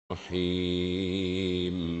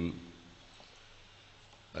الرحيم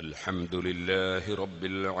الحمد لله رب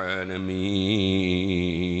العالمين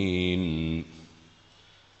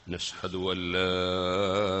نشهد أن لا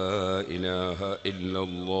إله إلا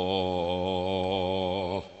الله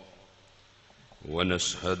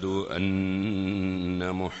ونشهد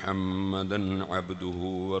أن محمدًا عبده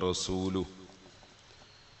ورسوله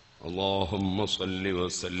اللهم صل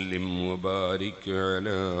وسلم وبارك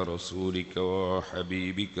على رسولك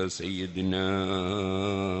وحبيبك سيدنا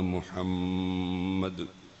محمد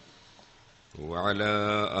وعلى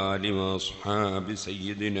آل وأصحاب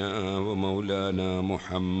سيدنا ومولانا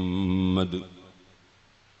محمد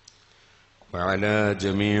وعلى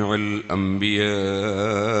جميع الأنبياء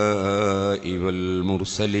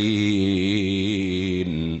والمرسلين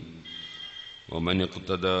ومن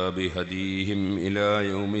اقتدى بهديهم إلى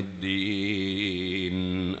يوم الدين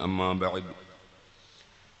أما بعد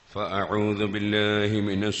فأعوذ بالله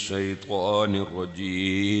من الشيطان الرجيم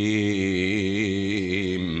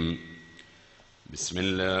بسم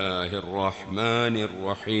الله الرحمن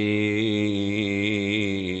الرحيم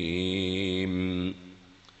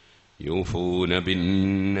يوفون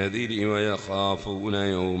بالنذر ويخافون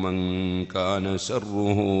يوما كان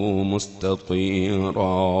شره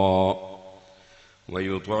مستطيرا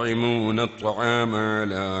ويطعمون الطعام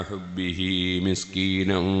على حبه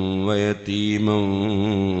مسكينا ويتيما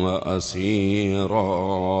وأسيرا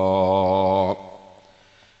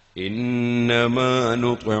إنما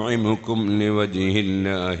نطعمكم لوجه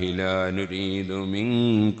الله لا نريد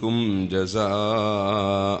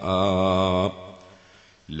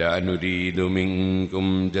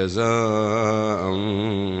منكم جزاء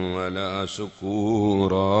ولا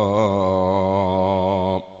شكورا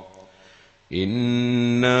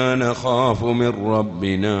إنا نخاف من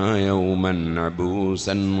ربنا يوما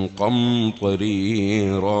عبوسا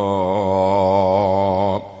قمطريرا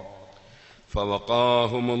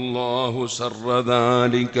فوقاهم الله شر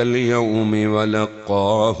ذلك اليوم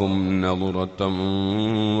ولقاهم نضرة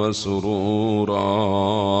وسرورا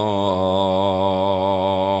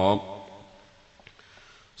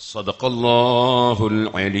صدق الله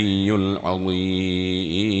العلي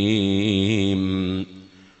العظيم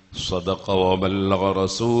صدق وبلغ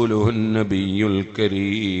رسوله النبي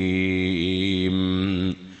الكريم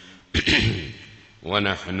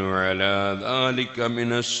ونحن على ذلك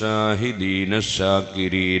من الشاهدين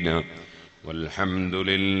الشاكرين والحمد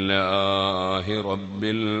لله رب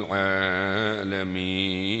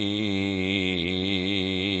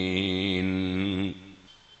العالمين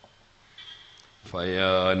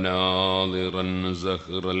فيا ناظرا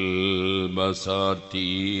زهر البساتين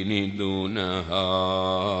دونها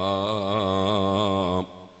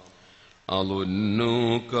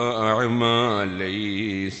أظنك أعمى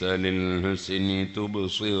ليس للحسن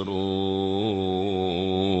تبصروا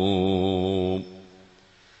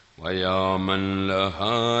ويا من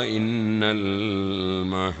لها إن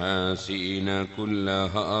المحاسين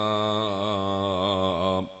كلها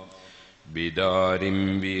بدار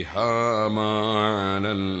بها ما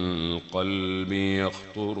على القلب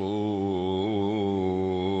يخطر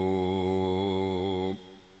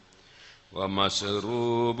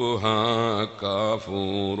ومشروبها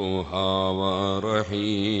كافورها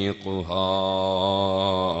ورحيقها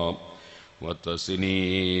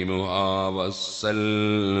وتسنيمها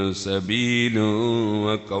والسلسبيل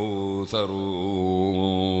وكوثر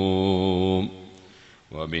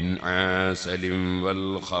ومن عسل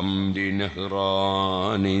والخمر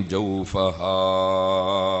نهران جوفها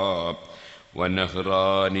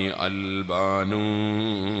ونهران ألبان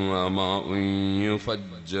وماء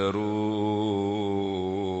يفجر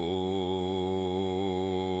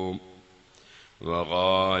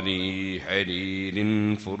وغالي حرير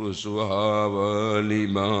فرسها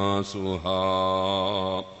ولباسها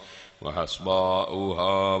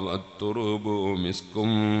وحصباؤها والترب مسك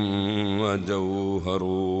وجوهر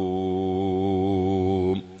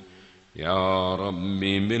يا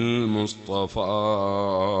ربي بالمصطفى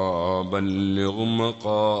بلغ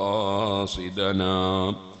مقاصدنا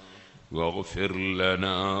واغفر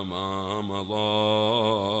لنا ما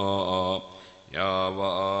مضى يا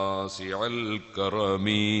واسع الكرم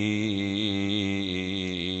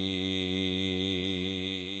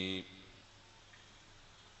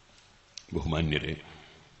ബഹുമാന്യരെ,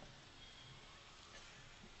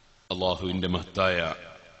 അല്ലാഹുവിൻ്റെ മഹത്തായ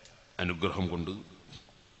അനുഗ്രഹം കൊണ്ട്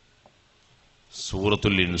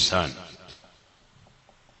സൂറത്തുൽ ഇൻസാൻ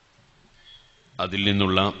അതിൽ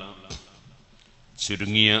നിന്നുള്ള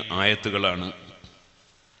ചുരുങ്ങിയ ആയത്തുകളാണ്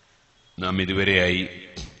നാം ഇതുവരെയായി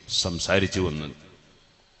സംസാരിച്ചു വന്നത്.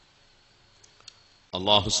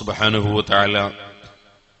 അല്ലാഹു സുബ്ഹാനഹു വ തആല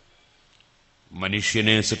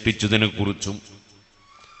മനുഷ്യനെ സൃഷ്ടിച്ചതിനെക്കുറിച്ചും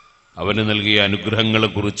അവന് നൽകിയ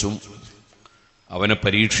അനുഗ്രഹങ്ങളെക്കുറിച്ചും അവനെ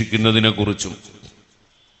പരീക്ഷിക്കുന്നതിനെക്കുറിച്ചും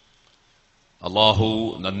അല്ലാഹു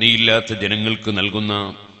നന്ദിയില്ലാത്ത ജനങ്ങൾക്ക് നൽകുന്ന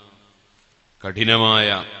കഠിനമായ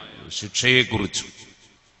ശിക്ഷയെക്കുറിച്ചും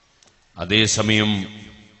അതേസമയം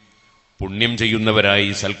പുണ്യം ചെയ്യുന്നവരായി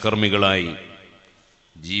സൽക്കർമ്മികളായി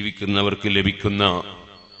ജീവിക്കുന്നവർക്ക് ലഭിക്കുന്ന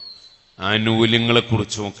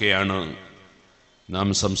ആനുകൂല്യങ്ങളെക്കുറിച്ചുമൊക്കെയാണ് നാം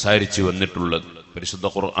സംസാരിച്ചു വന്നിട്ടുള്ളത്. പരിശുദ്ധ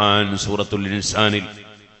ഖുർആൻ സൂറത്തുൽ ഇൻസാനിൽ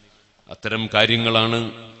അത്തരം കാര്യങ്ങളാണ്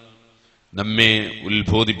നമ്മെ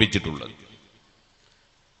ഉത്ബോധിപ്പിച്ചിട്ടുള്ളത്.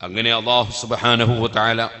 അങ്ങനെ അല്ലാഹു സുബ്ഹാനഹു വ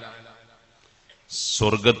തആല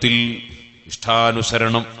സ്വർഗത്തിൽ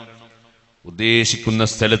ഇഷ്ടാനുസരണം ഉദ്ദേശിക്കുന്ന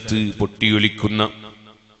സ്ഥലത്ത് പൊട്ടിയൊലിക്കുന്ന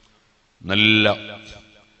നല്ല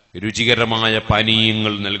രുചികരമായ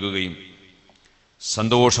പാനീയങ്ങൾ നൽകുകയും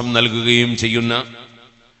സന്തോഷം നൽകുകയും ചെയ്യുന്ന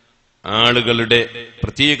ആളുകളുടെ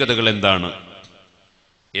പ്രത്യേകതകൾ എന്താണ്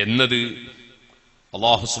എന്നത്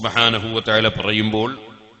അല്ലാഹു സുബ്ഹാനഹു വ തആല പറയുമ്പോൾ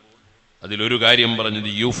അതിലൊരു കാര്യം പറഞ്ഞത്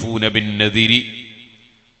യൂഫൂന ബിൻ നദിരി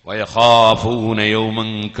വയഖാഫൂന യൗമൻ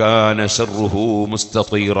കാന ശർറുഹു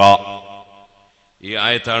മുസ്തതീറ. ഈ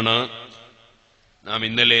ആയത്താണ് നാം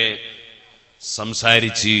ഇന്നലെ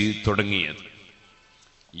സംസാരിച്ച് തുടങ്ങിയത്.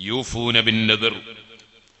 യൂഫൂന ബിൻ നദിർ,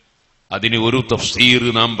 അതിന് ഒരു തഫ്സീർ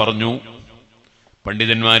നാം പറഞ്ഞു.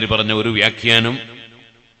 പണ്ഡിതന്മാർ പറഞ്ഞ ഒരു വ്യാഖ്യാനം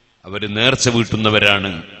അവർ നേർച്ച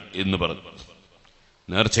വീട്ടുന്നവരാണ് എന്ന് പറഞ്ഞു.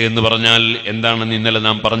 നേർച്ച എന്ന് പറഞ്ഞാൽ എന്താണെന്ന് ഇന്നലെ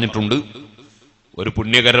നാം പറഞ്ഞിട്ടുണ്ട്. ഒരു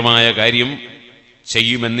പുണ്യകരമായ കാര്യം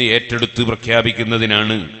ചെയ്യുമെന്ന് ഏറ്റെടുത്ത്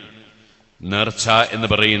പ്രഖ്യാപിക്കുന്നതിനാണ് നേർച്ച എന്ന്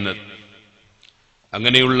പറയുന്നത്.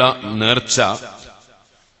 അങ്ങനെയുള്ള നേർച്ച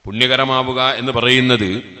പുണ്യകരമാവുക എന്ന് പറയുന്നത്,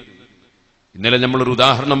 ഇന്നലെ നമ്മളൊരു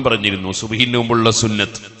ഉദാഹരണം പറഞ്ഞിരുന്നു. സുബ്ഹിന് മുമ്പുള്ള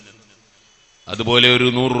സുന്നത്ത്, അതുപോലെ ഒരു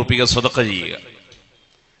 100 റുപ്യ സദഖ ചെയ്യുക,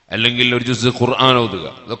 അല്ലെങ്കിൽ ഒരു ജുസ് ഖുർആൻ ഓതുക,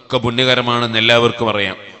 ഇതൊക്കെ പുണ്യകരമാണെന്ന് എല്ലാവർക്കും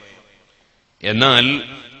അറിയാം. എന്നാൽ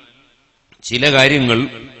ചില കാര്യങ്ങൾ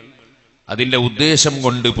അതിൻ്റെ ഉദ്ദേശം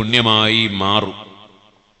കൊണ്ട് പുണ്യമായി മാറും.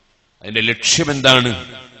 അതിൻ്റെ ലക്ഷ്യമെന്താണ്,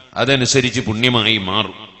 അതനുസരിച്ച് പുണ്യമായി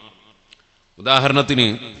മാറും. ഉദാഹരണത്തിന്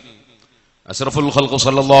അഷ്റഫുൽ ഖൽഖ്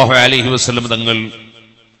സല്ലല്ലാഹു അലൈഹി വസല്ലം തങ്ങൾ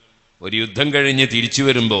ഒരു യുദ്ധം കഴിഞ്ഞ് തിരിച്ചു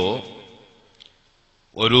വരുമ്പോൾ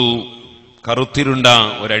ഒരു കറുത്തിരുണ്ട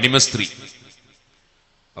ഒരടിമ സ്ത്രീ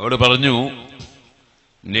അവിടെ പറഞ്ഞു,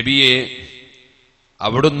 നബിയെ,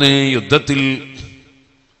 അവിടുന്ന് യുദ്ധത്തിൽ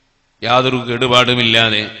യാതൊരു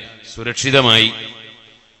കേടുപാടുമില്ലാതെ സുരക്ഷിതമായി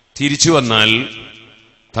തിരിച്ചു വന്നാൽ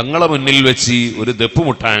തങ്ങളെ മുന്നിൽ വെച്ച് ഒരു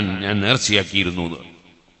ദപ്പുമുട്ടാൻ ഞാൻ നേർച്ചയാക്കിയിരുന്നു.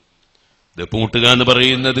 ദപ്പുമുട്ടുക എന്ന്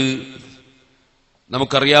പറയുന്നത്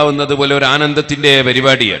നമുക്കറിയാവുന്നത് പോലെ ഒരു ആനന്ദത്തിന്റെ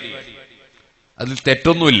പരിപാടിയാണ്. അതിൽ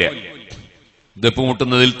തെറ്റൊന്നുമില്ല,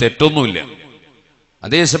 ദപ്പുമുട്ടുന്നതിൽ തെറ്റൊന്നുമില്ല.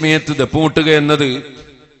 അതേസമയത്ത് ദപ്പുമുട്ടുക എന്നത്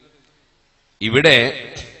ഇവിടെ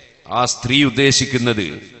ആ സ്ത്രീ ഉദ്ദേശിക്കുന്നത്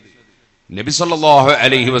നബി സല്ലല്ലാഹു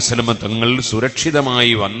അലൈഹി വസല്ലം തങ്ങൾ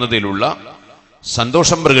സുരക്ഷിതമായി വന്നതിലുള്ള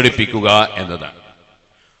സന്തോഷം പ്രകടിപ്പിക്കുക എന്നതാണ്.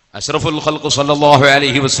 അഷ്റഫുൽ ഖൽഖ് സല്ലല്ലാഹു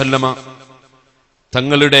അലൈഹി വസല്ലമ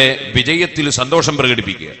തങ്ങളുടെ വിജയത്തിൽ സന്തോഷം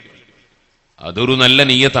പ്രകടിപ്പിക്കുക, അതൊരു നല്ല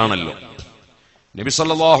നിയ്യത്താണല്ലോ. നബി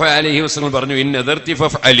സല്ലല്ലാഹു അലൈഹി വസല്ലം പറഞ്ഞു, ഇൻ നദർതി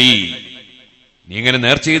ഫഫഅലി, നീ ഇങ്ങനെ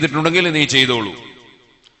നേർച്ച ചെയ്തിട്ടുണ്ടെങ്കിൽ നീ ചെയ്തോളൂ,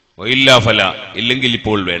 വഇല്ലാ ഫല, ഇല്ലെങ്കിൽ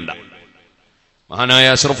ഇപ്പോൾ വേണ്ട. മഹാനായ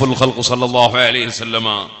അഷ്റഫുൽ ഖൽഖ് സല്ലല്ലാഹു അലൈഹി വസല്ലമ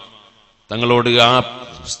തങ്ങളോട് ആ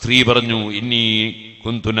സ്ത്രീ പറഞ്ഞു, ഇന്നി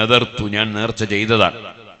കുന്തു നദർതു, ഞാൻ നേർച്ച ചെയ്തതാണ്.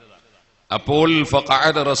 അപ്പോൾ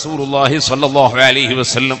ഫഖഅദ റസൂലുള്ളാഹി സ്വല്ലല്ലാഹു അലൈഹി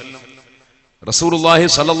വസല്ലം, റസൂലുള്ളാഹി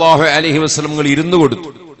സ്വല്ലല്ലാഹു അലൈഹി വസല്ലം ഇരുന്നു കൊടുത്തു.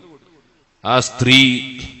 ആ സ്ത്രീ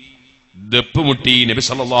ദപ്പുമുട്ടി നബി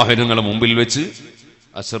സല്ലല്ലാഹു അലൈഹി വസല്ലം മുമ്പിൽ വെച്ച്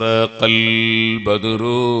അസ്റഖൽ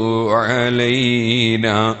ബദ്റു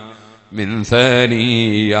അലൈനാ മിൻ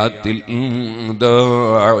സാനിയാത്തിൽ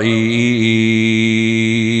ദാഇ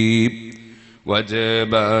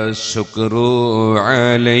വജബ ശുക്രു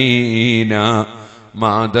അലൈനാ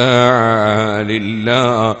മാ ദഅ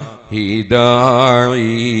ലില്ലാഹി ദാഇ.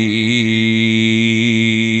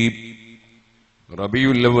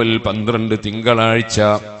 റബീഉൽ അവ്വൽ 12 തിങ്കളാഴ്ച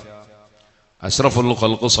അഷ്റഫുൽ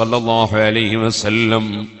ഖൽഖ് സല്ലല്ലാഹു അലൈഹി വസല്ലം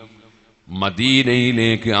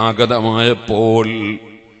മദീനയിലേക്ക് ആഗതമായപ്പോൾ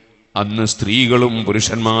അന്ന് സ്ത്രീകളും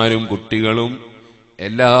പുരുഷന്മാരും കുട്ടികളും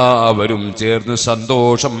എല്ലാവരും ചേർന്ന്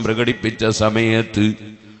സന്തോഷം പ്രകടിപ്പിച്ച സമയത്ത്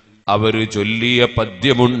അവർ ചൊല്ലിയ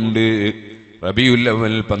പദ്യമുണ്ട്. റബീഉൽ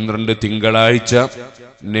അവ്വൽ 12 തിങ്കളാഴ്ച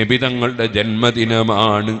നബി തങ്ങളുടെ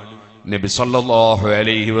ജന്മദിനമാണ്. നബി സല്ലല്ലാഹു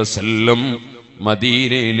അലൈഹി വസല്ലം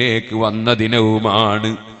മദീനയിലേക്ക് വന്ന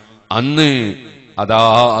ദിനവുമാണ്. അന്ന് അതാ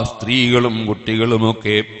സ്ത്രീകളും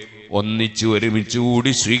കുട്ടികളുമൊക്കെ ഒന്നിച്ച് ഒരുമിച്ച്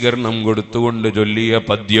കൂടി സ്വീകരണം കൊടുത്തുകൊണ്ട് ചൊല്ലിയ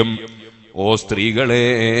പദ്യം, ഓ സ്ത്രീകളെ,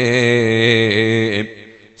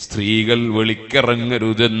 സ്ത്രീകൾ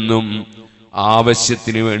വെളിക്കിറങ്ങരുതെന്നും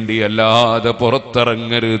ആവശ്യത്തിന് വേണ്ടി അല്ലാതെ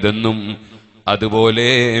പുറത്തിറങ്ങരുതെന്നും അതുപോലെ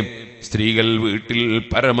സ്ത്രീകൾ വീട്ടിൽ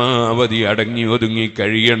പരമാവധി അടങ്ങി ഒതുങ്ങി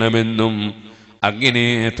കഴിയണമെന്നും അങ്ങനെ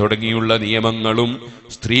തുടങ്ങിയുള്ള നിയമങ്ങളും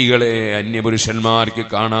സ്ത്രീകളെ അന്യപുരുഷന്മാർക്ക്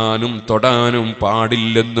കാണാനും തൊടാനും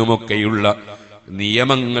പാടില്ലെന്നുമൊക്കെയുള്ള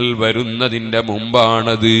നിയമങ്ങൾ വരുന്നതിന്റെ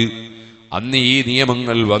മുമ്പാണത്. അന്ന് ഈ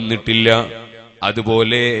നിയമങ്ങൾ വന്നിട്ടില്ല.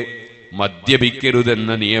 അതുപോലെ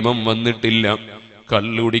മദ്യപിക്കരുതെന്ന നിയമം വന്നിട്ടില്ല.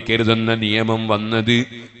 കള്ളുടിക്കരുതെന്ന നിയമം വന്നത്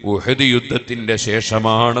ഉഹദ് യുദ്ധത്തിന്റെ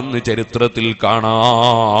ശേഷമാണെന്ന് ചരിത്രത്തിൽ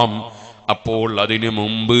കാണാം. അപ്പോൾ അതിനു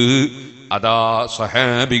മുമ്പ് അതാ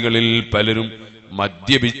സഹാബികളിൽ പലരും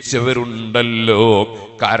മദ്യപിച്ചവരുണ്ടല്ലോ.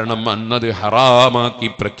 കാരണം അന്നത് ഹറാമാക്കി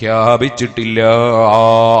പ്രഖ്യാപിച്ചിട്ടില്ല.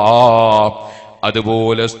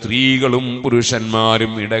 അതുപോലെ സ്ത്രീകളും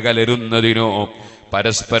പുരുഷന്മാരും ഇടകലരുന്നതിനോ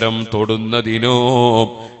പരസ്പരം തൊടുന്നതിനോ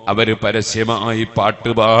അവര് പരസ്യമായി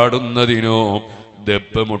പാട്ടുപാടുന്നതിനോ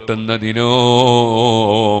ദബ്ബ് മുട്ടുന്നതിനോ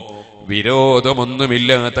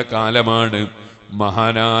വിരോധമൊന്നുമില്ലാത്ത കാലമാണ്.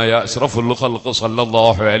 മഹാനായ അഷ്റഫുൽ ഖൽഖ്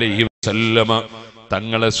സല്ലല്ലാഹു അലൈഹി വസല്ലമ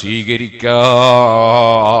തങ്ങളെ സ്വീകരിക്കാൻ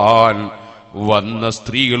വന്ന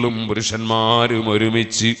സ്ത്രീകളും പുരുഷന്മാരും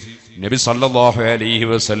ഒരുമിച്ച് നബി സല്ലല്ലാഹു അലൈഹി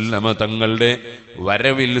വസല്ലമ തങ്ങളുടെ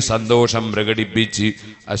വരവിൽ സന്തോഷം പ്രകടിപ്പിച്ച്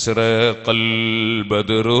അശ്റഖൽ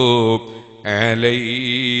ബദ്റു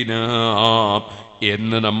അലൈനാ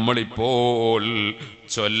എന്ന് നമ്മളിപ്പോൾ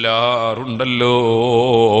ചൊല്ലാറുണ്ടല്ലോ.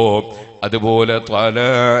 അതുപോലെ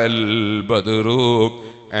ത്വലഅൽ ബദ്റു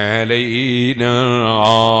അലൈനാ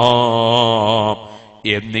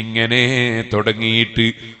എന്നിങ്ങനെ തുടങ്ങിയിട്ട്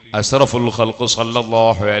അഷ്റഫുൽ ഖൽഖ്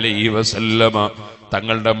സല്ലല്ലാഹു അലൈഹി വസല്ലമ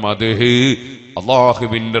തങ്ങളുടെ മദ്ഹ്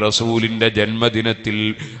അല്ലാഹുവിന്റെ റസൂലിന്റെ ജന്മദിനത്തിൽ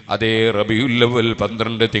അതേ റബീഉൽ അവ്വൽ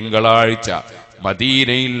 12 തിങ്കളാഴ്ച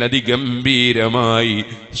മദീനയിൽ അതിഗംഭീരമായി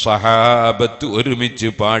സഹാബത്ത് ഒരുമിച്ച്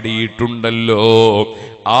പാടിയിട്ടുണ്ടല്ലോ.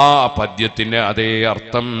 ആ പദ്യത്തിന്റെ അതേ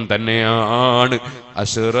അർത്ഥം തന്നെയാണ്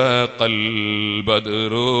അശ്റഖൽ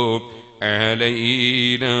ബദ്റു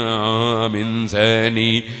അലൈനാ മിൻ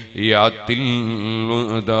സനിയാത്തിൽ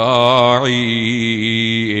വദാഇ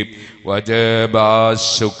വജബ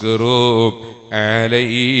ശുക്രു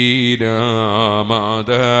അലൈനാ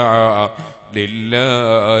മാദാ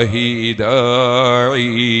ലില്ലാഹി ദാഇ.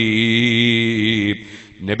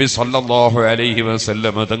 നബി സല്ലല്ലാഹു അലൈഹി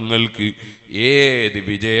വസല്ലമ തങ്ങൾക്ക് ഏത്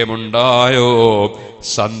വിജയമുണ്ടായോ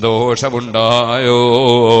സന്തോഷമുണ്ടായോ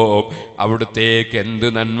അവിടുത്തേക്ക് എന്ത്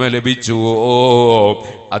നന്മ ലഭിച്ചുവോ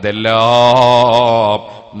അതെല്ലാം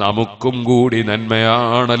നമുക്കും കൂടി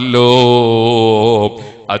നന്മയാണല്ലോ.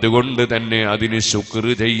 അതുകൊണ്ട് തന്നെ അതിന് ശുക്ർ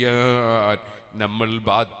ചെയ്യാൻ നമ്മൾ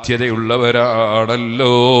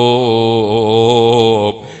ബാധ്യതയുള്ളവരാണല്ലോ.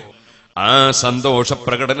 ആ സന്തോഷ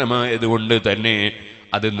പ്രകടനമായതുകൊണ്ട് തന്നെ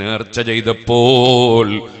അത് നേർച്ച ചെയ്തപ്പോൾ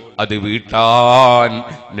അത് വീട്ടാൻ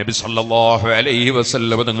നബി സല്ലല്ലാഹു അലൈഹി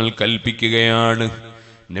വസല്ലമ തങ്ങൾ കൽപ്പിക്കുകയാണ്.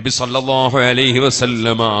 നബി സല്ലല്ലാഹു അലൈഹി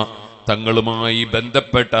വസല്ലമ തങ്ങളുമായി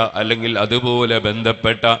ബന്ധപ്പെട്ട അല്ലെങ്കിൽ അതുപോലെ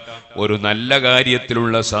ബന്ധപ്പെട്ട ഒരു നല്ല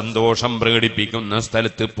കാര്യത്തിലുള്ള സന്തോഷം പ്രകടിപ്പിക്കുന്ന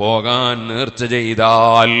സ്ഥലത്ത് പോകാൻ നേർച്ച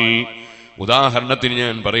ചെയ്താൽ, ഉദാഹരണത്തിന്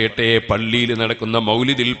ഞാൻ പറയട്ടെ, പള്ളിയിൽ നടക്കുന്ന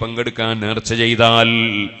മൗലിദിൽ പങ്കെടുക്കാൻ നേർച്ച ചെയ്താൽ,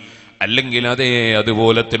 അല്ലെങ്കിൽ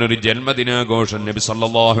അതുപോലെ തന്നെ ഒരു ജന്മദിനാഘോഷം നബി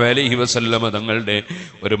സല്ലല്ലാഹു അലൈഹി വസല്ലമ തങ്ങളുടെ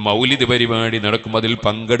ഒരു മൗലിദ് പരിപാടി നടക്കും, അതിൽ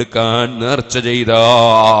പങ്കെടുക്കാൻ നേർച്ച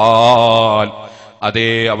ചെയ്താൽ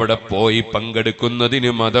അവിടെ പോയി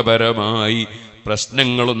പങ്കെടുക്കുന്നതിന് മതപരമായി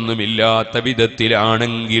പ്രശ്നങ്ങളൊന്നുമില്ലാത്ത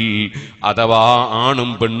വിധത്തിലാണെങ്കിൽ, അഥവാ ആണും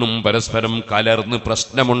പെണ്ണും പരസ്പരം കലർന്ന്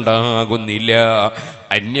പ്രശ്നമുണ്ടാകുന്നില്ല,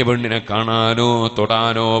 അന്യപെണ്ണിനെ കാണാനോ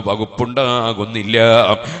തൊടാനോ വകുപ്പുണ്ടാകുന്നില്ല,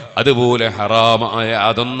 അതുപോലെ ഹറാമായ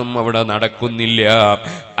അതൊന്നും അവിടെ നടക്കുന്നില്ല,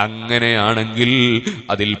 അങ്ങനെയാണെങ്കിൽ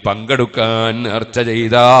അതിൽ പങ്കെടുക്കാൻ നേർച്ച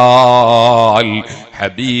ചെയ്താൽ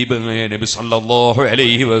ഹബീബ് നബി സല്ലല്ലാഹു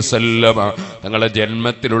അലൈഹി വസല്ലമ തങ്ങളുടെ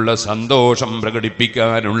ജന്മത്തിലുള്ള സന്തോഷം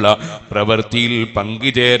പ്രകടിപ്പിക്കാനുള്ള പ്രവൃത്തിയിൽ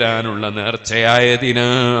പങ്കുചേരാനുള്ള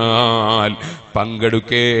നേർച്ചയായതിനാൽ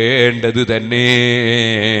പങ്കെടുക്കേണ്ടത് തന്നെ.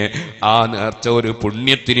 ആ നേർച്ച ഒരു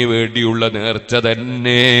പുണ്യത്തിന് വേണ്ടിയുള്ള നേർച്ച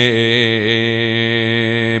തന്നെ.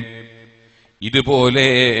 ഇതുപോലെ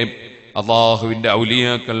അല്ലാഹുവിന്റെ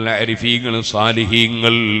ഔലിയാക്കൾ, അരിഫീങ്ങൾ,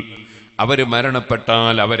 സാലിഹീങ്ങൾ അവര്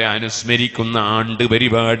മരണപ്പെട്ടാൽ അവരെ അനുസ്മരിക്കുന്ന ആണ്ട്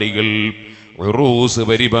പരിപാടികൾ, ഉറൂസ്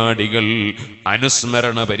പരിപാടികൾ,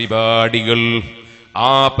 അനുസ്മരണ പരിപാടികൾ,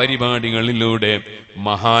 ആ പരിപാടികളിലൂടെ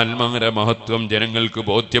മഹാന്മാരെ മഹത്വം ജനങ്ങൾക്ക്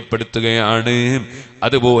ബോധ്യപ്പെടുത്തുകയാണ്.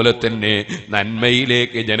 അതുപോലെ തന്നെ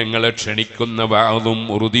നന്മയിലേക്ക് ജനങ്ങളെ ക്ഷണിക്കുന്ന വാദും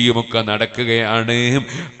ഉറുദിയുമൊക്കെ നടക്കുകയാണ്.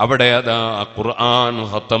 അവിടെ അതാ ഖുർആൻ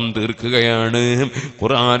ഖത്തം തീർക്കുകയാണ്,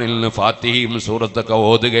 ഖുർആനിൽ നിന്ന് ഫാത്തിഹയും സൂറത്തൊക്കെ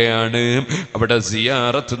ഓതുകയാണ്, അവിടെ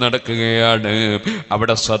സിയാറത്ത് നടക്കുകയാണ്,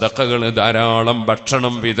 അവിടെ സദഖകൾ ധാരാളം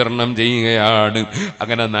ഭക്ഷണം വിതരണം ചെയ്യുകയാണ്.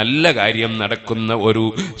 അങ്ങനെ നല്ല കാര്യം നടക്കുന്ന ഒരു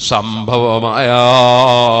സംഭവമായാൽ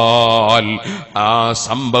ആ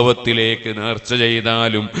സംഭവത്തിലേക്ക് നേർച്ച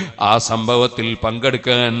ചെയ്താലും ആ സംഭവത്തിൽ പങ്കെടുക്കാൻ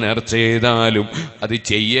നേർച്ച ചെയ്താലും അത്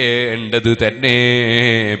ചെയ്യേണ്ടത് തന്നെ,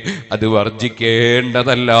 അത്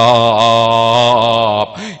വർജിക്കേണ്ടതല്ല.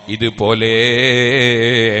 ഇതുപോലെ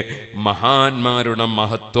മഹാന്മാരുടെ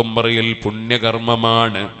മഹത്വം പറയൽ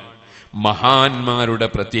പുണ്യകർമ്മമാണ്. മഹാന്മാരുടെ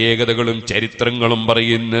പ്രത്യേകതകളും ചരിത്രങ്ങളും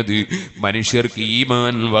പറയുന്നത് മനുഷ്യർക്ക്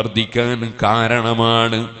ഈമാൻ വർദ്ധിക്കാൻ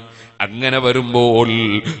കാരണമാണ്. അങ്ങനെ വരുമ്പോൾ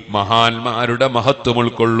മഹാന്മാരുടെ മഹത്വം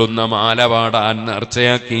ഉൾക്കൊള്ളുന്ന മാല പാടാൻ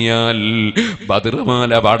നേർച്ചയാക്കിയാൽ, ബദർ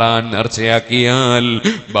മാല പാടാൻ നേർച്ചയാക്കിയാൽ,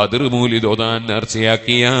 ബദർ മൂലിദ് ഓതാൻ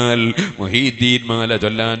നേർച്ചയാക്കിയാൽ, മുഹീദ്ദീൻ മാല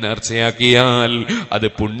ചൊല്ലാൻ നേർച്ചയാക്കിയാൽ അത്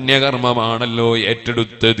പുണ്യകർമ്മമാണല്ലോ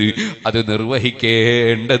ഏറ്റെടുത്തത്, അത്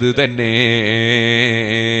നിർവഹിക്കേണ്ടത് തന്നെ.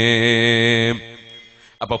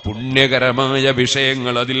 അപ്പൊ പുണ്യകരമായ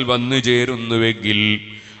വിഷയങ്ങൾ അതിൽ വന്നു ചേരുന്നുവെങ്കിൽ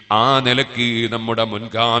ആ നിലക്ക് നമ്മുടെ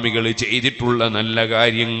മുൻഗാമികൾ ചെയ്തിട്ടുള്ള നല്ല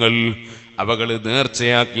കാര്യങ്ങൾ അവകൾ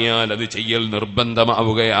നേർച്ചയാക്കിയാൽ അത് ചെയ്യൽ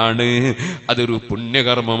നിർബന്ധമാവുകയാണ്. അതൊരു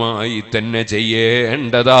പുണ്യകർമ്മമായി തന്നെ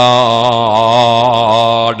ചെയ്യേണ്ടതാണ്.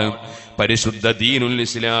 പരിശുദ്ധ ദീനുൽ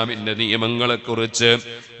ഇസ്ലാമിന്റെ നിയമങ്ങളെക്കുറിച്ച്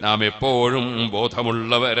നാം എപ്പോഴും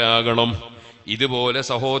ബോധമുള്ളവരാകണം. ഇതുപോലെ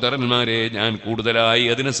സഹോദരന്മാരെ ഞാൻ കൂടുതലായി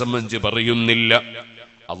അതിനെ സംബന്ധിച്ച് പറയുന്നില്ല.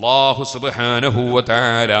 അല്ലാഹു സുബ്ഹാനഹു വ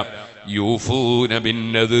തആല യൂഫൂന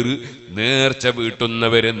ബിന്നദർ, നേർച്ച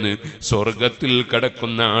വീട്ടുന്നവരെന്ന് സ്വർഗത്തിൽ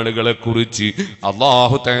കടക്കുന്ന ആളുകളെ കുറിച്ച്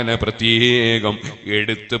അല്ലാഹു തആല പ്രത്യേകം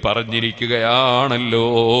എടുത്തു പറഞ്ഞിരിക്കുകയാണല്ലോ.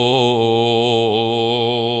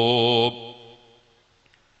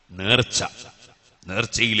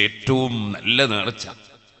 നേർച്ചയിൽ ഏറ്റവും നല്ല നേർച്ച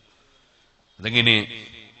അതെങ്ങനെ?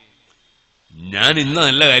 ഞാൻ ഇന്ന്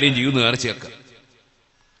നല്ല കാര്യം ചെയ്യുന്ന നേർച്ചയാക്കാം.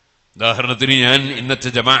 ഉദാഹരണത്തിന്, ഞാൻ ഇന്നത്തെ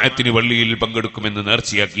ജമാഅത്തിന് പള്ളിയിൽ പങ്കെടുക്കുമെന്ന്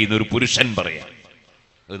നേർച്ചയാക്കി എന്നൊരു പുരുഷൻ പറയാം.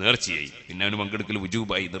 അത് നേർച്ചയായി, പിന്നെ അവന് പങ്കെടുക്കൽ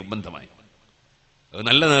വുജൂബായി, നിർബന്ധമായി. അത്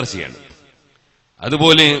നല്ല നേർച്ചയാണ്.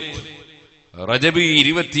 അതുപോലെ റജബ്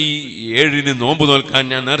 27 നോമ്പ് നോൽക്കാൻ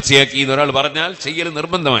ഞാൻ നേർച്ചയാക്കി എന്നൊരാൾ പറഞ്ഞാൽ ചെയ്യൽ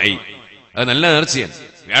നിർബന്ധമായി, അത് നല്ല നേർച്ചയാണ്.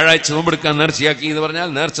 വ്യാഴാഴ്ച നോമ്പെടുക്കാൻ നേർച്ചയാക്കി എന്ന് പറഞ്ഞാൽ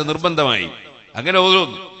നേർച്ച നിർബന്ധമായി. അങ്ങനെ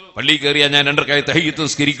ഓരോന്ന് പള്ളിയിൽ കയറിയാൽ ഞാൻ 2 റക്അത്ത് തഹയ്യത്ത്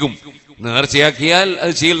നിസ്കരിക്കും നേർച്ചയാക്കിയാൽ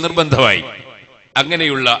അത് ചെയ്യൽ നിർബന്ധമായി.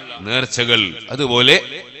 അങ്ങനെയുള്ള നേർച്ചകൾ, അതുപോലെ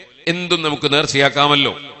എന്തും നമുക്ക്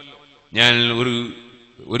നേർച്ചയാക്കാമല്ലോ. ഞാൻ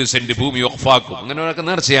ഒരു സെന്റ് ഭൂമി വഖഫാക്കും, അങ്ങനെയൊക്കെ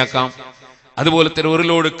നേർച്ചയാക്കാം. അതുപോലെ തന്നെ ഒരു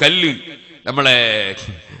ലോഡ് കല്ല് നമ്മളെ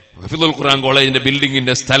ഹഫീദുൽ ഖുർആൻ കോളേജിന്റെ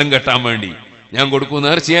ബിൽഡിങ്ങിന്റെ സ്ഥലം കെട്ടാൻ വേണ്ടി ഞാൻ കൊടുക്കും,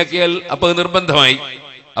 നേർച്ചയാക്കിയാൽ അപ്പൊ അത് നിർബന്ധമായി.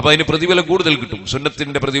 അപ്പൊ അതിന് പ്രതിഫലം കൂടുതൽ കിട്ടും.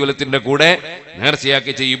 സുന്നത്തിന്റെ പ്രതിഫലത്തിന്റെ കൂടെ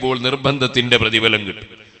നേർച്ചയാക്കി ചെയ്യുമ്പോൾ നിർബന്ധത്തിന്റെ പ്രതിഫലം കിട്ടും.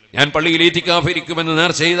 ഞാൻ പള്ളിയിൽ ഈത്തിക്കാഫ് ഇരിക്കുമെന്ന്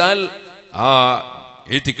നേർച്ച ചെയ്താൽ ആ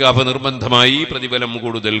ഈത്തിക്കാഫ് നിർബന്ധമായി, പ്രതിഫലം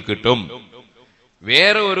കൂടുതൽ കിട്ടും.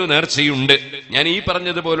 വേറെ ഒരു നേർച്ചയുണ്ട്. ഞാൻ ഈ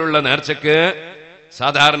പറഞ്ഞതുപോലുള്ള നേർച്ചക്ക്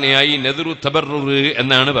സാധാരണയായി നദ്റു തബറുർ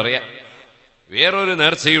എന്നാണ് പറയാ. വേറൊരു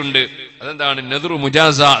നേർച്ചയുണ്ട്, അതെന്താണ്? നദ്റു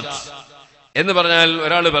മുജാസാത്ത് എന്ന് പറഞ്ഞാൽ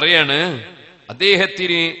ഒരാൾ പറയാണ്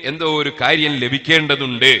അദ്ദേഹത്തിന് എന്തോ ഒരു കാര്യം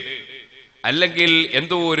ലഭിക്കേണ്ടതുണ്ട്, അല്ലെങ്കിൽ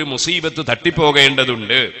എന്തോ ഒരു മുസീബത്ത്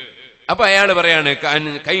തട്ടിപ്പോകേണ്ടതുണ്ട്. അപ്പൊ അയാൾ പറയാണ്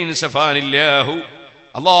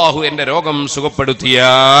അല്ലാഹു എന്റെ രോഗം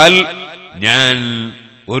സുഖപ്പെടുത്തിയാൽ ഞാൻ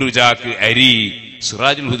ഒരു ചാക്ക് അരി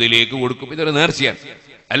സിറാജുൽ ഹുദയിലേക്ക് കൊടുക്കും. ഇതൊരു നേർച്ചയാണ്.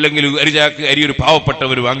 അല്ലെങ്കിൽ ഒരു ചാക്ക് അരി ഒരു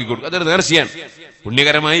പാവപ്പെട്ടവർ വാങ്ങിക്കൊടുക്കും, അതൊരു നേർച്ചയാണ്.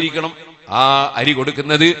 പുണ്യകരമായിരിക്കണം. ആ അരി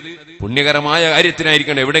കൊടുക്കുന്നത് പുണ്യകരമായ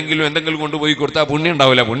കാര്യത്തിനായിരിക്കണം. എവിടെങ്കിലും എന്തെങ്കിലും കൊണ്ടുപോയി കൊടുത്താൽ പുണ്യം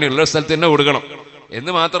ഉണ്ടാവില്ല. പുണ്യമുള്ള സ്ഥലത്ത് തന്നെ കൊടുക്കണം.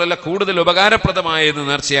 എന്ന് മാത്രമല്ല, കൂടുതൽ ഉപകാരപ്രദമായത്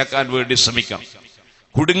നേർച്ചയാക്കാൻ വേണ്ടി ശ്രമിക്കാം.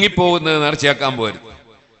 കുടുങ്ങിപ്പോകുന്നത് നേർച്ചയാക്കാൻ പോരുത്.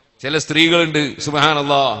 ചില സ്ത്രീകളുണ്ട്,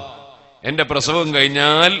 സുബ്ഹാനല്ലാഹ്, എന്റെ പ്രസവം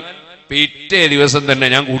കഴിഞ്ഞാൽ പിറ്റേ ദിവസം തന്നെ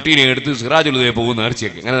ഞാൻ കുട്ടീനെ എടുത്ത് സിറാജുൽ ഹുദയിൽ പോകും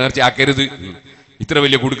നേർച്ചയാക്കി. അങ്ങനെ നേർച്ചയാക്കരുത്. ഇത്ര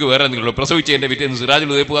വലിയ കുടുക്ക് വേറെ എന്തെങ്കിലും പ്രസവിച്ച എന്റെ പിറ്റേന്ന് സിറാജുൽ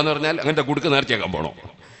ഹുദയിൽ പോകാന്ന് പറഞ്ഞാൽ അങ്ങനത്തെ കുടുക്ക് നേർച്ചയാക്കാൻ പോണോ?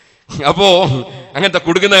 അപ്പോ അങ്ങനത്തെ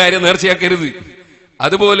കൊടുക്കുന്ന കാര്യം നേർച്ചയാക്കരുത്.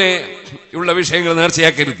 അതുപോലെ ഉള്ള വിഷയങ്ങൾ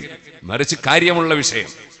നേർച്ചയാക്കരുത്. മറിച്ച് കാര്യമുള്ള വിഷയം,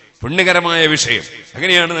 പുണ്യകരമായ വിഷയം,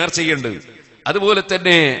 അങ്ങനെയാണ് നേർച്ച ചെയ്യേണ്ടത്. അതുപോലെ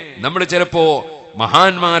തന്നെ നമ്മൾ ചിലപ്പോ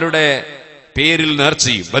മഹാന്മാരുടെ പേരിൽ നേർച്ച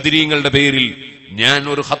ചെയ്യും. ബദരീങ്ങളുടെ പേരിൽ ഞാൻ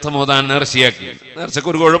ഒരു ഖത്ം ഓതാൻ നേർച്ചയാക്കി. നേർച്ചക്ക്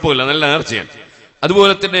ഒരു കുഴപ്പമില്ല, നല്ല നേർച്ചയാണ്.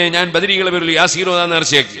 അതുപോലെ തന്നെ ഞാൻ ബദരീകളുടെ പേരിൽ യാസീൻ ഓതാൻ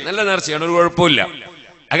നേർച്ചയാക്കി, നല്ല നേർച്ചയാണ്, ഒരു കുഴപ്പമില്ല.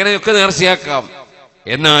 അങ്ങനെയൊക്കെ നേർച്ചയാക്കാം.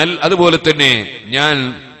 എന്നാൽ അതുപോലെ തന്നെ ഞാൻ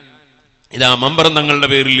ഇതാ മമ്പറം തങ്ങളുടെ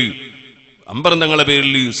പേരിൽ അമ്പറന്തങ്ങളുടെ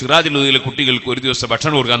പേരിൽ സിറാജുലുദ്ദീനിലെ കുട്ടികൾക്ക് ഒരു ദിവസം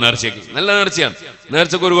ഭക്ഷണം കൊടുക്കാൻ നേർച്ചയാക്കി. നല്ല നേർച്ചയാണ്,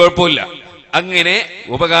 നേർച്ചക്ക് ഒരു കുഴപ്പമില്ല. അങ്ങനെ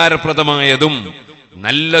ഉപകാരപ്രദമായതും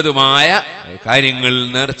നല്ലതുമായ കാര്യങ്ങൾ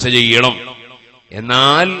നേർച്ച ചെയ്യണം.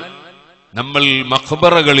 എന്നാൽ നമ്മൾ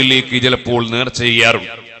മഖ്ബറകളിലേക്ക് ചിലപ്പോൾ നേർച്ച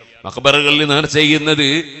ചെയ്യാറുണ്ട്. മഖ്ബറകളിൽ നേർച്ച ചെയ്യുന്നത്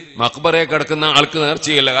മഖ്ബറയെ കിടക്കുന്ന ആൾക്ക് നേർച്ച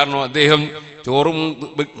ചെയ്യില്ല. കാരണം അദ്ദേഹം ചോറും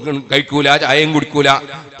കഴിക്കൂല, ചായയും കുടിക്കൂല,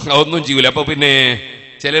 ഒന്നും ചെയ്യൂല. അപ്പൊ പിന്നെ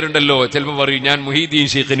ചിലരുണ്ടല്ലോ, ചിലപ്പോൾ പറയും ഞാൻ മുഹീദ്ദീൻ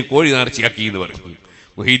ഷെയ്ഖിന് കോഴി നേർച്ചയാക്കി എന്ന് പറയും.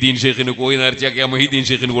 മുഹീദ്ദീൻ ഷെയ്ഖിന് കോഴി നേർച്ചയാക്കിയാൽ മുഹീദ്ദീൻ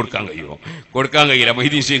ഷെയ്ഖിന് കൊടുക്കാൻ കഴിയുമോ? കൊടുക്കാൻ കഴിയില്ല.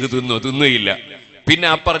 മുഹീദ്ദീൻ ഷെയ്ഖ് തിന്നുകയില്ല. പിന്നെ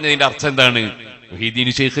ആ പറഞ്ഞതിന്റെ അർത്ഥം എന്താണ്? മുഹീദ്ദീൻ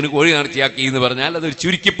ഷെയ്ഖിന് കോഴി നേർച്ചയാക്കി എന്ന് പറഞ്ഞാൽ അതൊരു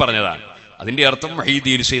ചുരുക്കി പറഞ്ഞതാണ്. അതിന്റെ അർത്ഥം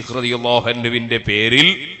മുഹീദ്ദീൻ ഷെയ്ഖ് റളിയല്ലാഹു അൻഹുവിന്റെ പേരിൽ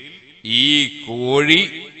ഈ കോഴി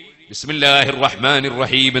ബിസ്മില്ലാഹിർ റഹ്മാനിർ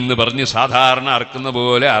റഹീം എന്ന് പറഞ്ഞ് സാധാരണ അറക്കുന്ന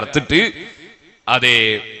പോലെ അറുത്തിട്ട് അതെ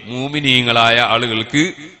മൂമിനീങ്ങളായ ആളുകൾക്ക്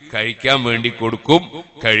കഴിക്കാൻ വേണ്ടി കൊടുക്കും,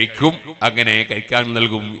 കഴിക്കും, അങ്ങനെ കഴിക്കാൻ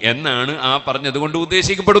നൽകും എന്നാണ് ആ പറഞ്ഞത് കൊണ്ട്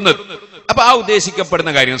ഉദ്ദേശിക്കപ്പെടുന്നത്. അപ്പൊ ആ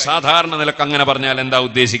ഉദ്ദേശിക്കപ്പെടുന്ന കാര്യം സാധാരണ നിലക്ക് അങ്ങനെ പറഞ്ഞാൽ എന്താ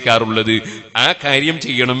ഉദ്ദേശിക്കാറുള്ളത്? ആ കാര്യം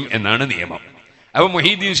ചെയ്യണം എന്നാണ് നിയമം. അപ്പൊ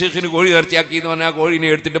മുഹീദ്ദീൻ ഷെയ്ഖിന് കോഴി നേർച്ചയാക്കി എന്ന് പറഞ്ഞാൽ കോഴിനെ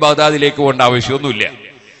എടുത്തിട്ട് ബഗ്ദാദിലേക്ക് പോകേണ്ട ആവശ്യമൊന്നുമില്ല.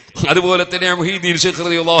 അതുപോലെ തന്നെ മുഹീദ്ദീൻ ഷെയ്ഖ്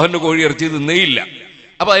റളിയല്ലാഹു അൻഹു കോഴി ഇറച്ചി തിന്നേയില്ല.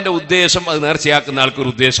 അപ്പൊ അതിന്റെ ഉദ്ദേശം, അത് നേർച്ചയാക്കുന്ന ആൾക്കൊരു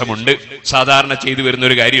ഉദ്ദേശമുണ്ട്, സാധാരണ ചെയ്തു വരുന്ന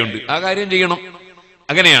ഒരു കാര്യമുണ്ട്, ആ കാര്യം ചെയ്യണം.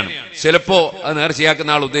 അങ്ങനെയാണ്. ചിലപ്പോ അത്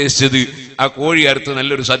നേർച്ചയാക്കുന്ന ആൾ ഉദ്ദേശിച്ചത് ആ കോഴി അറുത്ത്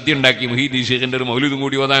നല്ലൊരു സദ്യ ഉണ്ടാക്കി മുഹീദ്ദീൻ ഷെയ്ഖിന്റെ ഒരു മൗലൂദും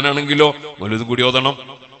കൂടി ഓതാനാണെങ്കിലോ മൗലൂദും കൂടി ഓതണം.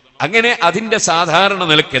 അങ്ങനെ അതിന്റെ സാധാരണ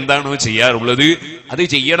നിലക്ക് എന്താണോ ചെയ്യാറുള്ളത് അത്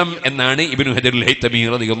ചെയ്യണം എന്നാണ് ഇബ്നു ഹജറുൽ ഹൈതമി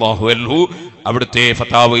റളിയല്ലാഹു അൻഹു അവിടുത്തെ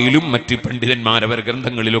ഫതാവയിലും മറ്റ് പണ്ഡിതന്മാരവർ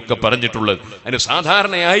ഗ്രന്ഥങ്ങളിലൊക്കെ പറഞ്ഞിട്ടുള്ളത്. അതിന്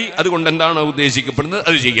സാധാരണയായി അതുകൊണ്ട് എന്താണോ ഉദ്ദേശിക്കപ്പെടുന്നത്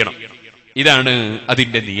അത് ചെയ്യണം. ഇതാണ്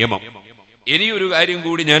അതിന്റെ നിയമം. ഇനിയൊരു കാര്യം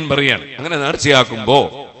കൂടി ഞാൻ പറയാണ്. അങ്ങനെ നേർച്ചയാക്കുമ്പോ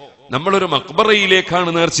നമ്മളൊരു മഖ്ബറയിലേക്കാണ്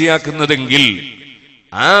നേർച്ചയാക്കുന്നതെങ്കിൽ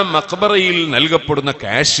ആ മഖ്ബറയിൽ നൽകപ്പെടുന്ന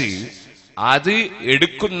ക്യാഷ് അത്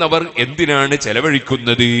എടുക്കുന്നവർ എന്തിനാണ്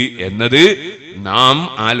ചെലവഴിക്കുന്നത് എന്നത് നാം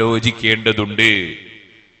ആലോചിക്കേണ്ടതുണ്ട്.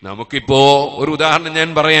 നമുക്കിപ്പോ ഒരു ഉദാഹരണം ഞാൻ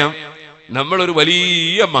പറയാം. നമ്മളൊരു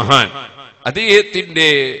വലിയ മഹാൻ, അദ്ദേഹത്തിന്റെ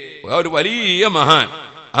ഒരു വലിയ മഹാൻ,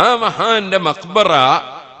 ആ മഹാന്റെ മഖ്ബറ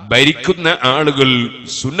ഭരിക്കുന്ന ആളുകൾ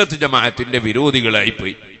സുന്നത്ത് ജമാഅത്തിന്റെ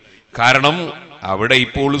വിരോധികളായിപ്പോയി. കാരണം അവിടെ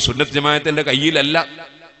ഇപ്പോൾ സുന്നത്ത് ജമാഅത്തിന്റെ കയ്യിലല്ല,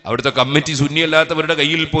 അവിടുത്തെ കമ്മിറ്റി സുന്നിയല്ലാത്തവരുടെ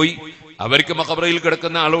കയ്യിൽ പോയി. അവർക്ക് മഖബറയിൽ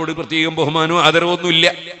കിടക്കുന്ന ആളോട് പ്രത്യേകം ബഹുമാനവും ആദരവൊന്നുമില്ല.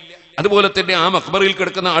 അതുപോലെ തന്നെ ആ മഖബറയിൽ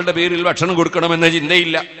കിടക്കുന്ന ആളുടെ പേരിൽ ഭക്ഷണം കൊടുക്കണമെന്ന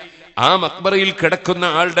ചിന്തയില്ല. ആ മഖ്ബറയിൽ കിടക്കുന്ന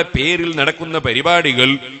ആളുടെ പേരിൽ നടക്കുന്ന പരിപാടികൾ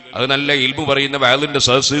അത് നല്ല ഇൽമു പറയുന്ന വഅലിന്റെ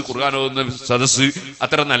സദസ്സ്, ഖുർആൻ ഓതുന്ന സദസ്സ്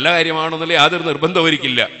അത്ര നല്ല കാര്യമാണെന്നല്ലേ യാതൊരു നിർബന്ധം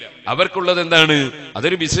ഒരിക്കില്ല. അവർക്കുള്ളത് എന്താണ്?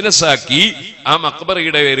 അതൊരു ബിസിനസ്സാക്കി ആ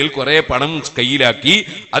മഖ്ബറയുടെ പേരിൽ കുറെ പണം കയ്യിലാക്കി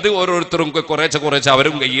അത് ഓരോരുത്തരും കുറേശ്ശെ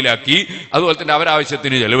അവരും കയ്യിലാക്കി അതുപോലെ തന്നെ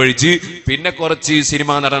അവരാവശ്യത്തിന് ചെലവഴിച്ച് പിന്നെ കുറച്ച്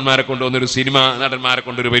സിനിമാ നടന്മാരെ കൊണ്ടുവന്നൊരു സിനിമാ നടന്മാരെ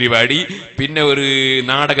കൊണ്ടൊരു പരിപാടി, പിന്നെ ഒരു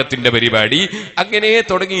നാടകത്തിന്റെ പരിപാടി, അങ്ങനെ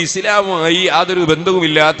തുടങ്ങി ഇസ്ലാമുമായി യാതൊരു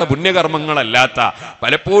ബന്ധവുമില്ലാത്ത പുണ്യകർമ്മങ്ങളല്ലാത്ത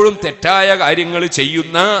പലപ്പോഴും തെറ്റായ കാര്യങ്ങൾ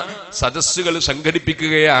ചെയ്യുന്ന സദസ്സുകൾ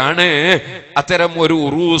സംഘടിപ്പിക്കുകയാണ്. അത്തരം ഒരു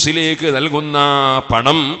ഉറൂസിലേക്ക് നൽകുന്ന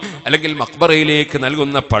പണം അല്ലെങ്കിൽ മഖ്ബറയിലേക്ക്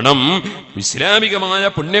നൽകുന്ന പണം ഇസ്ലാമികമായ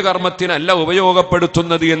പുണ്യകർമ്മത്തിനല്ല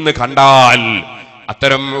ഉപയോഗപ്പെടുത്തുന്നത് എന്ന് കണ്ടാൽ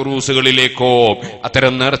അത്തരം ഉറൂസുകളിലേക്കോ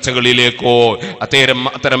അത്തരം നേർച്ചകളിലേക്കോ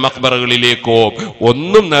അത്തരം മഖ്ബറകളിലേക്കോ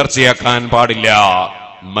ഒന്നും നേർച്ചയാക്കാൻ പാടില്ല.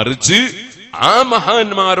 മറിച്ച് ആ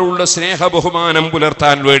മഹാന്മാരുള്ള സ്നേഹ ബഹുമാനം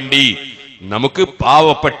പുലർത്താൻ വേണ്ടി നമുക്ക്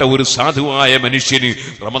പാവപ്പെട്ട ഒരു സാധുവായ മനുഷ്യന്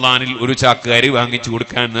റമദാനിൽ ഒരു ചാക്ക് അരി വാങ്ങിച്ചു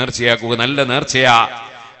കൊടുക്കാൻ നേർച്ചയാക്കുക നല്ല നേർച്ചയാ.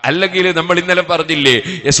 അല്ലെങ്കിൽ നമ്മൾ ഇന്നലെ പറഞ്ഞില്ലേ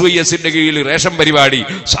SYSന്റെ കീഴിൽ റേഷൻ പരിപാടി,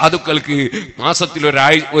 സാധുക്കൾക്ക് മാസത്തിൽ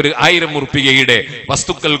ഒരു 1000 ഉറുപ്പികയുടെ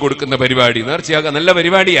വസ്തുക്കൾ കൊടുക്കുന്ന പരിപാടി, നേർച്ചയാക്കുക നല്ല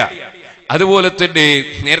പരിപാടിയാ. അതുപോലെ തന്നെ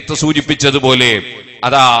നേരത്തെ സൂചിപ്പിച്ചതുപോലെ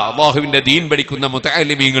അതാ അല്ലാഹുവിന്റെ ദീൻ പഠിക്കുന്ന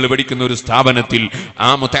മുതഅല്ലിമീങ്ങൾ പഠിക്കുന്ന ഒരു സ്ഥാപനത്തിൽ ആ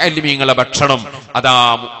മുതഅല്ലിമീങ്ങളെ ഭക്ഷണം അതാ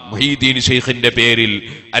മുഹീദ്ദീൻ ഷെയ്ഖിന്റെ പേരിൽ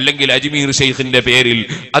അല്ലെങ്കിൽ അജ്മീർ ഷെയ്ഖിന്റെ പേരിൽ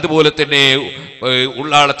അതുപോലെ തന്നെ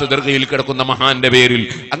ഉള്ളാളത്ത് ദർഗയിൽ കിടക്കുന്ന മഹാന്റെ പേരിൽ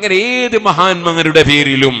അങ്ങനെ ഏത് മഹാന്മാരുടെ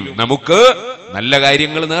പേരിലും നമുക്ക് നല്ല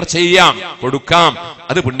കാര്യങ്ങൾ നേർച്ച ചെയ്യാം, കൊടുക്കാം.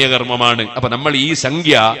 അത് പുണ്യകർമ്മമാണ്. അപ്പൊ നമ്മൾ ഈ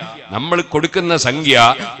സംഖ്യ, നമ്മൾ കൊടുക്കുന്ന സംഖ്യ,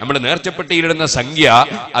 നമ്മൾ നേർച്ചപ്പെട്ടിയിലിടുന്ന സംഖ്യ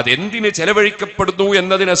അതെന്തിന് ചെലവഴിക്കപ്പെടുന്നു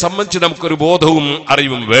എന്നതിനെ സംബന്ധിച്ച് നമുക്കൊരു ബോധവും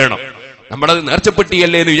അറിവും വേണം. നമ്മളത്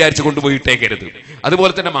നേർച്ചപ്പെട്ടിയല്ലേ എന്ന് വിചാരിച്ചു കൊണ്ടുപോയിട്ടേക്കരുത്.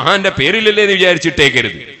 അതുപോലെ തന്നെ മഹാന്റെ പേരിലല്ലേ എന്ന്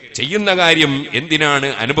വിചാരിച്ചിട്ടേക്കരുത്. ചെയ്യുന്ന കാര്യം എന്തിനാണ്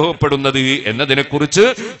അനുഭവപ്പെടുന്നത് എന്നതിനെ കുറിച്ച്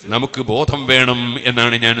നമുക്ക് ബോധം വേണം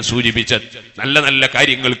എന്നാണ് ഞാൻ സൂചിപ്പിച്ചത്. നല്ല നല്ല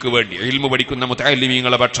കാര്യങ്ങൾക്ക് വേണ്ടി, ഇൽമു പഠിക്കുന്ന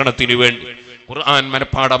മുതഅല്ലിമീങ്ങളെ ഭക്ഷണത്തിന് വേണ്ടി, ഖുർആൻ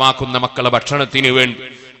മനഃപ്പാഠമാക്കുന്ന മക്കളെ ഭക്ഷണത്തിന് വേണ്ടി,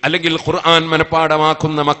 അല്ലെങ്കിൽ ഖുർആൻ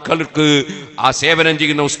മനഃപ്പാഠമാക്കുന്ന മക്കൾക്ക് ആ സേവനം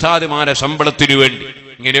ചെയ്യുന്ന ഉസ്താദുമാരെ ശമ്പളത്തിനു വേണ്ടി,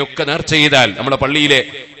 ഇങ്ങനെയൊക്കെ നേർച്ച ചെയ്താൽ നമ്മുടെ പള്ളിയിലെ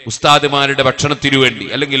ഉസ്താദുമാരുടെ ഭക്ഷണത്തിനു വേണ്ടി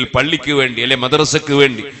അല്ലെങ്കിൽ പള്ളിക്ക് വേണ്ടി അല്ലെങ്കിൽ മദ്രസക്ക്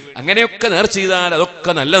വേണ്ടി അങ്ങനെയൊക്കെ നേർച്ച ചെയ്താൽ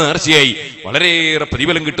അതൊക്കെ നല്ല നേർച്ചയായി, വളരെയേറെ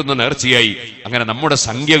പ്രതിഫലം കിട്ടുന്ന നേർച്ചയായി. അങ്ങനെ നമ്മുടെ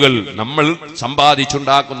സംഖ്യകൾ, നമ്മൾ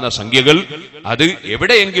സമ്പാദിച്ചുണ്ടാക്കുന്ന സംഖ്യകൾ അത്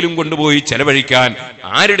എവിടെയെങ്കിലും കൊണ്ടുപോയി ചെലവഴിക്കാൻ,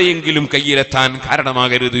 ആരുടെയെങ്കിലും കയ്യിലെത്താൻ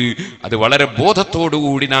കാരണമാകരുത്. അത് വളരെ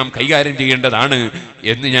ബോധത്തോടുകൂടി നാം കൈകാര്യം ചെയ്യേണ്ടതാണ്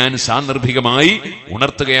എന്ന് ഞാൻ സാന്ദർഭികമായി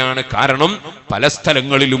ഉണർത്തുകയാണ്. കാരണം പല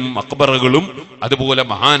സ്ഥലങ്ങളിലും മക്ബറകളും അതുപോലെ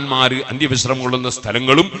മഹാന്മാര് അന്ത്യവിശ്രമം കൊള്ളുന്ന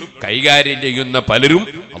സ്ഥലങ്ങളും കൈകാര്യം ചെയ്യുന്ന പലരും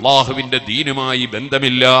അള്ളാഹുവിന്റെ ദീനുമായി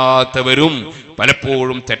ബന്ധമില്ലാത്തവരും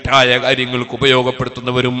പലപ്പോഴും തെറ്റായ കാര്യങ്ങൾക്ക്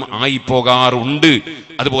ഉപയോഗപ്പെടുത്തുന്നവരും ആയിപ്പോകാറുണ്ട്.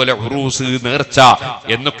 അതുപോലെ ഉറൂസ്, നേർച്ച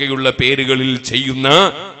എന്നൊക്കെയുള്ള പേരുകളിൽ ചെയ്യുന്ന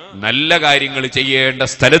നല്ല കാര്യങ്ങൾ ചെയ്യേണ്ട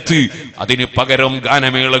സ്ഥലത്ത് അതിന് പകരം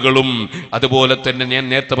ഗാനമേളകളും അതുപോലെ തന്നെ ഞാൻ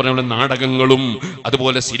നേരത്തെ പറഞ്ഞ നാടകങ്ങളും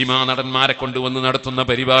അതുപോലെ സിനിമാ നടന്മാരെ കൊണ്ടുവന്ന് നടത്തുന്ന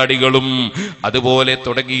പരിപാടികളും അതുപോലെ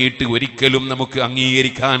തുടങ്ങിയിട്ട് ഒരിക്കലും നമുക്ക്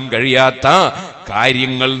അംഗീകരിക്കാൻ കഴിയാത്ത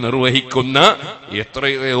കാര്യങ്ങൾ നിർവഹിക്കുന്ന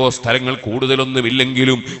എത്രയോ സ്ഥലങ്ങൾ,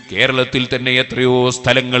 കൂടുതലൊന്നുമില്ലെങ്കിലും കേരളത്തിൽ തന്നെ എത്രയോ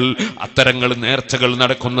സ്ഥലങ്ങൾ അത്തരങ്ങൾ നേർച്ചകൾ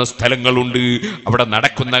നടക്കുന്ന സ്ഥലങ്ങളുണ്ട്. അവിടെ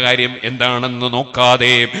നടക്കുന്ന കാര്യം എന്താണെന്ന്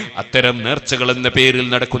നോക്കാതെ അത്തരം നേർച്ചകൾ എന്ന പേരിൽ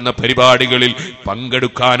നടക്കുന്ന പരിപാടികളിൽ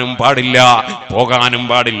പങ്കെടുക്കാനും പാടില്ല, പോകാനും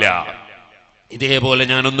പാടില്ല. ഇതേപോലെ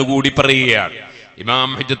ഞാൻ ഒന്നുകൂടി പറയുകയാണ്. ഇമാം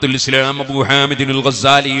ഹജ്ജത്തുൽ ഇസ്ലാം അബൂ ഹാമിദുൽ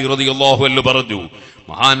ഗസ്സാലി റളിയല്ലാഹു അൻഹു പറഞ്ഞു,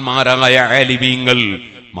 മഹാന്മാരായ ആലിമീങ്ങൾ,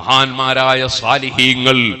 മഹാന്മാരായ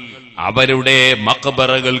സാലിഹീങ്ങൾ അവരുടെ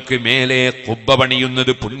മഖബറകൾക്ക് മേലെ ഖുബ്ബ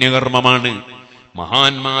പണിയുന്നത് പുണ്യകർമ്മമാണ്.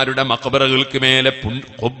 മഹാന്മാരുടെ മഖബറകൾക്ക് മേലെ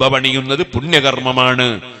ഖുബ്ബ പണിയുന്നത് പുണ്യകർമ്മമാണ്.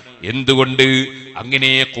 എന്തുകൊണ്ട്? അങ്ങനെ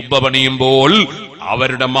ഖുബ്ബ പണിയുമ്പോൾ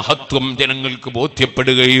അവരുടെ മഹത്വം ജനങ്ങൾക്ക്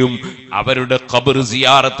ബോധ്യപ്പെടുകയും അവരുടെ ഖബർ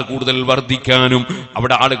സിയാറത്ത് കൂടുതൽ വർദ്ധിക്കാനും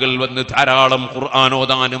അവിടെ ആളുകൾ വന്ന് ധാരാളം ഖുർആൻ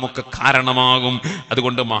ഓതാനും ഒക്കെ കാരണമാകും.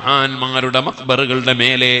 അതുകൊണ്ട് മഹാന്മാരുടെ മഖ്ബറുകളുടെ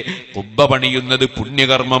മേലെ ഖുബ്ബ പണിയുന്നത്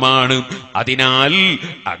പുണ്യകർമ്മമാണ്. അതിനാൽ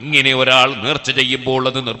അങ്ങനെ ഒരാൾ നേർച്ച ചെയ്യുമ്പോൾ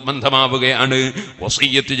അത് നിർബന്ധമാവുകയാണ്,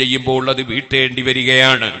 വസിയ്യത്ത് ചെയ്യുമ്പോൾ അത് വീട്ടേണ്ടി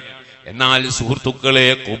വരികയാണ്. എന്നാൽ സുഹൃത്തുക്കളെ,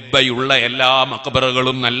 ഖുബ്ബയുള്ള എല്ലാ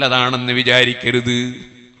മഖ്ബറുകളും നല്ലതാണെന്ന് വിചാരിക്കരുത്.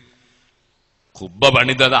 ഖുബ്ബ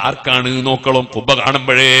പണിതത് ആർക്കാണ് നോക്കണം, ഖുബ്ബ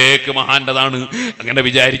കാണുമ്പോഴേക്ക് മഹാന്റെതാണ് അങ്ങനെ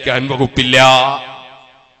വിചാരിക്കാൻ വകുപ്പില്ല.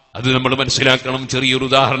 അത് നമ്മൾ മനസ്സിലാക്കണം. ചെറിയൊരു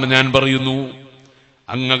ഉദാഹരണം ഞാൻ പറയുന്നു.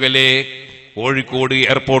 അങ്ങകലെ കോഴിക്കോട്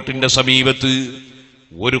എയർപോർട്ടിന്റെ സമീപത്ത്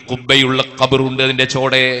ഒരു ഖുബ്ബയുള്ള ഖബറുണ്ട്. അതിന്റെ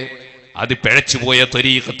ചോടെ അത് പിഴച്ചുപോയ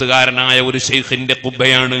തരീഖത്തുകാരനായ ഒരു ശൈഖിന്റെ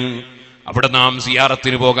ഖുബ്ബയാണ്. അവിടെ നാം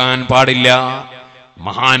സിയാറത്തിന് പോകാൻ പാടില്ല.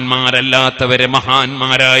 മഹാന്മാരല്ലാത്തവരെ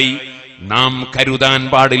മഹാന്മാരായി നാം കരുതാൻ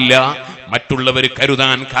പാടില്ല, മറ്റുള്ളവർ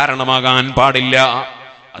കരുതാൻ കാരണമാകാൻ പാടില്ല.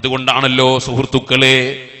 അതുകൊണ്ടാണല്ലോ സുഹൃത്തുക്കളെ,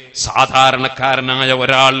 സാധാരണക്കാരനായ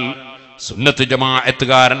ഒരാൾ സുന്നത്ത്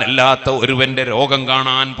ജമാഅത്തുകാരനല്ലാത്ത ഒരുവന്റെ രോഗം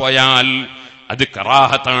കാണാൻ പോയാൽ അത്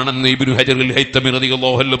കറാഹത്താണെന്ന് ഇബ്നു ഹജറുൽ ഹൈതമി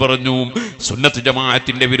റളിയല്ലാഹു അൻഹു പറഞ്ഞു. സുന്നത്ത്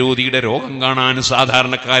ജമാഅത്തിന്റെ വിരോധിയുടെ രോഗം കാണാൻ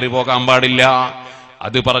സാധാരണക്കാർ പോകാൻ പാടില്ല.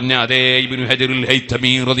 അത് പറഞ്ഞ അതേ ഇബ്നു ഹജറുൽ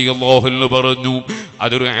ഹൈതമി റളിയല്ലാഹു അൻഹു പറഞ്ഞു,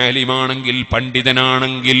 അതൊരു ആലിമാണെങ്കിൽ,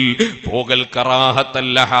 പണ്ഡിതനാണെങ്കിൽ പോകൽ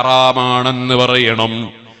കറാഹത്തല്ല, ഹറാമാണെന്ന് പറയണം.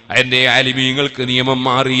 അതിന്റെ ആലിമീങ്ങൾക്ക് നിയമം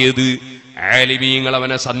മാറിയത്, ആലിമീങ്ങൾ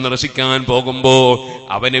അവനെ സന്ദർശിക്കാൻ പോകുമ്പോ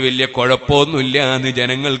അവന് വലിയ കുഴപ്പമൊന്നുമില്ല എന്ന്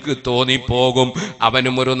ജനങ്ങൾക്ക് തോന്നിപ്പോകും,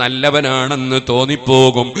 അവനും ഒരു നല്ലവനാണെന്ന്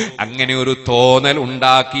തോന്നിപ്പോകും. അങ്ങനെ ഒരു തോന്നൽ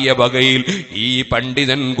ഉണ്ടാക്കിയ വകയിൽ ഈ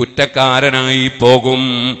പണ്ഡിതൻ കുറ്റക്കാരനായി പോകും.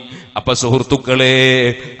 അപ്പൊ സുഹൃത്തുക്കളെ,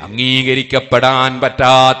 അംഗീകരിക്കപ്പെടാൻ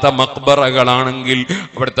പറ്റാത്ത മഖ്ബറകളാണെങ്കിൽ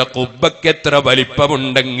അവിടുത്തെ ഖുബ്ബയ്ക്ക് എത്ര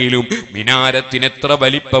വലിപ്പമുണ്ടെങ്കിലും മിനാരത്തിന് എത്ര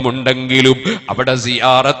വലിപ്പമുണ്ടെങ്കിലും അവിടെ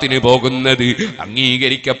സിയാറത്തിന് പോകുന്നത്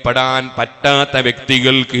അംഗീകരിക്കപ്പെടാൻ പറ്റാത്ത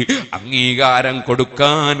വ്യക്തികൾക്ക് അംഗീകാരം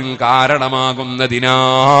കൊടുക്കാൻ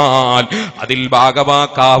കാരണമാകുന്നതിനാൽ അതിൽ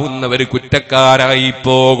ഭാഗവാക്കാവുന്നവർ കുറ്റക്കാരായി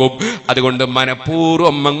പോകും. അതുകൊണ്ട്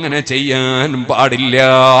മനഃപൂർവ്വം അങ്ങനെ ചെയ്യാൻ പാടില്ല.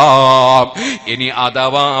 ഇനി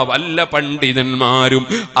അഥവാ വല്ല പണ്ഡിതന്മാരും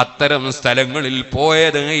അത്തരം സ്ഥലങ്ങളിൽ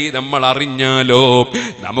പോയതായി നമ്മൾ അറിഞ്ഞാലോ,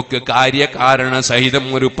 നമുക്ക് കാര്യകാരണ സഹിതം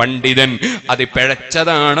ഒരു പണ്ഡിതൻ അത്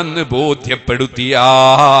പിഴച്ചതാണെന്ന്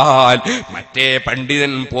ബോധ്യപ്പെടുത്തിയാൽ മറ്റേ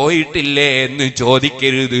പണ്ഡിതൻ പോയിട്ടില്ലേ എന്ന്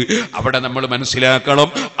ചോദിക്കരുത്. അവിടെ നമ്മൾ മനസ്സിലാക്കണം,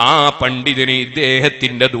 ആ പണ്ഡിതന്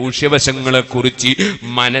ഇദ്ദേഹത്തിന്റെ ദൂഷ്യവശങ്ങളെ കുറിച്ച്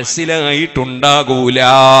മനസ്സിലായിട്ടുണ്ടാകൂല,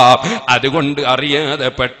 അതുകൊണ്ട് അറിയാതെ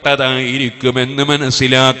പെട്ടതായിരിക്കുമെന്ന്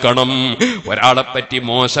മനസ്സിലാക്കണം. ഒരാളെ പറ്റി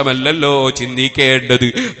മോശമല്ലല്ലോ ചിന്തിക്കേണ്ടത്,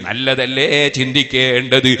 നല്ലതല്ലേ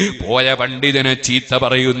ചിന്തിക്കേണ്ടത്. പോയ പണ്ഡിതനെ ചീത്ത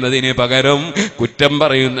പറയുന്നതിന് പകരം, കുറ്റം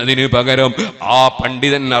പറയുന്നതിന് പകരം ആ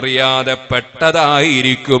പണ്ഡിതൻ അറിയാതെ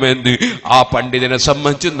പെട്ടതായിരിക്കുമെന്ന് ആ പണ്ഡിതനെ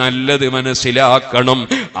സംബന്ധിച്ച് നല്ലത് മനസ്സിലാക്കണം.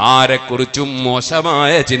 ആരെക്കുറിച്ചും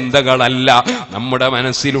മോശമായ ചിന്തകളല്ല നമ്മുടെ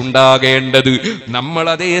മനസ്സിലുണ്ടാകേണ്ടത്. നമ്മൾ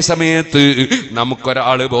അതേ സമയത്ത്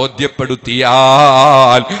നമുക്കൊരാള്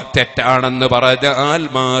ബോധ്യപ്പെടുത്തിയാൽ തെറ്റാണെന്ന് പറഞ്ഞാൽ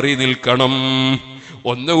മാറി നിൽക്കണം.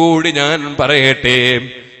 ഒന്നുകൂടി ഞാൻ പറയട്ടെ,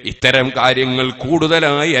 ഇത്തരം കാര്യങ്ങൾ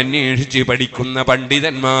കൂടുതലായി അന്വേഷിച്ച് പഠിക്കുന്ന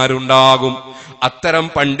പണ്ഡിതന്മാരുണ്ടാകും. അത്തരം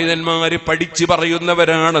പണ്ഡിതന്മാര് പഠിച്ചു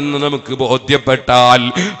പറയുന്നവരാണെന്ന് നമുക്ക് ബോധ്യപ്പെട്ടാൽ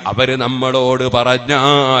അവര് നമ്മളോട്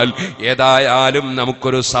പറഞ്ഞാൽ ഏതായാലും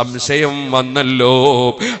നമുക്കൊരു സംശയം വന്നല്ലോ.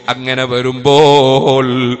 അങ്ങനെ വരുമ്പോൾ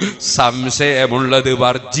സംശയമുള്ളത്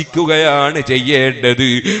വർജിക്കുകയാണ് ചെയ്യേണ്ടത്.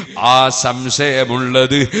 ആ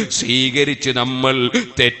സംശയമുള്ളത് സ്വീകരിച്ച് നമ്മൾ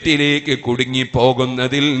തെറ്റിലേക്ക്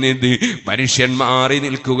കുടുങ്ങിപ്പോകുന്നതിൽ നിന്ന് മനുഷ്യൻ മാറി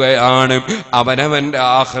നിൽക്കുകയാണ്. അവനവന്റെ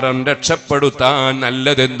ആഖിറം രക്ഷപ്പെടുത്താൻ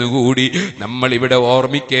നല്ലതെന്നുകൂടി നമ്മൾ ഇവിടെ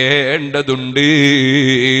ഓർമ്മിക്കേണ്ടതുണ്ട്.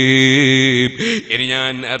 ഇനി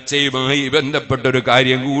ഞാൻ നേർച്ചയുമായി ബന്ധപ്പെട്ടൊരു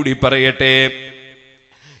കാര്യം കൂടി പറയട്ടെ.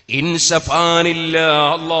 ഇൻസഫാനില്ല,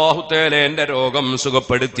 അല്ലാഹു തആല എന്റെ രോഗം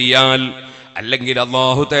സുഖപ്പെടുത്തിയാൽ, അല്ലെങ്കിൽ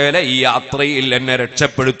അല്ലാഹു തആല ഈ യാത്രയിൽ എന്നെ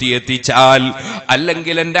രക്ഷപ്പെടുത്തി എത്തിച്ചാൽ,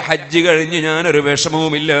 അല്ലെങ്കിൽ എന്റെ ഹജ്ജ് കഴിഞ്ഞ് ഞാനൊരു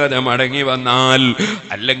വിഷമവുമില്ലാതെ മടങ്ങി വന്നാൽ,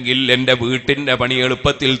 അല്ലെങ്കിൽ എന്റെ വീട്ടിന്റെ പണി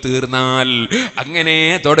എളുപ്പത്തിൽ തീർന്നാൽ, അങ്ങനെ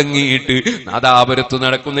തുടങ്ങിയിട്ട് നാദാപുരത്ത്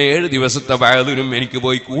നടക്കുന്ന 7 ദിവസത്തെ വഅദിനും എനിക്ക്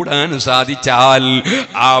പോയി കൂടാൻ സാധിച്ചാൽ,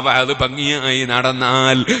 ആ വഅദ് ഭംഗിയായി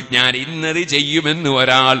നടന്നാൽ ഞാൻ ഇന്നത് ചെയ്യുമെന്ന്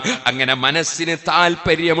ഒരാൾ അങ്ങനെ മനസ്സിന്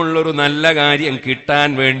താല്പര്യമുള്ളൊരു നല്ല കാര്യം കിട്ടാൻ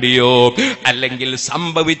വേണ്ടിയോ, അല്ലെങ്കിൽ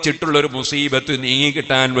സംഭവിച്ചിട്ടുള്ളൊരു മുസീബത്ത് നീങ്ങി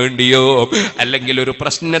കിട്ടാൻ വേണ്ടിയോ, അല്ലെങ്കിൽ ഒരു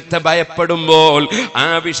പ്രശ്നത്തെ ഭയപ്പെടുമ്പോൾ ആ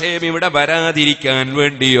വിഷയം ഇവിടെ വരാതിരിക്കാൻ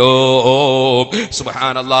വേണ്ടിയോ,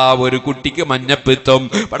 സുബ്ഹാനല്ലാഹ്, ഒരു കുട്ടിക്ക് മഞ്ഞപ്പിത്തം,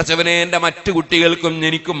 പടച്ചവനെ എന്റെ മറ്റു കുട്ടികൾക്കും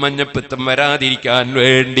എനിക്കും മഞ്ഞപ്പിത്തം വരാതിരിക്കാൻ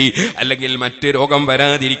വേണ്ടി, അല്ലെങ്കിൽ മറ്റ് രോഗം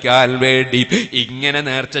വരാതിരിക്കാൻ വേണ്ടി ഇങ്ങനെ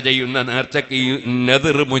നേർച്ച ചെയ്യുന്ന നേർച്ചക്ക്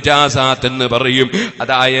നദർ മുജാസാത്ത് എന്ന് പറയും.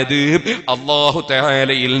 അതായത് അല്ലാഹു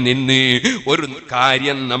തആലയിൽ നിന്ന് ഒരു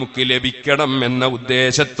കാര്യം നമുക്ക് ലഭിക്കണം എന്ന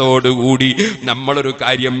ഉദ്ദേശത്തോടുകൂടി നമ്മളൊരു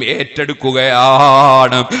കാര്യം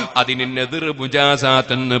ഏറ്റെടുക്കുകയാണ്. അതിന് നദർ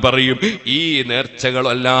മുജാസാത്ത് എന്ന് പറയും. ഈ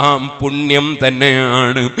നേർച്ചകളെല്ലാം പുണ്യം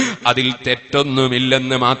തന്നെയാണ്, അതിൽ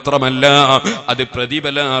തെറ്റൊന്നുമില്ലെന്ന് മാത്രമല്ല അത്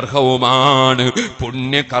പ്രതിഫലാർഹവുമാണ്,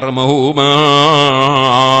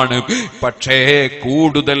 പുണ്യകർമ്മവുമാണ്. പക്ഷേ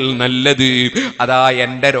കൂടുതൽ നല്ലത് അതാ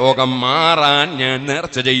എന്റെ രോഗം മാറാൻ ഞാൻ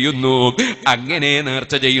നേർച്ച ചെയ്യുന്നു, അങ്ങനെ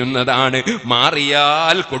നേർച്ച ചെയ്യുന്നതാണ്.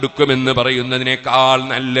 മാറിയാൽ കൊടുക്കുമെന്ന് പറയുന്നതിനേക്കാൾ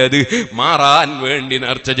നല്ലത് മാറാൻ വേണ്ടി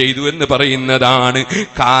നേർച്ച ചെയ്തു എന്ന് പറയുന്നതാണ്.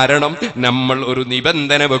 കാരണം നമ്മൾ ഒരു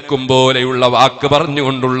നിബന്ധന വെക്കും പോലെയുള്ള വാക്ക്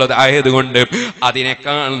പറഞ്ഞുകൊണ്ടുള്ളതായതുകൊണ്ട്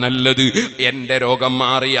അതിനേക്കാൾ നല്ലത് എന്റെ രോഗം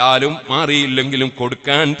മാറിയാലും മാറിയില്ലെങ്കിലും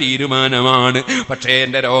കൊടുക്കാൻ തീരുമാനമാണ്. പക്ഷേ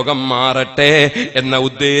എന്റെ രോഗം മാറട്ടെ എന്ന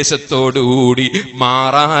ഉദ്ദേശത്തോടുകൂടി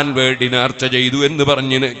മാറാൻ വേണ്ടി നേർച്ച ചെയ്തു എന്ന്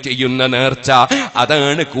പറഞ്ഞ് ചെയ്യുന്ന നേർച്ച,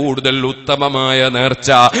 അതാണ് കൂടുതൽ ഉത്തമമായ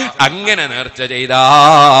നേർച്ച. അങ്ങനെ നേർച്ച ചെയ്താൽ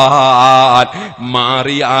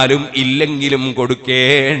മാറിയാലും ഇല്ലെങ്കിലും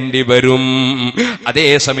കൊടുക്കേണ്ടി വരും. അതേ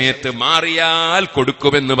സമയത്ത് മാറിയാൽ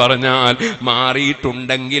കൊടുക്കുമെന്ന് പറഞ്ഞാൽ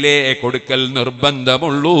മാറിയിട്ടുണ്ടെങ്കിലേ കൊടുക്കൽ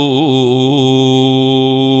നിർബന്ധമുള്ളൂ.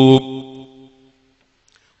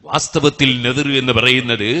 വാസ്തവത്തിൽ നദർ എന്ന്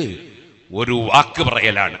പറയുന്നത് ഒരു വാക്ക്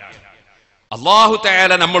പറയലാണ്. അല്ലാഹു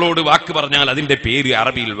തആല നമ്മളോട് വാക്ക് പറഞ്ഞാൽ അതിന്റെ പേര്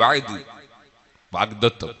അറബിയിൽ വഅദ്,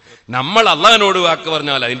 വാഗ്ദത്തം. നമ്മൾ അള്ളാഹിനോട് വാക്ക്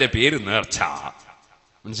പറഞ്ഞാൽ അതിന്റെ പേര് നേർച്ച.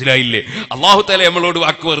 മനസ്സിലായില്ലേ? അല്ലാഹു തആല നമ്മളോട്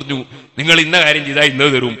വാക്ക് പറഞ്ഞു, നിങ്ങൾ ഇന്ന കാര്യം ചെയ്താൽ ഇന്ന്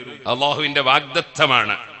തരും. അള്ളാഹുവിന്റെ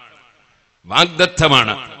വാഗ്ദത്തമാണ്,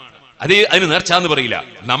 വാഗ്ദത്തമാണ്. അതിന് നേർച്ച എന്ന് പറയില്ല.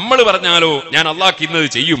 നമ്മൾ പറഞ്ഞാലോ ഞാൻ അള്ളാഹ്ക്ക് ഇന്നത്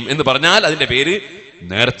ചെയ്യും എന്ന് പറഞ്ഞാൽ അതിന്റെ പേര്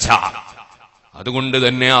നേർച്ച. അതുകൊണ്ട്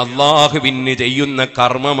തന്നെ അള്ളാഹുവിന് ചെയ്യുന്ന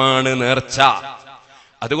കർമ്മമാണ് നേർച്ച.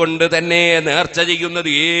 അതുകൊണ്ട് തന്നെ നേർച്ച ചെയ്യുന്നത്,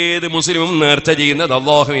 ഏത് മുസ്ലിമും നേർച്ച ചെയ്യുന്നത്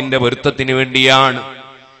അള്ളാഹുവിന്റെ പൊരുത്തത്തിന് വേണ്ടിയാണ്.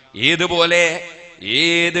 ഏതുപോലെ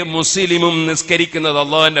ഏത് മുസ്ലിമും നിസ്കരിക്കുന്നത്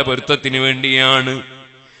അള്ളാഹുവിന്റെ പൊരുത്തത്തിന് വേണ്ടിയാണ്.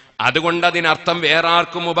 അതുകൊണ്ട് അതിനർത്ഥം വേറെ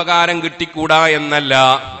ആർക്കും ഉപകാരം കിട്ടിക്കൂടാ എന്നല്ല.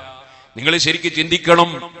 നിങ്ങൾ ശരിക്കും ചിന്തിക്കണം.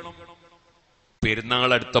 പെരുന്നാൾ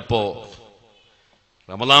അടുത്തപ്പോ,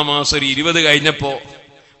 റമദാൻ മാസം 20 കഴിഞ്ഞപ്പോ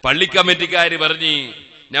പള്ളി കമ്മിറ്റിക്കാര് പറഞ്ഞ്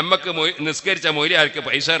നമ്മക്ക് നിസ്കരിച്ച മൊയ്ലിയാർക്ക്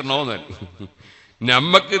പൈസ തരണോന്ന്.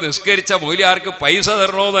 നമ്മക്ക് നിസ്കരിച്ച മൊയ്ലിയാർക്ക് പൈസ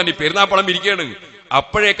തരണോന്ന് പെരുന്നാപ്പളം ഇരിക്കുകയാണ്.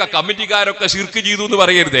 അപ്പോഴേക്ക കമ്മിറ്റിക്കാരൊക്കെ ശിർക്ക് ചെയ്തു എന്ന്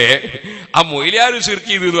പറയരുതേ, ആ മൊയ്ലിയാർ ശിർക്ക്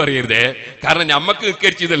ചെയ്തു എന്ന് പറയരുതേ. കാരണം നമ്മക്ക്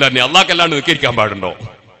നിസ്കരിച്ചതല്ല, അള്ളാഹ്ക്കല്ലാണ്ട് നിസ്കരിക്കാൻ പാടുണ്ടോ?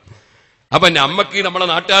 അപ്പൊ നമ്മക്ക് നമ്മളെ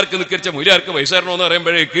നാട്ടുകാർക്ക് നിസ്കരിച്ച മൊയ്ലിയാർക്ക് പൈസ തരണോന്ന്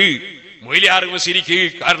പറയുമ്പോഴേക്ക് മൊയ്ലിയാർക്ക് ശരിക്ക്,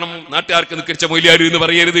 കാരണം നാട്ടുകാർക്ക് നിസ്കരിച്ച മൊയ്ലിയാർ എന്ന്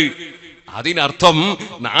പറയരുത്. അതിനർത്ഥം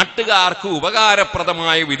നാട്ടുകാർക്ക്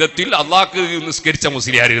ഉപകാരപ്രദമായ വിധത്തിൽ അള്ളാഹ്ക്ക് നിസ്കരിച്ച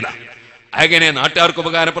മുസ്ലിയാർ. അങ്ങനെ നാട്ടുകാർക്ക്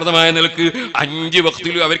ഉപകാരപ്രദമായ നിലക്ക് 5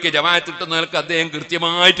 വഖ്തിലും അവർക്ക് ജമാഅത്ത് കിട്ടുന്ന നിലക്ക് അദ്ദേഹം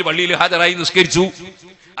കൃത്യമായിട്ട് പള്ളിയിൽ ഹാജരായി നിസ്കരിച്ചു.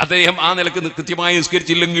 അദ്ദേഹം ആ നിലക്ക് കൃത്യമായി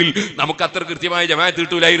നിസ്കരിച്ചില്ലെങ്കിൽ നമുക്ക് അത്ര കൃത്യമായ ജമാഅത്ത്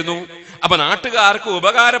കിട്ടൂലായിരുന്നു. അപ്പൊ നാട്ടുകാർക്ക്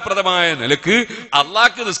ഉപകാരപ്രദമായ നിലക്ക്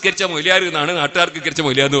അള്ളാഹ്ക്ക് നിസ്കരിച്ച മൊയ്ലിയാർ എന്നാണ് നാട്ടുകാർക്ക് നിസ്കരിച്ച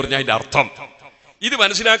മൊയ്ലിയാർ എന്ന് പറഞ്ഞാൽ അതിന്റെ അർത്ഥം. ഇത്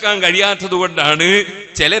മനസ്സിലാക്കാൻ കഴിയാത്തത് കൊണ്ടാണ്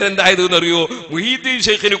ചിലരെന്തായത് എന്നറിയോ, മുഹീദ്ദീൻ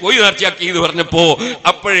ഷെയ്ഖിന് കോഴി നേർച്ചയാക്കി എന്ന് പറഞ്ഞപ്പോ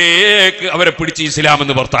അപ്പോഴേക്ക് അവരെ പിടിച്ച് ഇസ്ലാം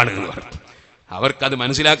എന്ന് പുറത്താണ് എന്ന് പറഞ്ഞു. അവർക്കത്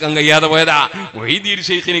മനസ്സിലാക്കാൻ കഴിയാതെ പോയതാ. മുഹീദ്ദീൻ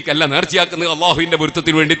ഷെയ്ഖിനിക്കല്ല നേർച്ചയാക്കുന്നത്, അള്ളാഹുവിന്റെ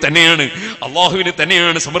പൊരുത്തത്തിന് വേണ്ടി തന്നെയാണ്, അള്ളാഹുവിന്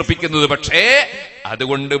തന്നെയാണ് സമർപ്പിക്കുന്നത്. പക്ഷേ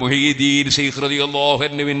അതുകൊണ്ട് മുഹീദ്ദീൻ ഷെയ്ഖ് റളിയല്ലാഹു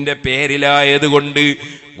അൻഹുവിന്റെ പേരിലായത് കൊണ്ട്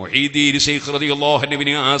മുഹീദ്ദീൻ ഷെയ്ഖ് റളിയല്ലാഹു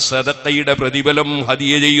അൻഹുവിന് ആ സദഖയുടെ പ്രതിഫലം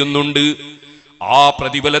ഹദിയ ചെയ്യുന്നുണ്ട്. ആ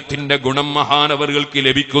പ്രതിഫലത്തിന്റെ ഗുണം മഹാനവറുകൾക്ക്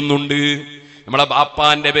ലഭിക്കുന്നുണ്ട്. നമ്മളെ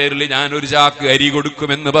ബാപ്പാന്റെ പേരിൽ ഞാനൊരു ചാക്ക് അരി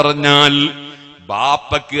കൊടുക്കുമെന്ന് പറഞ്ഞാൽ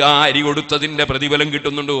ബാപ്പക്ക് ആ അരി കൊടുത്തതിന്റെ പ്രതിഫലം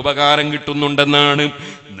കിട്ടുന്നുണ്ട്, ഉപകാരം കിട്ടുന്നുണ്ടെന്നാണ്.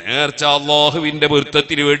 നേർച്ച അല്ലാഹുവിന്റെ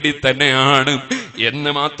പൊരുത്തത്തിന് വേണ്ടി തന്നെയാണ്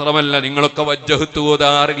എന്ന് മാത്രമല്ല, നിങ്ങളൊക്കെ വജ്ജഹത്ത്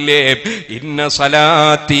ഓതാറില്ലേ, ഇന്ന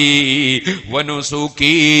സലാത്തി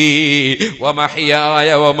വനുസുകി വമഹ്യായ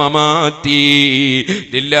വമമാതി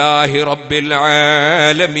ലില്ലാഹി റബ്ബിൽ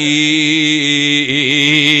ആലമീൻ.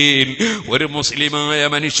 ഒരു മുസ്ലിമായ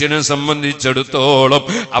മനുഷ്യനെ സംബന്ധിച്ചിടത്തോളം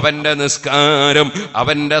അവന്റെ നിസ്കാരം,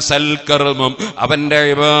 അവന്റെ സൽക്കർമ്മം, അവന്റെ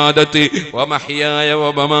ഇബാദത്ത്, വമഹ്യായ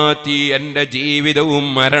വമമാതി എന്റെ ജീവിതവും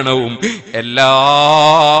മരണവും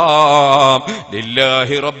എല്ലാം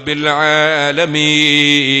ലില്ലാഹി റബ്ബിൽ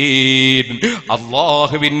ആലമീൻ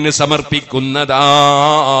അല്ലാഹുവിന്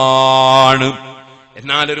സമർപ്പിക്കുന്നതാണ്.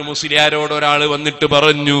 എന്നാൽ ഒരു മുസ്ലിയാരോട് ഒരാൾ വന്നിട്ട്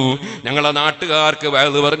പറഞ്ഞു, ഞങ്ങളെ നാട്ടുകാർക്ക്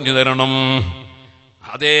വഅദ് പറഞ്ഞു തരണം.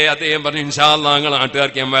 അദ്ദേഹം പറഞ്ഞു, ഇൻഷാ അല്ലാഹ് ഞങ്ങളെ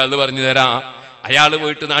നാട്ടുകാർക്ക് ഞാൻ വഅദ് പറഞ്ഞു തരാം. അയാൾ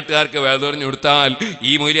പോയിട്ട് നാട്ടുകാർക്ക് വഅദ് പറഞ്ഞു കൊടുത്താൽ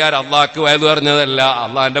ഈ മൂല്യാർ അള്ളാഹ്ക്ക് വഅദ് പറഞ്ഞതല്ല,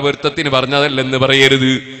 അള്ളാഹിന്റെ പൊരുത്തത്തിന് പറഞ്ഞതല്ലെന്ന്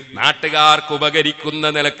പറയരുത്. നാട്ടുകാർക്ക് ഉപകരിക്കുന്ന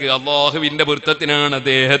നിലക്ക് അള്ളാഹുവിന്റെ പൊരുത്തത്തിനാണ്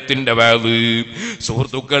അദ്ദേഹത്തിന്റെ വഅദ്.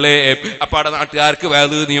 സുഹൃത്തുക്കളെ, അപ്പാടെ നാട്ടുകാർക്ക്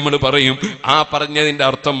വഅദ് നമ്മൾ പറയും. ആ പറഞ്ഞതിന്റെ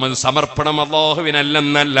അർത്ഥം സമർപ്പണം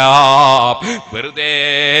അള്ളാഹുവിനല്ലെന്നല്ല. വെറുതെ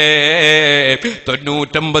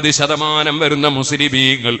 99% വരുന്ന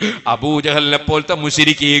മുസ്ലിമീങ്ങൾ അബൂജഹലിനെ പോലത്തെ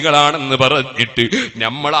മുശ്രിക്കീകളാണെന്ന് പറഞ്ഞിട്ട്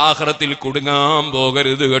നമ്മൾ ആഖിറത്തിൽ കുടുങ്ങാൻ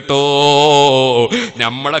പോകരുത് കേട്ടോ.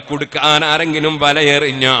 നമ്മളെ കൊടുക്കാൻ ആരെങ്കിലും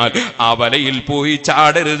വലയെറിഞ്ഞാൽ ആ വലയിൽ പോയി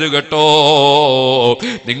ചാടരുത് കേട്ടോ.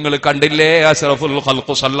 നിങ്ങൾ കണ്ടില്ലേ, അഷ്റഫുൽ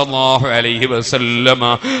ഖൽഖ് സല്ലല്ലാഹു അലൈഹി വസല്ലമ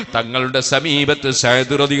തങ്ങളുടെ സമീപത്ത്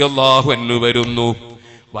സഅദ് റളിയല്ലാഹു അൻഹു വരുന്നു.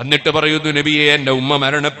 വന്നിട്ട് പറയുന്നു, നബിയെ എന്റെ ഉമ്മ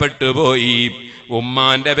മരണപ്പെട്ടു പോയി,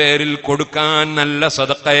 ഉമ്മാന്റെ പേരിൽ കൊടുക്കാൻ നല്ല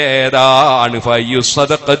സദഖ ഏതാണ്? ഫയ്യു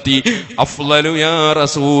സദഖതി അഫ്ളലു യാ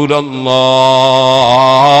റസൂലല്ലാഹ്.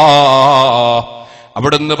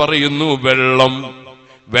 അവിടുന്ന് പറയുന്നു,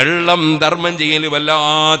 വെള്ളം ധർമ്മം ചെയ്യൽ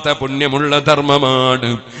വല്ലാത്ത പുണ്യമുള്ള ധർമ്മമാണ്,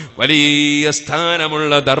 വലിയ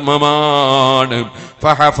സ്ഥാനമുള്ള ധർമ്മമാണ്.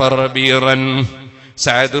 ഫഹഫറ ബീറൻ,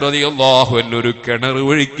 സഅദ് റളിയല്ലാഹു അൻഹു ഒരു കിണർ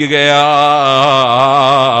ഒഴിക്കുകയാണ്.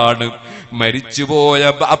 മരിച്ചുപോയ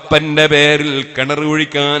ബാപ്പന്റെ പേരിൽ കിണർ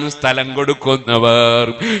കുഴിക്കാൻ സ്ഥലം കൊടുക്കുന്നവർ,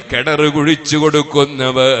 കിണർ കുഴിച്ചു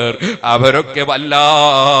കൊടുക്കുന്നവർ, അവരൊക്കെ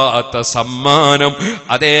വല്ലാത്ത സമ്മാനം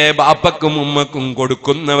അതേ ബാപ്പക്കും ഉമ്മക്കും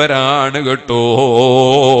കൊടുക്കുന്നവരാണ് കേട്ടോ.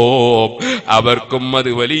 അവർക്കും അത്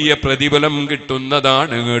വലിയ പ്രതിഫലം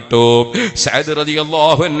കിട്ടുന്നതാണ് കേട്ടോ. സഅദ്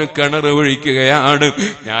റളിയല്ലാഹു അൻഹു കിണർ കുഴിക്കുകയാണ്.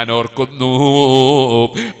 ഞാൻ ഓർക്കുന്നു,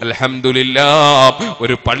 അൽഹംദുലില്ലാഹ്,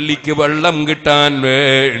 ഒരു പള്ളിക്ക് വെള്ളം കിട്ടാൻ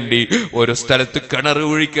വേണ്ടി ഒരു സ്ഥലത്ത് കിണർ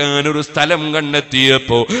കുഴിക്കാൻ ഒരു സ്ഥലം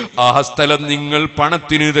കണ്ടെത്തിയപ്പോ ആ സ്ഥലം നിങ്ങൾ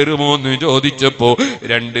പണത്തിന് തരുമോ എന്ന് ചോദിച്ചപ്പോ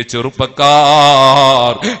 2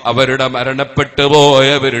 ചെറുപ്പക്കാർ അവരുടെ മരണപ്പെട്ടു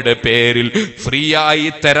പോയവരുടെ പേരിൽ ഫ്രീ ആയി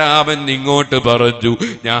തരാമെന്ന് ഇങ്ങോട്ട് പറഞ്ഞു.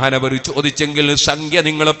 ഞാനവർ ചോദിച്ചെങ്കിൽ സംഖ്യ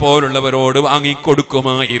നിങ്ങളെ പോലുള്ളവരോട്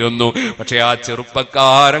വാങ്ങിക്കൊടുക്കുമായിരുന്നു. പക്ഷെ ആ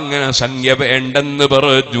ചെറുപ്പക്കാരങ്ങനെ സംഖ്യ വേണ്ടെന്ന്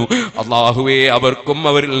പറഞ്ഞു. അല്ലാഹുവേ, അവർക്കും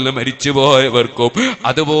അവരിൽ നിന്ന് മരിച്ചുപോയവർക്കും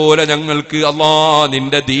അതുപോലെ ഞങ്ങൾക്ക്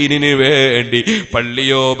നിന്റെ ദീനിന് വേണ്ടി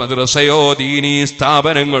പള്ളിയോ മദ്രസയോ ദീനീ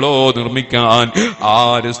സ്ഥാപനങ്ങളോ നിർമ്മിക്കാൻ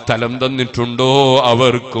ആര് സ്ഥലം തന്നിട്ടുണ്ടോ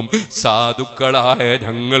അവർക്കും സാധുക്കളായ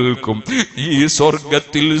ഞങ്ങൾക്കും ഈ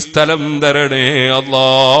സ്വർഗത്തിൽ സ്ഥലം തരണേ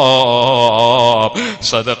അല്ലാഹ്.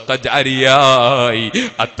 സദഖ ജാരിയായി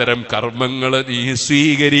അത്തരം കർമ്മങ്ങൾ നീ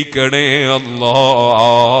സ്വീകരിക്കണേ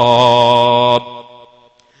അല്ലാഹ്.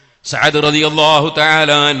 സഅദ് റളിയല്ലാഹു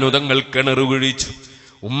തആല അൻഹു തങ്ങൾ കിണർ കുഴിച്ചു.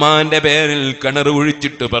 ഉമ്മാന്റെ പേരിൽ കിണർ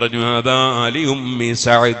കുഴിച്ചിട്ട് പറഞ്ഞു, അതാ അലി ഉമ്മി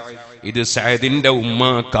സഅദ്, ഇത് സഅദിന്റെ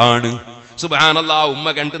ഉമ്മാക്കാണ്. സുബ്ഹാനല്ലാഹ്, ഉമ്മ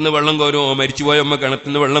കിണറ്റിന്ന് വെള്ളം കോരോ? മരിച്ചുപോയ ഉമ്മ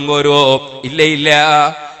കിണറ്റിന്ന് വെള്ളം കോരോ? ഇല്ല.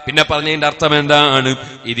 പിന്നെ പറഞ്ഞതിന്റെ അർത്ഥം എന്താണ്?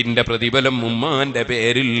 ഇതിന്റെ പ്രതിഫലം ഉമ്മാന്റെ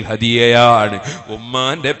പേരിൽ ഹദിയയാണ്,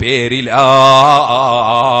 ഉമ്മാന്റെ പേരിലാണ്.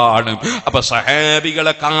 അപ്പൊ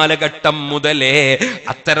സഹാബികളെ കാലഘട്ടം മുതലേ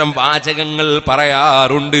അത്തരം വാചകങ്ങൾ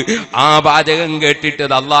പറയാറുണ്ട്. ആ വാചകം കേട്ടിട്ട്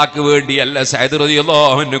അത് അള്ളാഹ്ക്ക് വേണ്ടിയല്ല സഅദ്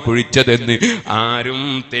റളിയല്ലാഹു അൻഹു കുഴിച്ചതെന്ന് ആരും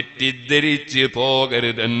തെറ്റിദ്ധരിച്ച്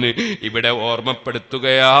പോകരുതെന്ന് ഇവിടെ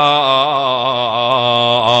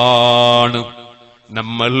ഓർമ്മപ്പെടുത്തുകയാണ്.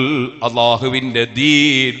 നമ്മൾ അല്ലാഹുവിന്റെ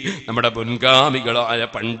ദീൻ നമ്മുടെ മുൻഗാമികളായ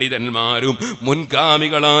പണ്ഡിതന്മാരും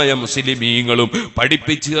മുൻഗാമികളായ മുസ്ലിമീങ്ങളും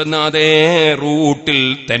പഠിപ്പിച്ചു തന്ന അതേ റൂട്ടിൽ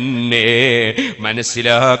തന്നെ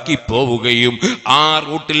മനസ്സിലാക്കി പോവുകയും ആ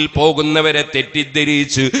റൂട്ടിൽ പോകുന്നവരെ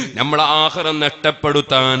തെറ്റിദ്ധരിച്ച് നമ്മൾ ആഖിറം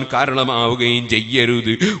നഷ്ടപ്പെടുത്താൻ കാരണമാവുകയും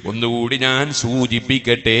ചെയ്യരുത്. ഒന്നുകൂടി ഞാൻ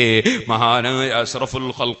സൂചിപ്പിക്കട്ടെ, മഹാനായ അഷ്റഫുൽ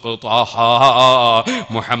ഖൽഖ് ത്വാഹ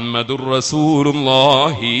മുഹമ്മദുർ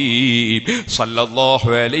റസൂലുള്ളാഹി സ്വല്ലല്ലാഹു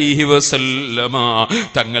അലൈഹി വസല്ലമ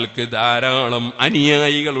തങ്ങൾക്ക് ധാരാളം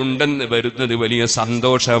അനുയായികൾ ഉണ്ടെന്ന് വരുന്നത് വലിയ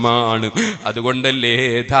സന്തോഷമാണ്. അതുകൊണ്ടല്ലേ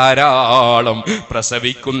ധാരാളം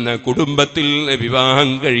പ്രസവിക്കുന്ന കുടുംബത്തിൽ വിവാഹം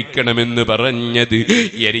കഴിക്കണമെന്ന് പറഞ്ഞത്.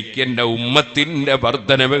 എനിക്ക് എന്റെ ഉമ്മത്തിന്റെ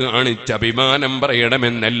വർധനവ് കാണിച്ച് അഭിമാനം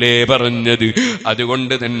പറയണമെന്നല്ലേ പറഞ്ഞത്.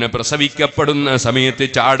 അതുകൊണ്ട് തന്നെ പ്രസവിക്കപ്പെടുന്ന സമയത്ത്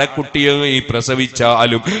ചാടക്കുട്ടിയായി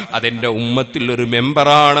പ്രസവിച്ചാലും അതെന്റെ ഉമ്മത്തിൽ ഒരു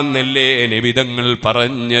മെമ്പറാണെന്നല്ലേ നബിതങ്ങൾ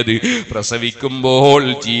പറഞ്ഞത്. പ്രസവിക്കുമ്പോൾ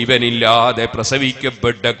ജീവനില്ലാതെ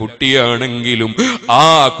പ്രസവിക്കപ്പെട്ട കുട്ടിയാണെങ്കിലും ആ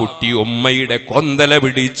കുട്ടി ഉമ്മയുടെ കൊന്തല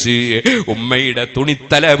പിടിച്ച് ഉമ്മയുടെ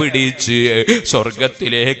തുണിത്തല പിടിച്ച്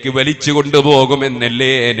സ്വർഗത്തിലേക്ക് വലിച്ചു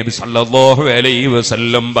കൊണ്ടുപോകുമെന്നല്ലേ നബി സല്ലല്ലാഹു അലൈഹി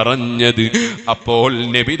വസല്ലം പറഞ്ഞത്. അപ്പോൾ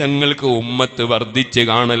നബി തങ്ങൾക്ക് ഉമ്മത്ത് വർദ്ധിച്ച്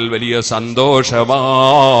കാണൽ വലിയ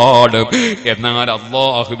സന്തോഷമാണ്. എന്നാൽ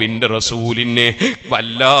അല്ലാഹുവിന്റെ റസൂലിനെ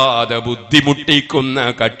വല്ലാതെ ബുദ്ധിമുട്ടിക്കുന്ന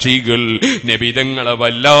കക്ഷികൾ, നബി തങ്ങളെ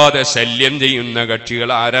വല്ലാതെ ശല്യം ചെയ്യുന്ന കക്ഷികൾ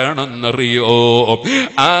ആരാണെന്നറിയോ?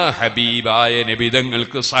 ആ ഹബീബായ നബി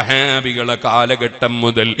തങ്ങൾക്ക് സഹാബികളെ കാലഘട്ടം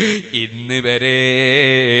മുതൽ ഇന്ന് വരെ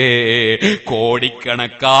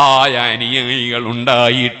കോടിക്കണക്കായ അനുയായികൾ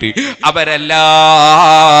ഉണ്ടായിട്ട്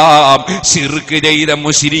അവരെല്ലാം ശിർക്ക് ചെയ്ത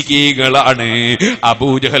മുശ്രിക്കീകളാണ്,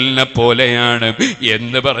 അബൂജഹലിനെ പോലെയാണ്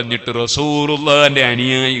എന്ന് പറഞ്ഞിട്ട് റസൂലുള്ളാഹിന്റെ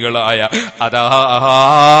അനുയായികളായ അതാ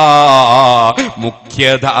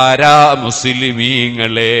മുഖ്യധാരാ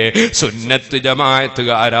മുസ്ലിമീങ്ങളെ, സുന്നത്ത്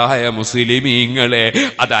ജമാഅത്തുകാരായ മുസ്ലിമീങ്ങളെ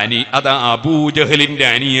അതാ അബൂജഹലിന്റെ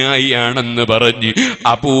അനുയായിയാണെന്ന് പറഞ്ഞ്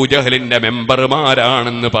അബൂജഹലിന്റെ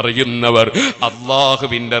മെമ്പർമാരാണെന്ന് പറയുന്നവർ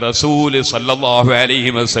അല്ലാഹുവിന്റെ റസൂൽ സല്ലല്ലാഹു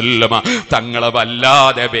അലൈഹി വസല്ലമ തങ്ങളെ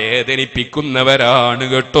വല്ലാതെ വേദനിപ്പിക്കുന്നവരാണ്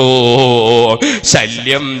കേട്ടോ,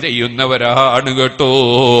 ശല്യം ചെയ്യുന്നവരാണ് കേട്ടോ.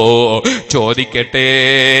 ചോദിക്കട്ടെ,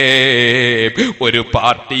 ഒരു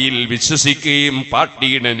പാർട്ടിയിൽ വിശ്വസിക്കുകയും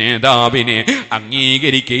പാർട്ടിയുടെ നേതാവിനെ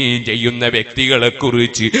അംഗീകരിക്കുകയും ചെയ്യുന്ന വ്യക്തികളെ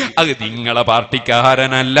കുറിച്ച് അത് നിങ്ങളെ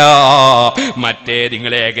പാർട്ടിക്കാരനല്ല, മറ്റേ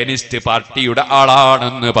നിങ്ങളെ അഗനിസ്റ്റ് പാർട്ടിയുടെ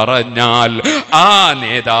ആളാണെന്ന് പറഞ്ഞാൽ ആ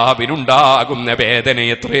നേതാവിനുണ്ടാകുന്ന വേദന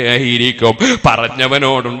എത്രയായിരിക്കും,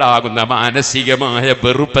 പറഞ്ഞവനോടുണ്ടാകുന്ന മാനസികമായ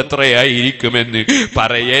വെറുപ്പ് എത്രയായിരിക്കുമെന്ന്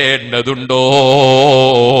പറയേണ്ടതുണ്ടോ?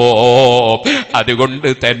 അതുകൊണ്ട്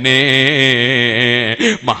തന്നെ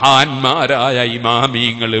മഹാന്മാരായ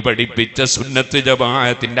ഇമാമിങ്ങൾ പഠിപ്പിച്ച സുന്നത്ത്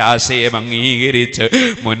ജമാഅത്തിന്റെ ആശയം അംഗീകരിച്ച്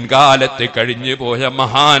മുൻകാലത്ത് കഴിഞ്ഞു പോയ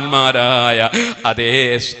മഹാന്മാരായ അതേ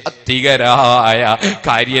സത്യകരായ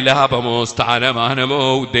കാര്യലാഭമോ സ്ഥാനമാനമോ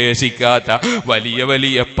ഉദ്ദേശിക്കാത്ത വലിയ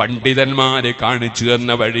വലിയ പണ്ഡിതന്മാരെ കാണിച്ചു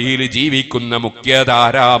തന്ന വഴിയിൽ ജീവിക്കുന്ന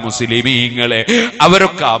മുഖ്യധാരാ മുസ്ലിമീങ്ങളെ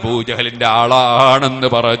അവരൊക്കെ അബൂജഹലിന്റെ ആളാണെന്ന്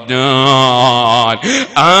പറഞ്ഞാൽ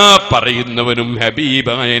ആ പറയുന്നവനും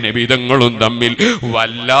ഹബീബായ നബിതങ്ങളും തമ്മിൽ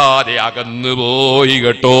വല്ലാതെ അകന്നുപോയി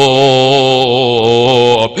കേട്ടോ.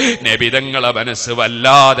 നബിതങ്ങളെ മനസ്സ്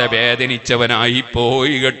വല്ലാതെ വേദനിച്ചവനായി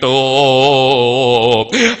പോയി കേട്ടോ.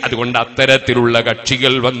 അതുകൊണ്ട് അത്തരത്തിലുള്ള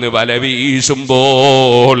കക്ഷികൾ വന്ന് വല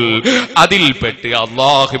വീശുമ്പോൾ അതിൽപ്പെട്ട്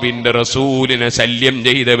അല്ലാഹുവിന്റെ റസൂലിനെ ശല്യം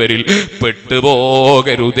ചെയ്തവരിൽ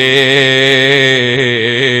പെട്ടുപോകരുതേ.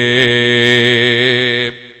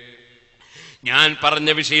 ഞാൻ പറഞ്ഞ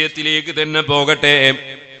വിഷയത്തിലേക്ക് തന്നെ പോകട്ടെ.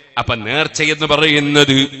 അപ്പൊ നേർച്ചയെന്ന്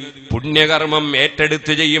പറയുന്നത് പുണ്യകർമ്മം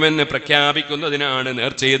ഏറ്റെടുത്ത് ചെയ്യുമെന്ന് പ്രഖ്യാപിക്കുന്നതിനാണ്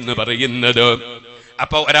നേർച്ചയെന്ന് പറയുന്നത്.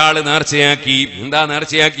 അപ്പൊ ഒരാള് നേർച്ചയാക്കി, എന്താ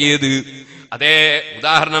നേർച്ചയാക്കിയത്? അതേ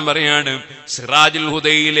ഉദാഹരണം പറയാണ്, സിറാജുൽ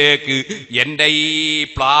ഹുദയിലേക്ക് എന്റെ ഈ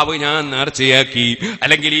പ്ലാവ് ഞാൻ നേർച്ചയാക്കി,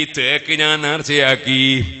 അല്ലെങ്കിൽ ഈ തേക്ക് ഞാൻ നേർച്ചയാക്കി.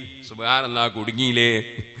 സുബ്ഹാനല്ലാഹ്, കുടുങ്ങിയില്ലേ?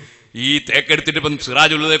 ഈ തേക്കെടുത്തിട്ട് ഇപ്പം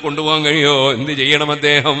സിറാജുൽ ഹുദയെ കൊണ്ടുപോകാൻ കഴിയോ? എന്ത് ചെയ്യണം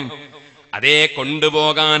അദ്ദേഹം? അതേ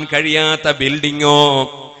കൊണ്ടുപോകാൻ കഴിയാത്ത ബിൽഡിങ്ങോ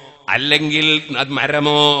അല്ലെങ്കിൽ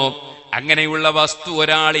മരമോ അങ്ങനെയുള്ള വസ്തു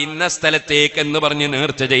ഒരാൾ ഇന്ന സ്ഥലത്തേക്ക് എന്ന് പറഞ്ഞ്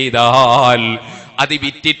നേർച്ച ചെയ്താൽ അത്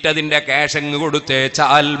വിറ്റിട്ടതിന്റെ ക്യാഷ്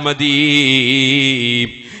കൊടുത്തേച്ചാൽ മതി.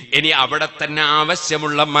 ഇനി അവിടെ തന്നെ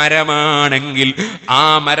ആവശ്യമുള്ള മരമാണെങ്കിൽ ആ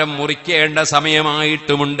മരം മുറിക്കേണ്ട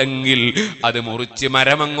സമയമായിട്ടുമുണ്ടെങ്കിൽ അത് മുറിച്ച്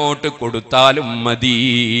മരം അങ്ങോട്ട് കൊടുത്താലും മതി.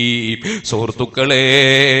 സുഹൃത്തുക്കളെ,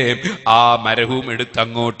 ആ മരവും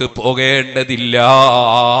എടുത്തങ്ങോട്ട് പോകേണ്ടതില്ല.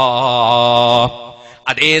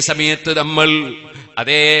 അതേ സമയത്ത് നമ്മൾ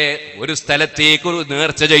അതേ ഒരു സ്ഥലത്തേക്ക് ഒരു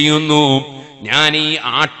നേർച്ച ചെയ്യുന്നു. ഞാൻ ഈ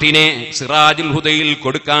ആട്ടിനെ സിറാജുൽ ഹുദയിൽ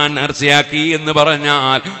കൊടുക്കാൻ നേർച്ചയാക്കി എന്ന്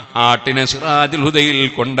പറഞ്ഞാൽ ആട്ടിനെ സിറാജുൽ ഹുദയിൽ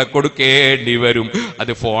കൊടുക്കേണ്ടി വരും.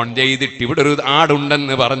 അത് ഫോൺ ചെയ്തിട്ട് ഇവിടെ ഒരു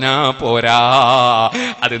ആടുണ്ടെന്ന് പറഞ്ഞാ പോരാ,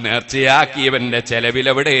 അത് നേർച്ചയാക്കിയവന്റെ ചെലവിൽ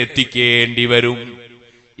അവിടെ എത്തിക്കേണ്ടി വരും.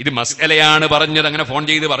 ഇത് മസ്അലയാണ് പറഞ്ഞത്. അങ്ങനെ ഫോൺ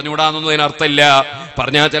ചെയ്ത് പറഞ്ഞുകൂടാന്നൊന്നും അതിനർത്ഥമില്ല.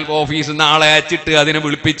 പറഞ്ഞാൽ ചിലപ്പോൾ ഓഫീസിൽ നിന്ന് ആളെ അയച്ചിട്ട് അതിനെ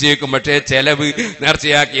വിളിപ്പിച്ചേക്കും, പക്ഷേ ചെലവ്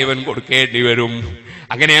നേർച്ചയാക്കിയവൻ കൊടുക്കേണ്ടി വരും.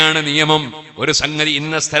 അങ്ങനെയാണ് നിയമം. ഒരു സംഗതി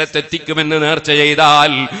ഇന്ന സ്ഥലത്തെത്തിക്കുമെന്ന് നേർച്ച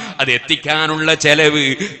ചെയ്താൽ അത് എത്തിക്കാനുള്ള ചെലവ്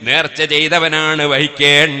നേർച്ച ചെയ്തവനാണ്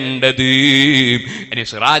വഹിക്കേണ്ടത്. ഇനി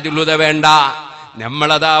സിറാജുൽ ഹുദ വേണ്ട,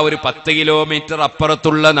 നമ്മളതാ ഒരു 10 കിലോമീറ്റർ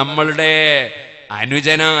അപ്പുറത്തുള്ള നമ്മളുടെ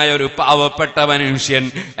അനുജനായ ഒരു പാവപ്പെട്ട മനുഷ്യൻ,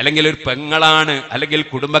 അല്ലെങ്കിൽ ഒരു പെങ്ങളാണ്, അല്ലെങ്കിൽ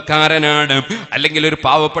കുടുംബക്കാരനാണ്, അല്ലെങ്കിൽ ഒരു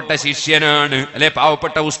പാവപ്പെട്ട ശിഷ്യനാണ്, അല്ലെ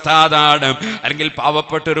പാവപ്പെട്ട ഉസ്താദാണ്, അല്ലെങ്കിൽ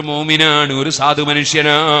പാവപ്പെട്ട ഒരു മോമിനാണ്, ഒരു സാധു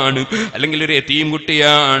മനുഷ്യനാണ്, അല്ലെങ്കിൽ ഒരു യതീം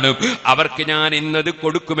കുട്ടിയാണ്, അവർക്ക് ഞാൻ ഇന്നത്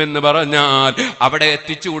കൊടുക്കുമെന്ന് പറഞ്ഞാൽ അവിടെ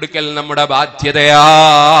എത്തിച്ചു കൊടുക്കൽ നമ്മുടെ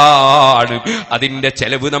ബാധ്യതയാണ്. അതിന്റെ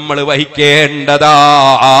ചെലവ് നമ്മൾ വഹിക്കേണ്ടതാണ്.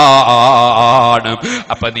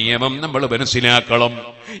 അപ്പൊ നിയമം നമ്മൾ മനസ്സിലാക്കണം.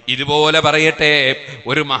 ഇതുപോലെ പറയട്ടെ,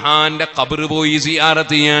 ഒരു മഹാന്റെ ഖബർ പോയി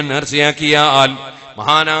സിയാറത്ത് ചെയ്യാൻ നേർച്ചയാക്കിയാൽ,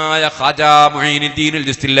 മഹാനായ ഖാജ മുഈനുദ്ദീൻ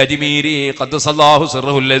അൽ-ജിസ്തിൽ അജ്മീരി ഖദ്ദസല്ലാഹു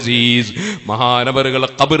സിർറഹുൽ അസീസ് മഹാനവറുകൾ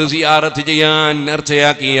ഖബർ സിയാറത്ത് ചെയ്യാൻ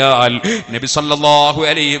നേർച്ചയാക്കിയാൽ, നബി സല്ലല്ലാഹു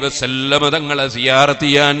അലൈഹി വസല്ലം തങ്ങളെ സിയാറത്ത്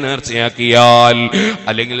ചെയ്യാൻ നേർച്ചയാക്കിയാൽ,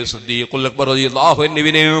 അല്ലെങ്കിൽ സിദ്ദീഖുൽ അക്ബർ റളിയല്ലാഹു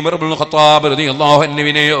അൻഹുവിനെയോ ഉമർ ഇബ്നുൽ ഖത്താബ് റളിയല്ലാഹു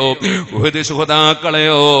അൻഹുവിനെയോ ഉഹദ്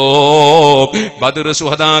ശുഹദാക്കളെയോ ബദർ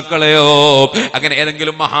ശുഹദാക്കളെയോ അങ്ങനെ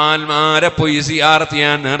ഏതെങ്കിലും മഹാന്മാരെ പോയി സിയാറത്ത്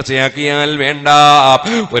ചെയ്യാൻ നേർച്ചയാക്കിയാൽ വേണ്ട.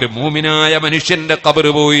 ഒരു മൂമിനായ മനുഷ്യന്റെ ഖബർ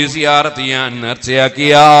പോയി സിയാറത്ത് ചെയ്യാൻ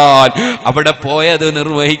നേർച്ചയാക്കിയാൽ അവിടെ പോയത്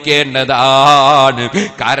നിർവഹിക്കേണ്ടതാണ്.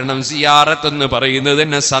 കാരണം സിയാറത്ത് എന്ന് പറയുന്നത്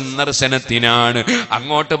തന്നെ സന്ദർശനത്തിനാണ്.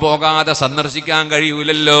 അങ്ങോട്ട് പോകാതെ സന്ദർശിക്കാൻ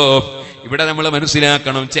കഴിയൂലല്ലോ. ഇവിടെ നമ്മൾ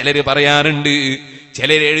മനസ്സിലാക്കണം. ചിലര് പറയാറുണ്ട്,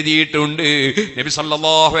 ചിലർ എഴുതിയിട്ടുണ്ട്, നബി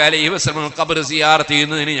സല്ലല്ലാഹു അലൈഹി വസല്ലം ഖബർ സിയാറത്ത്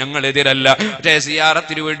ചെയ്യുന്നതിന് ഞങ്ങൾ എതിരല്ല, പക്ഷേ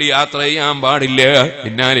സിയാറത്തിന് വേണ്ടി യാത്ര ചെയ്യാൻ പാടില്ല.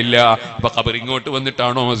 പിന്നാലില്ല. അപ്പൊ ഖബർ ഇങ്ങോട്ട്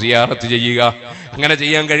വന്നിട്ടാണോ സിയാറത്ത് ചെയ്യുക? അങ്ങനെ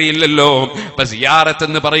ചെയ്യാൻ കഴിയില്ലല്ലോ. അപ്പൊ സിയാറത്ത്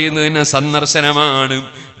എന്ന് പറയുന്നതിന് സന്ദർശനമാണ്.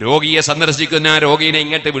 രോഗിയെ സന്ദർശിക്കുന്ന രോഗിനെ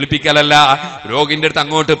ഇങ്ങോട്ട് വിളിപ്പിക്കലല്ല, രോഗിന്റെ അടുത്ത്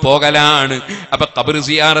അങ്ങോട്ട് പോകലാണ്. അപ്പൊ ഖബർ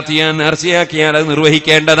സിയാറത്ത് ചെയ്യാൻ നേർച്ചയാക്കിയാൽ അത്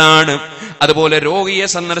നിർവഹിക്കേണ്ടതാണ്. അതുപോലെ രോഗിയെ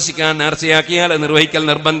സന്ദർശിക്കാൻ നേർച്ചയാക്കിയാൽ നിർവഹിക്കൽ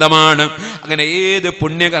നിർബന്ധമാണ്. അങ്ങനെ ഏത്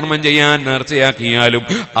പുണ്യകർമ്മം ചെയ്യാൻ നേർച്ചയാക്കിയാലും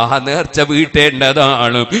ആ നേർച്ച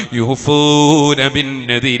വീട്ടേണ്ടതാണ്. യുഫൂന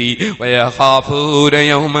ബിന്നദിരി വയഖാഫൂന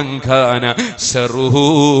യൗമൻ കാന ശർറുഹു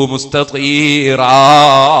മുസ്തതീറാ.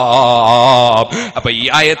 അപ്പൊ ഈ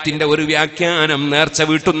ആയത്തിന്റെ ഒരു വ്യാഖ്യാനം നേർച്ച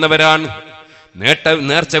വീട്ടുന്നവരാണ്,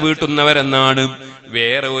 നേർച്ച വീട്ടുന്നവരെന്നാണ്.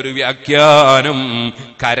 വേറെ ഒരു വ്യാഖ്യാനം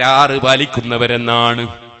കരാറ് പാലിക്കുന്നവരെന്നാണ്.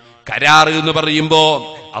 കരാറ് എന്ന് പറയുമ്പോ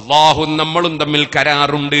അള്ളാഹും നമ്മളും തമ്മിൽ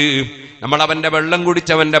കരാറുണ്ട്. നമ്മൾ അവന്റെ വെള്ളം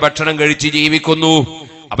കുടിച്ചവന്റെ ഭക്ഷണം കഴിച്ച് ജീവിക്കുന്നു.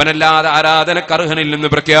 അവനല്ലാതെ ആരാധനക്കർഹനില്ലെന്ന്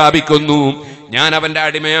പ്രഖ്യാപിക്കുന്നു. ഞാൻ അവന്റെ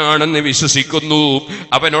അടിമയാണെന്ന് വിശ്വസിക്കുന്നു.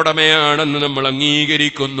 അവനുടമയാണെന്ന് നമ്മൾ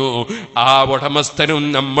അംഗീകരിക്കുന്നു. ആ ഉടമസ്ഥനും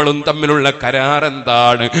നമ്മളും തമ്മിലുള്ള കരാർ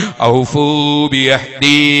എന്താണ്? ഔഫൂ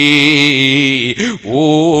ബിഅഹ്ദി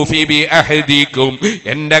ഊഫി ബിഅഹ്ദികും.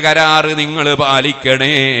 എന്റെ കരാറ് നിങ്ങൾ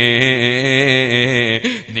പാലിക്കണേ,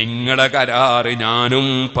 നിങ്ങളെ കരാറ് ഞാനും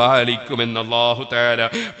പാലിക്കുമെന്ന് അല്ലാഹു തആല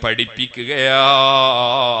പഠിപ്പിക്കുകയാണ്.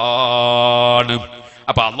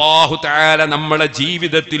 അപ്പൊ അല്ലാഹു തആല നമ്മളെ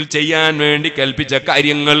ജീവിതത്തിൽ ചെയ്യാൻ വേണ്ടി കൽപ്പിച്ച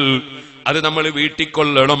കാര്യങ്ങൾ അത് നമ്മൾ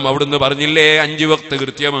വീട്ടിക്കൊള്ളണം. അവിടുന്ന് പറഞ്ഞില്ലേ, 5 വക്ത്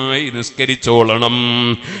കൃത്യമായി നിസ്കരിച്ചോളണം,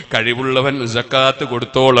 കഴിവുള്ളവൻ സക്കാത്ത്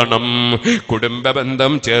കൊടുത്തോളണം, കുടുംബ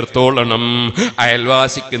ബന്ധം ചേർത്തോളണം,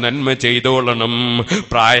 അയൽവാസിക്ക് നന്മ ചെയ്തോളണം,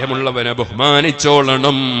 പ്രായമുള്ളവനെ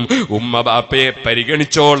ബഹുമാനിച്ചോളണം, ഉമ്മ ബാപ്പയെ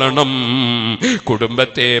പരിഗണിച്ചോളണം,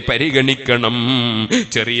 കുടുംബത്തെ പരിഗണിക്കണം,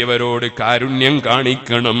 ചെറിയവരോട് കാരുണ്യം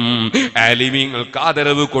കാണിക്കണം, ആലിമീങ്ങൾക്ക്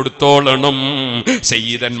ആദരവ് കൊടുത്തോളണം,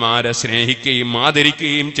 സയ്യിദന്മാരെ സ്നേഹിക്കുകയും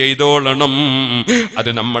ആദരിക്കുകയും ചെയ്തോളണം. അത്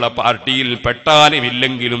നമ്മളെ പാർട്ടിയിൽ പെട്ടാലും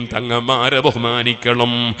ഇല്ലെങ്കിലും തങ്ങന്മാരെ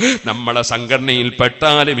ബഹുമാനിക്കണം, നമ്മളെ സംഘടനയിൽ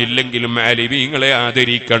പെട്ടാലും ഇല്ലെങ്കിലും ആലിമീങ്ങളെ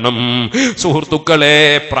ആദരിക്കണം. സുഹൃത്തുക്കളെ,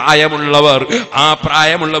 പ്രായമുള്ളവർ, ആ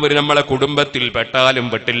പ്രായമുള്ളവർ നമ്മളെ കുടുംബത്തിൽ പെട്ടാലും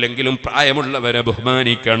പെട്ടില്ലെങ്കിലും പ്രായമുള്ളവരെ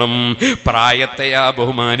ബഹുമാനിക്കണം. പ്രായത്തെയാ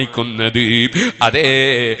ബഹുമാനിക്കുന്നത്. അതേ,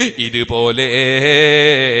 ഇതുപോലെ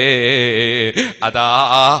അതാ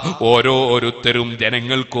ഓരോരുത്തരും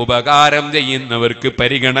ജനങ്ങൾക്ക് ഉപകാരം ചെയ്യുന്നവർക്ക്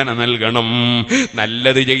പരിഗണന നൽകണം. നൽകണം,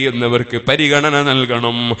 നല്ലത് ചെയ്യുന്നവർക്ക് പരിഗണന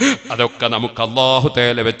നൽകണം. അതൊക്കെ നമുക്ക് അല്ലാഹു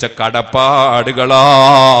തആല വെച്ച കടപ്പാടുകളാണ്.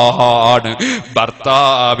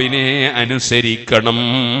 ഭർത്താവിനെ അനുസരിക്കണം,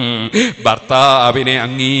 ഭർത്താവിനെ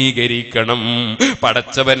അംഗീകരിക്കണം.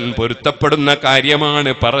 പടച്ചവൻ പൊരുത്തപ്പെടുന്ന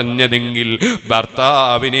കാര്യമാണ് പറഞ്ഞതെങ്കിൽ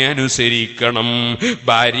ഭർത്താവിനെ അനുസരിക്കണം,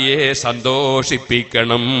 ഭാര്യയെ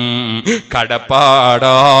സന്തോഷിപ്പിക്കണം.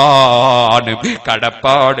 കടപ്പാടാണ്,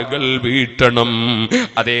 കടപ്പാടുകൾ വീട്ടണം.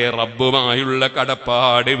 അതേ റബ്ബുമായുള്ള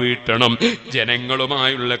കടപ്പാട് വീട്ടണം,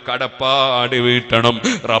 ജനങ്ങളുമായുള്ള കടപ്പാട് വീട്ടണം.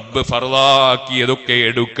 റബ്ബ് ഫർളാക്കിയതൊക്കെ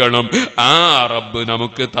എടുക്കണം. ആ റബ്ബ്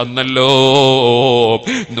നമുക്ക് തന്നല്ലോ,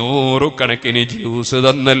 100 കണക്കിന് ജ്യൂസ്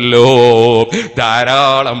തന്നല്ലോ,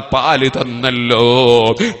 ധാരാളം പാല് തന്നല്ലോ,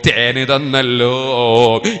 തേന് തന്നല്ലോ,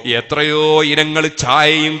 എത്രയോ ഇനങ്ങൾ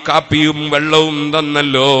ചായയും കാപ്പിയും വെള്ളവും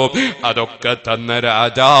തന്നല്ലോ. അതൊക്കെ തന്ന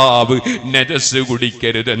രാജാവ് നജസ്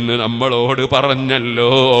കുടിക്കരുതെന്ന് നമ്മളോട്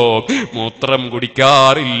പറഞ്ഞല്ലോ. മൂത്രം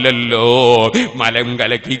കുടിക്കാറില്ലല്ലോ, മലം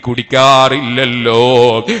കലക്കി കുടിക്കാറില്ലല്ലോ,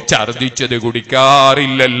 ഛർദിച്ചത്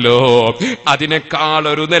കുടിക്കാറില്ലല്ലോ. അതിനേക്കാൾ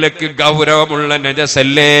ഒരു നിലക്ക് ഗൗരവമുള്ള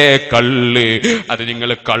നജസല്ലേ കള്ള്. അത് നിങ്ങൾ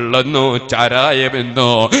കള്ളെന്നോ ചാരായമെന്നോ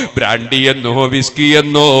ബ്രാൻഡിയെന്നോ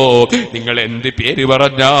വിസ്കിയെന്നോ നിങ്ങൾ എന്ത് പേര്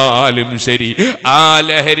പറഞ്ഞാലും ശരി, ആ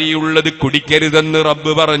ലഹരിയുള്ളത് കുടിക്കരുതെന്ന്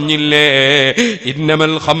റബ്ബ് പറഞ്ഞില്ലേ?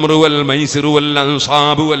 ഇന്നമൽ ഖംറു വൽ മൈസിറു വൽ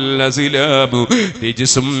അൻസാബു വൽ അസ്ലാബു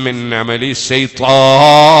റിജ്സും മിൻ അമലി ശൈത്താൻ.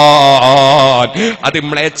 അത്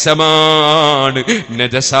മ്ലേച്ഛമാണ്,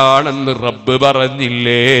 നജസാണെന്ന് റബ്ബ്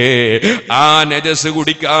പറഞ്ഞില്ലേ? ആ നജസ്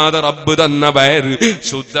കുടിക്കാതെ റബ്ബ് തന്ന വയറ്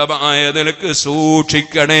ശുദ്ധമായ നിനക്ക്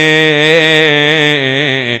സൂക്ഷിക്കണേ.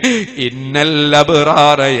 ഇന്നൽ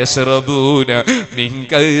അബ്റാറ യശ്റബൂന മിൻ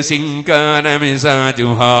കഅസിൻ കാന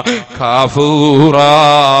മിസാജുഹാ കാഫൂറാ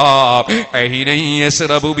അഹിനൻ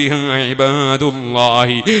യശ്റബു ബിഹാ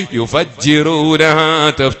ഇബാദുല്ലാഹി യുഫജ്ജിറൂനഹാ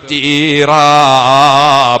തഫ്ജീറാ.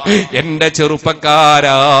 എന്റെ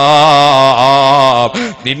ചെറുപ്പക്കാരാ,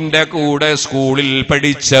 നിന്റെ കൂടെ സ്കൂളിൽ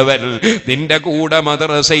പഠിച്ചവൻ, നിന്റെ കൂടെ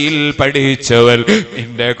മദ്രസയിൽ പഠിച്ചവൻ,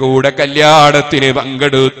 നിന്റെ കൂടെ കല്യാണത്തിന്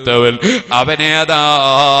പങ്കെടുത്തവൻ, അവനെ അതാ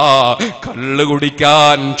കള്ള്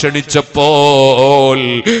കുടിക്കാൻ ക്ഷണിച്ചപ്പോൾ,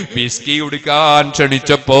 വിസ്കി കുടിക്കാൻ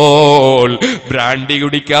ക്ഷണിച്ചപ്പോൾ, ബ്രാൻഡി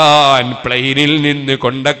കുടിക്കാൻ പ്ലെയിനിൽ നിന്ന്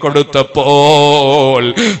കൊണ്ടക്കൊടുത്തപ്പോൾ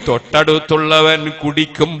തൊട്ടടുത്തുള്ളവൻ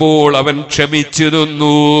കുടിക്കുമ്പോൾ അവൻ ക്ഷമിച്ചു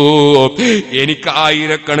തന്നു. എനിക്ക്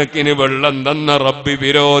 1000കണക്കിന് വെള്ളം തന്ന റബ്ബ്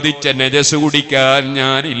വിരോധിച്ച നജസ് കുടിക്കാൻ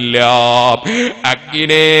ഞാനില്ല.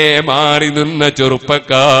 അങ്ങിനെ മാറി നിന്ന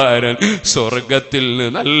ചെറുപ്പക്കാരൻ സ്വർഗത്തിൽ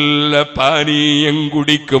നല്ല പാനീയം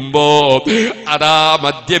കുടിക്കുമ്പോ അതാ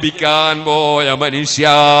മദ്യപിക്കാൻ പോയ മനുഷ്യ,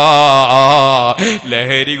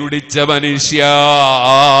 ലഹരി കുടിച്ച മനുഷ്യ,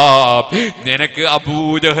 നിനക്ക്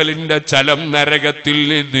അബൂജഹലിന്റെ ചലം നരകത്തിൽ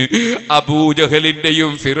നിന്ന്,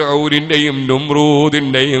 അബൂജഹലിന്റെയും ഫിർഔനിന്റെയും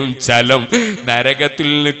നമ്രൂദിന്റെയും ചലം നരകത്തിൽ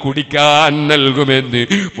നിന്ന് കുടിക്കാൻ നൽകുമെന്ന്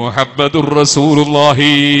മുഹമ്മദുർ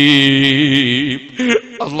റസൂലുള്ളാഹി.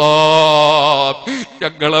 അല്ലാഹ്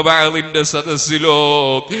ഞങ്ങളെ വാളിന്റെ സദസ്സിലോ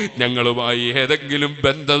ഞങ്ങളുമായി ഏതെങ്കിലും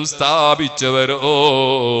ബന്ധം സ്ഥാപിച്ചവരോ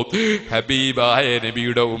ഹബീബായ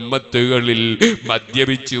നബിയുടെ ഉമ്മത്തുകളിൽ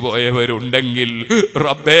മദ്യപിച്ചു പോയവരുണ്ടെങ്കിൽ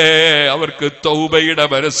റബ്ബേ അവർക്ക് തൗബയുടെ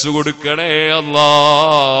മനസ്സ് കൊടുക്കണേ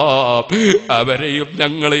അല്ലാഹ്. അവരെയും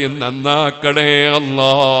ഞങ്ങളെയും നന്നാക്കണേ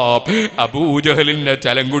അല്ലാഹ്. അബൂജഹലിന്റെ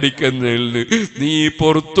ചലം കുടിക്കുന്നതിൽ നീ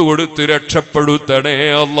പുറത്തു കൊടുത്ത് രക്ഷപ്പെടുത്തണേ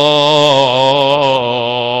അല്ലാഹ്.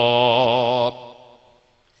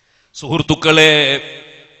 സുഹൃത്തുക്കളെ,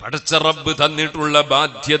 പടച്ച റബ്ബ് തന്നിട്ടുള്ള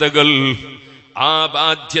ബാധ്യതകൾ, ആ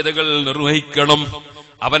ബാധ്യതകൾ നിർവഹിക്കണം.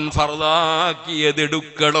 അവൻ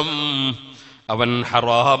ഫർദാക്കിയതെടുക്കണം, അവൻ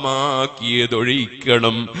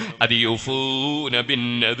ഹറാമാക്കിയതൊഴിക്കണം. അത് യുഫൂന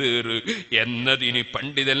ബിന്നദിർ എന്നതിന്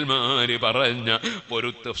പണ്ഡിതന്മാര് പറഞ്ഞ ഒരു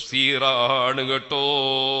തഫ്സീറാണ് കേട്ടോ.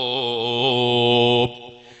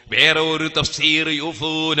 വേറെ ഒരു തഫ്സീർ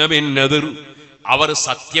യുഫൂന ബിന്നദിർ, അവർ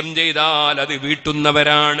സത്യം ചെയ്താൽ അത്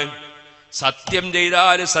വീട്ടുന്നവരാണ്, സത്യം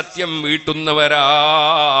ചെയ്താൽ സത്യം വീട്ടുന്നവരാണ്.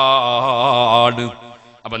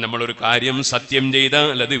 അപ്പൊ നമ്മളൊരു കാര്യം സത്യം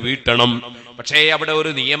ചെയ്താൽ അത് വീട്ടണം. പക്ഷേ അവിടെ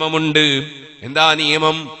ഒരു നിയമമുണ്ട്. എന്താ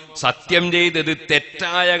നിയമം? സത്യം ചെയ്തത്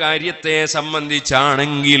തെറ്റായ കാര്യത്തെ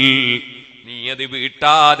സംബന്ധിച്ചാണെങ്കിൽ നീ അത്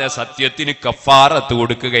വീട്ടാതെ സത്യത്തിന് കഫാറത്ത്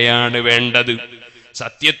കൊടുക്കുകയാണ് വേണ്ടത്,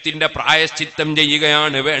 സത്യത്തിന്റെ പ്രായശ്ചിത്തം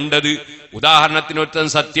ചെയ്യുകയാണ് വേണ്ടത്. ഉദാഹരണത്തിന് ഒരുത്തൻ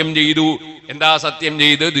സത്യം ചെയ്തു. എന്താ സത്യം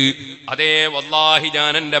ചെയ്തത്? അതേ വല്ലാഹി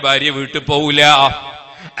ഞാൻ എന്റെ ഭാര്യ വീട്ടിൽ പോവില്ല.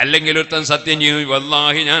 അല്ലെങ്കിൽ ഒരുത്തൻ സത്യം ചെയ്തു,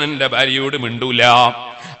 വല്ലാഹി ഞാൻ എന്റെ ഭാര്യയോട് മിണ്ടൂല.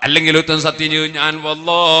 അല്ലെങ്കിൽ ഒരുത്തൻ സത്യം ചെയ്തു, ഞാൻ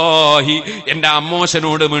വല്ലാഹി എന്റെ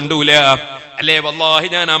അമ്മോശനോട് മിണ്ടൂല. അല്ലെ വല്ലാഹി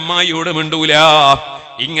ഞാൻ അമ്മായിയോട് മിണ്ടൂല.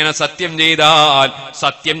 ഇങ്ങനെ സത്യം ചെയ്താൽ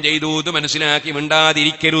സത്യം ചെയ്തു എന്ന് മനസ്സിലാക്കി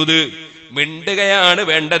മിണ്ടാതിരിക്കരുത്. മിണ്ടുകയാണ്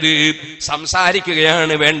വേണ്ടത്,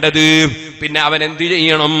 സംസാരിക്കുകയാണ് വേണ്ടത്. പിന്നെ അവൻ എന്തു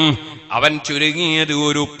ചെയ്യണം? അവൻ ചുരുങ്ങിയത്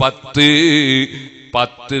ഒരു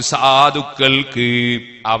 10 സാധുക്കൾക്ക്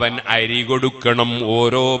അവൻ അരി കൊടുക്കണം.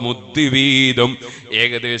 ഓരോ മുദ്ദ് വീതം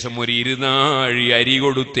ഏകദേശം ഒരു 20 നാഴി അരി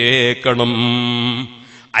കൊടുത്തേക്കണം.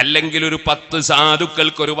 അല്ലെങ്കിൽ ഒരു 10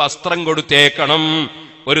 സാധുക്കൾക്ക് ഒരു വസ്ത്രം കൊടുത്തേക്കണം.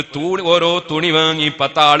 ഓരോ തുണി വാങ്ങി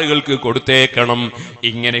 10 ആളുകൾക്ക് കൊടുത്തേക്കണം.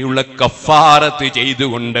 ഇങ്ങനെയുള്ള കഫാറത്ത്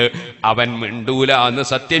ചെയ്തുകൊണ്ട് അവൻ മിണ്ടൂല എന്ന്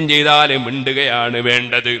സത്യം ചെയ്താൽ മിണ്ടുകയാണ്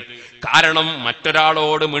വേണ്ടത്. കാരണം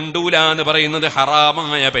മറ്റൊരാളോട് മിണ്ടൂല എന്ന് പറയുന്നത്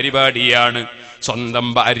ഹറാമായ പരിപാടിയാണ്. സ്വന്തം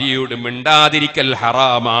ഭാര്യയോട് മിണ്ടാതിരിക്കൽ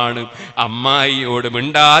ഹറാമാണ്, അമ്മായിയോട്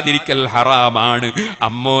മിണ്ടാതിരിക്കൽ ഹറാമാണ്,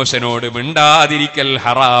 അമ്മോശനോട് മിണ്ടാതിരിക്കൽ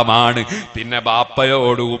ഹറാമാണ്. പിന്നെ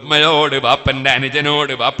ബാപ്പയോട്, ഉമ്മയോട്, ബാപ്പന്റെ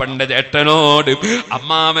അനുജനോട്, ബാപ്പന്റെ ചേട്ടനോട്,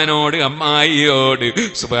 അമ്മാവനോട്, അമ്മായിയോട്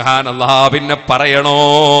സുബ്ഹാനല്ലാഹ് പിന്നെ പറയണോ?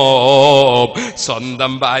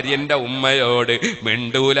 സ്വന്തം ഭാര്യന്റെ ഉമ്മയോട്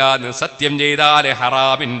മിണ്ടൂല എന്ന് സത്യം ചെയ്താൽ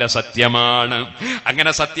ഹറാമിന്റെ സത്യമാണ്.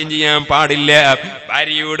 അങ്ങനെ സത്യം ചെയ്യാൻ പാടില്ല.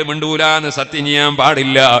 ഭാര്യയോട് മിണ്ടൂല എന്ന് സത്യം ചെയ്യാൻ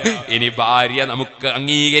പാടില്ല. ഇനി ഭാര്യ നമുക്ക്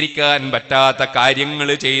അംഗീകരിക്കാൻ പറ്റാത്ത കാര്യങ്ങൾ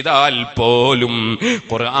ചെയ്താൽ പോലും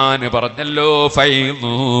ഖുർആൻ പറഞ്ഞല്ലോ,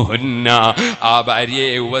 ഫൈദൂഹുന്ന, ആ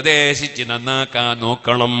ഭാര്യയെ ഉപദേശിച്ച് നന്നാക്കാൻ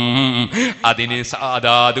നോക്കണം. അതിന്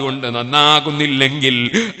അതുകൊണ്ട് നന്നാകുന്നില്ലെങ്കിൽ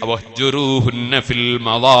വഹ്ജുറൂഹുന്ന ഫിൽ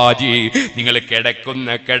മളാജി, നിങ്ങൾ കിടക്കുന്ന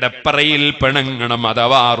കിടപ്പറയിൽ പിണങ്ങണം,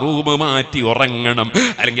 അഥവാ റൂം മാറ്റി ഉറങ്ങണം,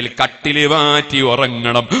 അല്ലെങ്കിൽ കട്ടില് മാറ്റി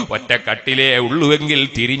ഉറങ്ങണം. ഒറ്റ കട്ടിലേ ഉള്ളുവെങ്കിൽ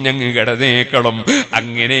തിരിഞ്ഞങ്ങ് കിടന്നേക്കണം.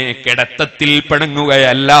 അങ്ങനെ കിടത്തത്തിൽ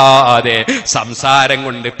പിണങ്ങുകയല്ലാതെ സംസാരം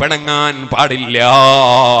കൊണ്ട് പിണങ്ങാൻ പാടില്ല.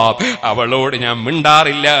 അവളോട് ഞാൻ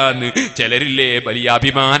മിണ്ടാറില്ല എന്ന് ചിലരില്ലേ വലിയ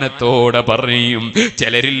അഭിമാനത്തോടെ പറയും.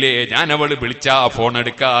 ചിലരില്ലേ ഞാൻ അവള് വിളിച്ചാ ഫോൺ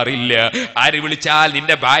എടുക്കാറില്ല. ആര് വിളിച്ചാൽ?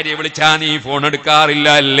 നിന്റെ ഭാര്യ വിളിച്ചാ നീ ഫോൺ എടുക്കാറില്ല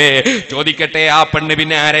അല്ലേ? ചോദിക്കട്ടെ, ആ പെണ്ണ്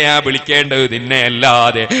പിന്നെ ആരെയാ വിളിക്കേണ്ടത്? നിന്നെ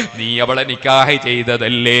അല്ലാതെ. നീ അവളെ നിക്കാഹ്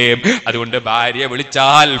ചെയ്തതല്ലേ? അതുകൊണ്ട് ഭാര്യ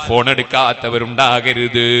വിളിച്ചാൽ ഫോൺ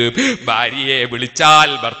എടുക്കാത്തവരുണ്ടാകരുത്. ഭാര്യയെ വിളിച്ചാൽ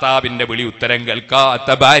ഭർത്താവിന്റെ വിളി ഉത്തരം കേൾക്കാത്ത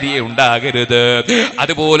ഭാര്യയെ ഉണ്ടാകരുത്.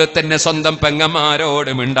 അതുപോലെ തന്നെ സ്വന്തം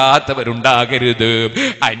പെങ്ങന്മാരോട് മിണ്ടാത്തവരുണ്ടാകരുത്.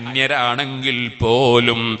 അന്യരാണെങ്കിൽ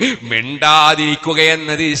പോലും മിണ്ടാതിരിക്കുക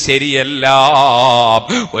എന്നത് ശരിയല്ല.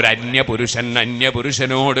 ഒരു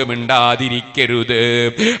അന്യപുരുഷനോട് മിണ്ടാതിരിക്കരുത്.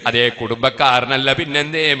 അതേ കുടുംബക്കാരനല്ല,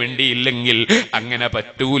 പിന്നെന്തേ മിണ്ടിയില്ലെങ്കിൽ അങ്ങനെ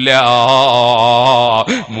പറ്റൂല.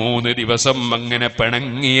 3 ദിവസം അങ്ങനെ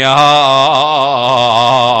പിണങ്ങിയാൽ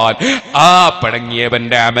ആ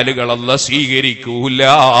പിണങ്ങിയവന്റെ അമലുകൾ അല്ലാഹ് സ്വീകരിക്കൂല.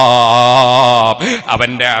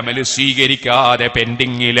 അവന്റെ അമല് സ്വീകരിക്കാതെ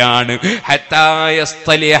പെൻഡിങ്ങിലാണ്. ഹത്താ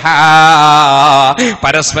യസ്തലിഹ,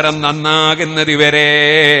 പരസ്പരം നന്നാകുന്നത് വരെ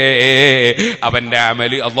അവന്റെ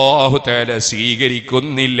അമല് അല്ലാഹു തആല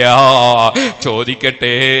സ്വീകരിക്കുന്നില്ല.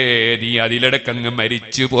 ചോദിക്കട്ടെ, നീ അതിലടക്കങ്ങ്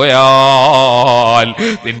മരിച്ചു പോയാൽ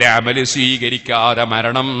നിന്റെ അമല് സ്വീകരിക്കാതെ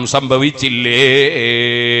മരണം സംഭവിച്ചില്ലേ?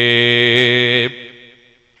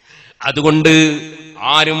 അതുകൊണ്ട്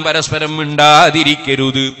ആരും പരസ്പരം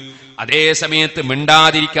മിണ്ടാതിരിക്കരുത്. അതേ സമയത്ത്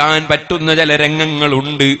മിണ്ടാതിരിക്കാൻ പറ്റുന്ന ചില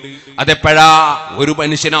രംഗങ്ങളുണ്ട്. അതെപ്പോഴാ? ഒരു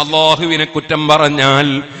മനുഷ്യൻ അല്ലാഹുവിനെ കുറ്റം പറഞ്ഞാൽ,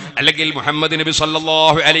 അല്ലെങ്കിൽ മുഹമ്മദ് നബി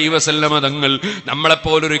സല്ലല്ലാഹു അലൈഹി വസല്ലമ തങ്ങൾ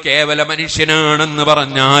നമ്മളെപ്പോലൊരു കേവല മനുഷ്യനാണെന്ന്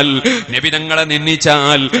പറഞ്ഞാൽ, നബി തങ്ങളെ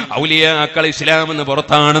നിന്ദിച്ചാൽ, ഔലിയാക്കൾ ഇസ്ലാമെന്ന്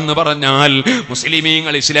പുറത്താണെന്ന് പറഞ്ഞാൽ,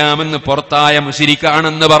 മുസ്ലിമീങ്ങൾ ഇസ്ലാമെന്ന് പുറത്തായ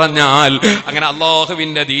മുശ്രിക്കാണെന്ന് പറഞ്ഞാൽ, അങ്ങനെ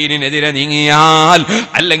അല്ലാഹുവിന്റെ ദീനിനെതിരെ നീങ്ങിയാൽ,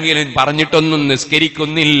 അല്ലെങ്കിൽ പറഞ്ഞിട്ടൊന്നും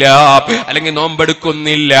നിസ്കരിക്കുന്നില്ല, അല്ലെങ്കിൽ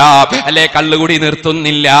നോമ്പെടുക്കുന്നില്ല, അല്ലെ കള്ളുകുടി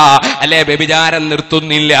നിർത്തുന്നില്ല, അല്ലെ വ്യഭിചാരം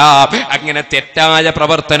നിർത്തുന്നില്ല, അങ്ങനെ തെറ്റായ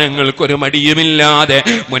പ്രവർത്തനങ്ങൾക്കൊരു മടിയുമില്ലാതെ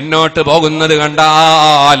മുന്നോട്ട് പോകുന്നത്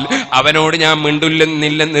കണ്ടാൽ, അവനോട് ഞാൻ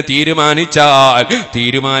മിണ്ടില്ലെന്നില്ലെന്ന്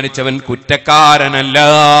തീരുമാനിച്ചവൻ കുറ്റക്കാരനല്ല.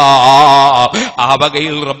 ആ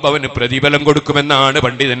വകയിൽ റബ്ബവന് പ്രതിഫലം കൊടുക്കുമെന്നാണ്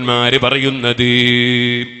പണ്ഡിതന്മാര് പറയുന്നത്.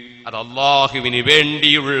 അത് അല്ലാഹുവിന്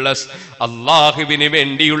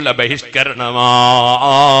വേണ്ടിയുള്ള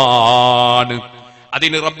ബഹിഷ്കരണമാണ്.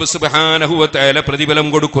 അതിന് റബ്ബ് സുബ്ഹാനഹു വ തആല പ്രതിഫലം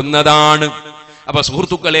കൊടുക്കുന്നതാണ്. അപ്പൊ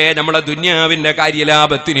സുഹൃത്തുക്കളെ, നമ്മളെ ദുനിയാവിന്റെ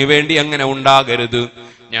കാര്യലാഭത്തിന് വേണ്ടി അങ്ങനെ ഉണ്ടാകരുത്.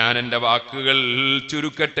 ഞാൻ എന്റെ വാക്കുകൾ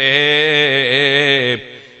ചുരുക്കട്ടെ.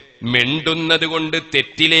 മിണ്ടുന്നത് കൊണ്ട്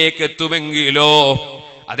തെറ്റിലേക്ക് എത്തുമെങ്കിലോ,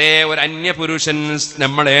 അതേ ഒരു അന്യപുരുഷൻ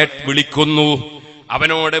നമ്മളെ വിളിക്കുന്നു,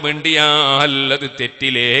 അവനോട് മിണ്ടിയാൽ അത്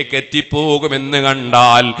തെറ്റിലേക്ക് എത്തിപ്പോകുമെന്ന്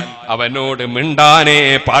കണ്ടാൽ അവനോട് മിണ്ടാനേ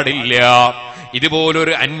പാടില്ല.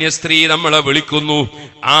 ഇതുപോലൊരു അന്യ സ്ത്രീ നമ്മളെ വിളിക്കുന്നു,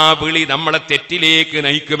 ആ വിളി നമ്മളെ തെറ്റിലേക്ക്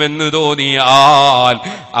നയിക്കുമെന്ന് തോന്നിയാൽ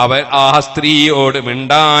ആ സ്ത്രീയോട്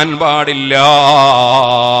മിണ്ടാൻ പാടില്ല.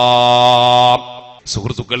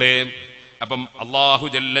 സുഹൃത്തുക്കളെ, അപ്പം അല്ലാഹു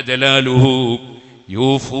ജല്ല ജലാലുഹു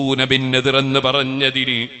യൂഫൂന ബിന്നദിർ എന്ന്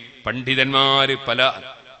പറഞ്ഞതിന് പണ്ഡിതന്മാര് പല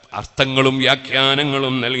അർത്ഥങ്ങളും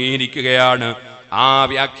വ്യാഖ്യാനങ്ങളും നൽകിയിരിക്കുകയാണ്. ആ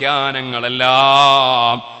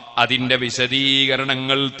വ്യാഖ്യാനങ്ങളെല്ലാം അതിന്റെ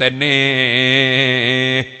വിശദീകരണങ്ങൾ തന്നെ.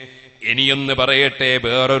 ഇനിയൊന്ന് പറയട്ടെ,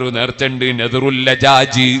 വേറൊരു നേർച്ചണ്ട്,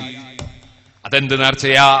 നദറുല്ലജാജ്. അതെന്ത്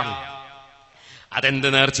നേർച്ചയാ? അതെന്ത്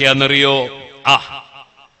നേർച്ചയാന്നറിയോ?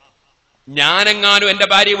 ഞാനെങ്ങാനും എന്റെ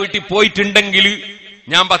ഭാര്യ വീട്ടിൽ പോയിട്ടുണ്ടെങ്കിൽ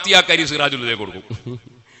ഞാൻ 10 ചാക്കരി സിറാജുലുദേ കൊടുക്കും.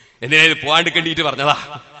 എന്തിനാ പോവാണ്ട് കണ്ടിട്ട് പറഞ്ഞതാ,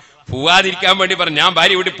 പോവാതിരിക്കാൻ വേണ്ടി പറഞ്ഞു. ഞാൻ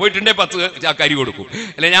ഭാര്യ വീട്ടിൽ പോയിട്ടുണ്ടേ 10 ചാക്കരി കൊടുക്കും.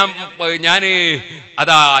 അല്ലെ ഞാൻ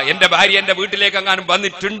അതാ എന്റെ ഭാര്യ എന്റെ വീട്ടിലേക്ക് എങ്ങാനും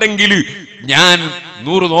വന്നിട്ടുണ്ടെങ്കിൽ ഞാൻ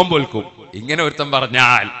 100 നോമ്പ് വെൽക്കും. ഇങ്ങനെ ഒരുത്തം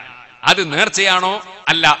പറഞ്ഞാൽ അത് നേർച്ചയാണോ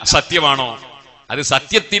അല്ല സത്യമാണോ? അത്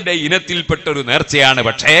സത്യത്തിന്റെ ഇനത്തിൽപ്പെട്ടൊരു നേർച്ചയാണ്.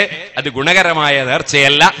 പക്ഷേ അത് ഗുണകരമായ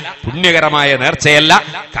നേർച്ചയല്ല, പുണ്യകരമായ നേർച്ചയല്ല.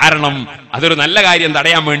 കാരണം അതൊരു നല്ല കാര്യം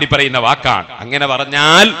തടയാൻ വേണ്ടി പറയുന്ന വാക്കാണ്. അങ്ങനെ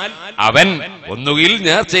പറഞ്ഞാൽ അവൻ ഒന്നുകിൽ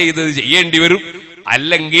നേർച്ച ചെയ്തത് ചെയ്യേണ്ടി വരും,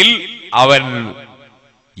 അല്ലെങ്കിൽ അവൻ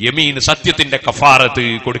യമീൻ സത്യത്തിന്റെ കഫാറത്ത്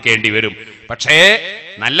കൊടുക്കേണ്ടി വരും. പക്ഷേ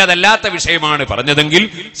നല്ലതല്ലാത്ത വിഷയമാണ് പറഞ്ഞതെങ്കിൽ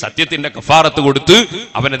സത്യത്തിന്റെ കഫാറത്ത് കൊടുത്ത്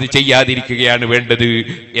അവനത് ചെയ്യാതിരിക്കുകയാണ് വേണ്ടത്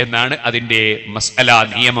എന്നാണ് അതിന്റെ മസ്അല,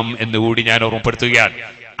 നിയമം എന്നുകൂടി ഞാൻ ഓർമ്മപ്പെടുത്തുകയാണ്.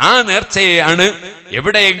 ആ നേർച്ചയാണ്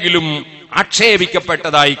എവിടെയെങ്കിലും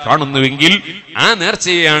ആക്ഷേപിക്കപ്പെട്ടതായി കാണുന്നുവെങ്കിൽ ആ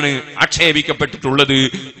നേർച്ചയാണ് ആക്ഷേപിക്കപ്പെട്ടിട്ടുള്ളത്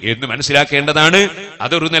എന്ന് മനസ്സിലാക്കേണ്ടതാണ്.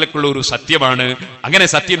 അതൊരു നിലക്കുള്ള ഒരു സത്യമാണ്. അങ്ങനെ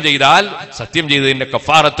സത്യം ചെയ്താൽ സത്യം ചെയ്തതിന്റെ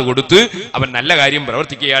കഫാറത്ത് കൊടുത്ത് അവൻ നല്ല കാര്യം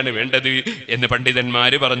പ്രവർത്തിക്കുകയാണ് വേണ്ടത് എന്ന്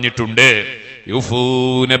പണ്ഡിതന്മാര് പറഞ്ഞിട്ടുണ്ട്.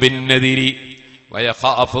 യുഫൂന ബിന്നദിരി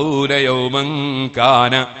വയഖാഫൂന യൗമൻ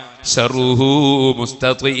കാന ശർറുഹു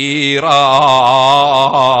മുസ്തതീറാ.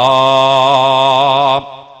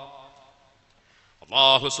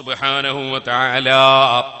 അല്ലാഹു സുബ്ഹാനഹു വ തആല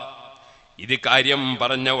ഇത് കാര്യം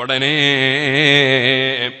പറഞ്ഞ ഉടനെ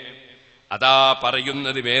അതാ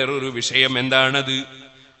പറയുന്നത് വേറൊരു വിഷയം. എന്താണത്?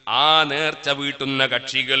 ആ നേർച്ച വീട്ടുന്ന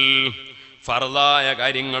കക്ഷികൾ, ഫർളായ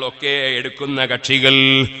കാര്യങ്ങളൊക്കെ എടുക്കുന്ന കക്ഷികൾ,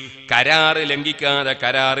 കരാറ് ലംഘിക്കാതെ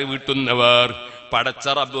കരാറ് വീട്ടുന്നവർ, പടച്ച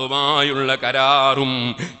റബ്ബുമായുള്ള കരാറും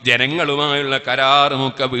ജനങ്ങളുമായുള്ള കരാറും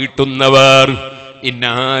ഒക്കെ വീട്ടുന്നവർ,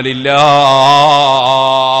 ഇന്നാലില്ലാഹ്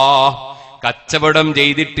കച്ചവടം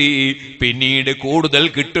ചെയ്തിട്ട് പിന്നീട് കൂടുതൽ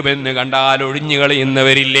കിട്ടുമെന്ന് കണ്ടാൽ ഒഴിഞ്ഞു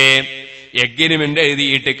കളയുന്നവരില്ലേ? എഗ്രിമെന്റ്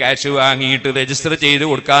എഴുതിയിട്ട് ക്യാഷ് വാങ്ങിയിട്ട് രജിസ്റ്റർ ചെയ്ത്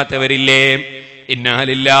കൊടുക്കാത്തവരില്ലേ?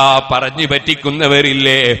 ഇന്നാലില്ലാഹ് പറഞ്ഞു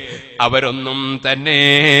പറ്റിക്കുന്നവരില്ലേ? അവരൊന്നും തന്നെ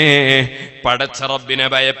പടച്ച റബ്ബിനെ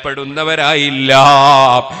ഭയപ്പെടുന്നവരായില്ല.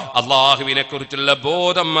 അള്ളാഹുവിനെ കുറിച്ചുള്ള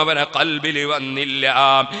ബോധം അവരെ ഖൽബിൽ വന്നില്ല.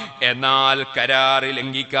 എന്നാൽ കരാറ്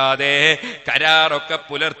ലംഘിക്കാതെ കരാറൊക്കെ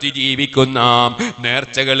പുലർത്തി ജീവിക്കുന്ന,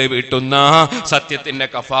 നേർച്ചകൾ വീട്ടുന്ന, സത്യത്തിന്റെ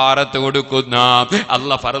കഫാറത്ത് കൊടുക്കുന്ന,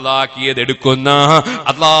 അല്ലാഹ് ഫർദാക്കിയത് എടുക്കുന്ന,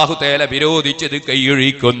 അല്ലാഹു തആല വിരോധിച്ചത്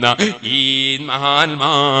കൈയൊഴിക്കുന്ന ഈ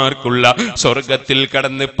മഹാന്മാർക്കുള്ള സ്വർഗത്തിൽ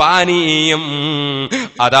കടന്ന് പാനീയം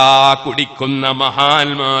അതാ കുടിക്കുന്ന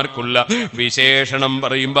മഹാന്മാർക്കുള്ള വിശേഷണം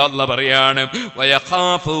പറയുമ്പോൾ അല്ലാഹ് പറയാണ്,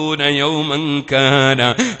 വയഖാഫൂന യൗമൻ കാന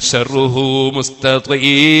ശർറുഹു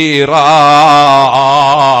മുസ്തതീറാ.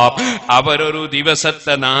 അവരൊരു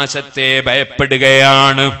ദിവസത്തെ നാശത്തെ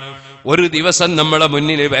ഭയപ്പെടുകയാണ്. ഒരു ദിവസം നമ്മളെ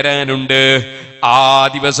മുന്നിൽ വരാനുണ്ട്. ആ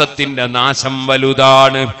ദിവസത്തിന്റെ നാശം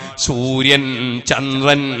വലുതാണ്. സൂര്യൻ,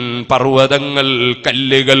 ചന്ദ്രൻ, പർവ്വതങ്ങൾ,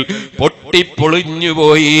 കല്ലുകൾ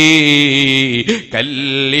പൊട്ടിപ്പൊളിഞ്ഞുപോയി.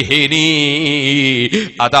 കല്ലിഹിനി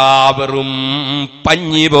അതാ വെറും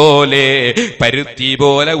പഞ്ഞി പോലെ, പരുത്തി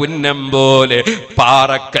പോലെ, ഉന്നം പോലെ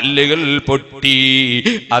പാറക്കല്ലുകൾ പൊട്ടി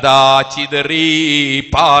അതാ ചിതറി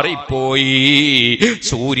പാറിപ്പോയി.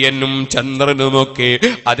 സൂര്യനും ചന്ദ്രനുമൊക്കെ,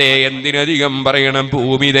 അതേ എന്തിനധികം പറയണം,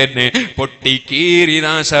 ഭൂമി തന്നെ പൊട്ടിക്കീറി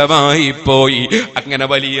നാശമായി പോയി. അങ്ങനെ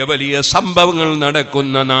വലിയ വലിയ സംഭവങ്ങൾ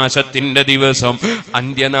നടക്കുന്ന നാശത്തിന്റെ ദിവസം,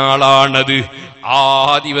 അന്ത്യനാളാണത്. ആ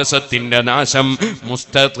ദിവസത്തിന്റെ നാശം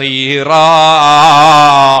മുസ്തതീറാ.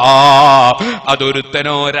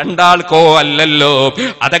 അതൊരുത്തനോ രണ്ടാൾക്കോ അല്ലല്ലോ,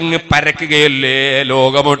 അതങ്ങ് പരക്കുകയല്ലേ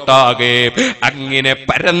ലോകമൊട്ടാകെ. അങ്ങനെ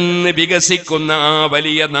പരന്ന് വികസിക്കുന്ന ആ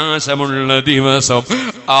വലിയ നാശമുള്ള ദിവസം,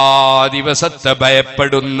 ആ ദിവസത്തെ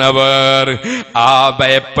ഭയപ്പെടുന്നവർ, ആ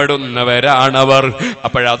ഭയപ്പെടുന്നവരാണവർ.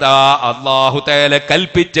 അപ്പോഴതാ അല്ലാഹു തആല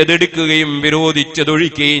കൽപ്പിച്ചതെടുക്കുകയും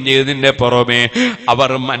വിരോധിച്ചതൊഴിക്കുകയും ചെയ്തതിന്റെ പുറമെ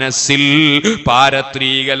അവർ മനസ്സിൽ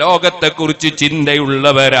പാരത്രിക ലോകത്തെക്കുറിച്ച്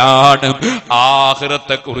ചിന്തയുള്ളവരാണ്,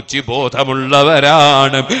 ആഖിറത്തെക്കുറിച്ച്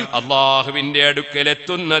ബോധമുള്ളവരാണ്, അല്ലാഹുവിന്റെ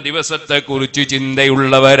അടുക്കലെത്തുന്ന ദിവസത്തെക്കുറിച്ച്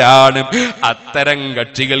ചിന്തയുള്ളവരാണ്. അത്തരം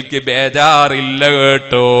കക്ഷികൾക്ക് ബേജാറില്ല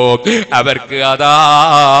കേട്ടോ. അവർക്ക് അതാ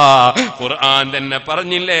ഖുർആൻ തന്നെ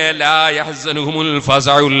പറഞ്ഞില്ലേ, ലാ യഹ്സനുഹുൽ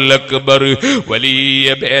ഫസഉൽ അക്ബർ. വലിയ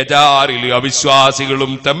ബേജാറിൽ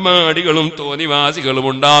അവിശ്വാസികളും തെമ്മാടികളും തോന്നിവാസികളും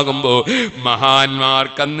ഉണ്ടാകുമ്പോ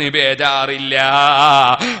മഹാന്മാർക്കന്ന് ബേജാറില്ല.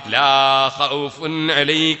 ലാ ഖൗഫുൻ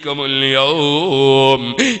അലൈക്കുമുൽ യൗം,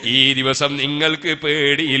 ഈ ദിവസം നിങ്ങൾക്ക്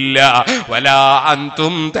പേടിയില്ല. വലാ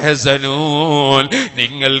അൻതും തഹ്സനൂൻ,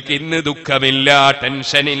 നിങ്ങൾക്ക് ഇന്ന് ദുഃഖമില്ല,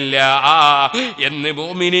 ടെൻഷനില്ല എന്ന്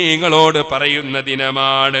മുഅ്മിനീങ്ങളോട് പറയുന്ന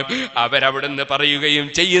ദിനമാണ്. അവരവിടുന്ന് പറയുകയും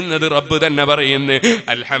ചെയ്യുന്നത് റബ്ബ് തന്നെ പറയുന്നു,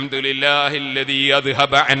 അൽഹംദുലില്ലാഹില്ലദീ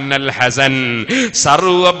അദ്ഹബ അന്നൽ ഹസൻ.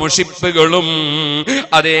 സർവ മുഷിപ്പുകളും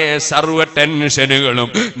അതേ സർവ ടെൻഷനുകളും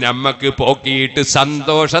നമ്മക്ക് പോക്കിയിട്ട്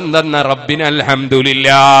സന്തോഷം തന്ന റബ്ബിന്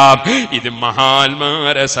അൽഹംദുലില്ലാഹ്. ഇത്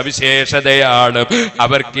മഹാന്മാരെ സവിശേഷതയാണ്.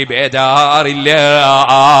 അവർക്ക് ബേജാറില്ല.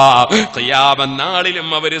 ഖിയാമത്ത് നാളിലും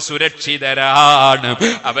അവർ സുരക്ഷിതരാണ്.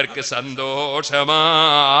 അവർക്ക് സന്തോഷമാണ്.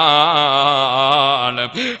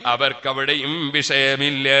 അവർക്കവിടെയും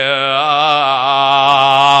വിഷയമില്ല.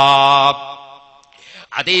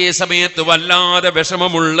 അതേ സമയത്ത് വല്ലാതെ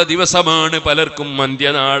വിഷമമുള്ള ദിവസമാണ് പലർക്കും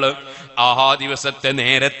അന്ത്യനാള്. ആ ദിവസത്തെ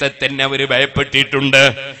നേരത്തെ തന്നെ അവര് ഭയപ്പെട്ടിട്ടുണ്ട്.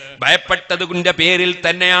 ഭയപ്പെട്ടതിന്റെ പേരിൽ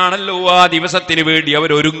തന്നെയാണല്ലോ ആ ദിവസത്തിന് വേണ്ടി അവർ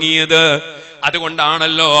ഒരുങ്ങിയത്.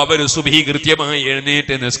 അതുകൊണ്ടാണല്ലോ അവർ സുബ്ഹി കൃത്യമായി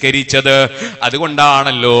എഴുന്നേറ്റ് നിസ്കരിച്ചത്.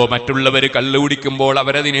 അതുകൊണ്ടാണല്ലോ മറ്റുള്ളവർ കള്ളു കുടിക്കുമ്പോൾ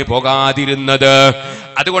അവരതിന് പോകാതിരുന്നത്.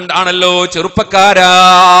 അതുകൊണ്ടാണല്ലോ ചെറുപ്പക്കാരാ,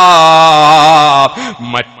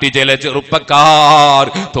 മറ്റ് ചില ചെറുപ്പക്കാർ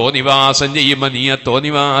തോന്നിവാസം ചെയ്യുമ്പോ നീ ആ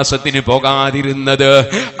തോന്നിവാസത്തിന് പോകാതിരുന്നത്.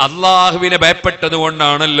 അള്ളാഹുവിനെ ഭയപ്പെട്ടത്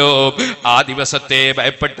കൊണ്ടാണല്ലോ, ആ ദിവസത്തെ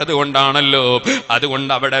ഭയപ്പെട്ടത് കൊണ്ടാണല്ലോ.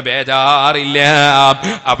 അതുകൊണ്ട് അവിടെ ബേജാറില്ല,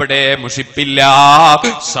 അവിടെ മുഷിപ്പില്ല,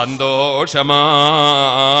 സന്തോഷമാണ്.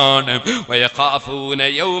 വയഖാഫൂന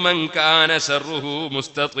യൗമൻ കാന ശർറുഹു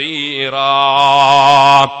മുസ്തതീറാ.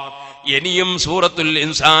 ഇനിയും സൂറത്തുൽ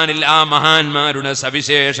ഇൻസാനിൽ ആ മഹാന്മാരുടെ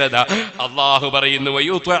സവിശേഷത അല്ലാഹു പറയുന്നു,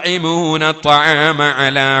 വയുത്ഇമൂന ത്വഅമ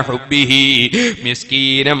അലാ ഹുബ്ബിഹി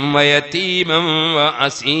മിസ്കീനം വയതീമൻ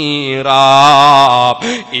വഅസീറാ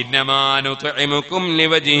ഇന്നമാ നുത്ഇമുകും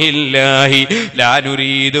ലിവജ്ഹില്ലാഹി ലാ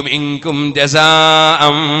നുരീദു മിൻകും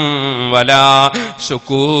ജസാഅൻ വലാ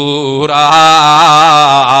ശുകൂറാ.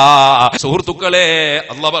 സുഹൃത്തുക്കളെ,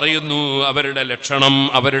 അല്ലാഹു പറയുന്നു അവരുടെ ലക്ഷണം,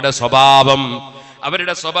 അവരുടെ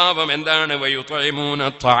സ്വഭാവം എന്താണ്? വയുത്ഇമൂന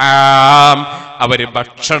ത്വആം, അവര്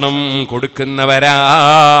ഭക്ഷണം കൊടുക്കുന്നവരാണ്.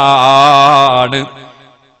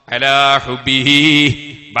 അലാ ഹുബ്ബിഹി,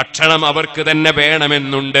 ഭക്ഷണം അവർക്ക് തന്നെ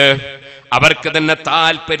വേണമെന്നുണ്ട്. അവർക്ക് തന്നെ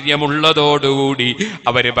താല്പര്യമുള്ളതോടുകൂടി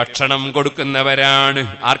അവര് ഭക്ഷണം കൊടുക്കുന്നവരാണ്.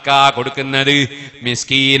 ആർക്കാ കൊടുക്കുന്നത്?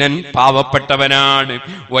 മിസ്കീനൻ, പാവപ്പെട്ടവനാണ്.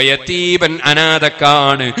 വയതീബൻ,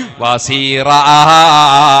 അനാഥക്കാണ്. വസീറാ,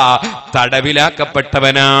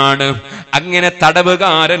 തടവിലാക്കപ്പെട്ടവനാണ്. അങ്ങനെ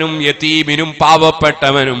തടവുകാരനും യതീമിനും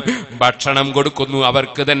പാവപ്പെട്ടവനും ഭക്ഷണം കൊടുക്കുന്നു.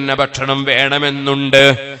 അവർക്ക് തന്നെ ഭക്ഷണം വേണമെന്നുണ്ട്.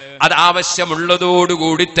 അത്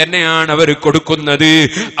ആവശ്യമുള്ളതോടുകൂടി തന്നെയാണ് അവർ കൊടുക്കുന്നത്.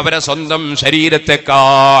 അവരെ സ്വന്തം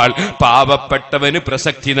ശരീരത്തെക്കാൾ പാവപ്പെട്ടവന്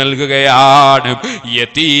പ്രസക്തി നൽകുകയാണ്,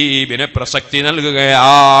 യതീമിന് പ്രസക്തി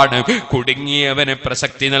നൽകുകയാണ്, കുടുങ്ങിയവന്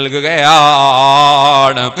പ്രസക്തി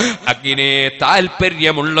നൽകുകയാണ്. അങ്ങനെ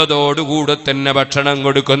താല്പര്യമുള്ളതോടുകൂടെ തന്നെ ഭക്ഷണം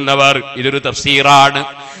കൊടുക്കുന്നവർ. ഇതൊരു തഫ്സീറാണ്.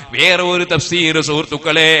 വേറെ ഒരു തഫ്സീർ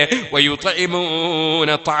സുഹൃത്തുക്കളെ, വയുത്ഇമൂന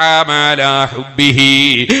ത്വഅമ അലാ ഹുബ്ബിഹി,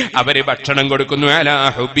 അവര് ഭക്ഷണം കൊടുക്കുന്നു അലാ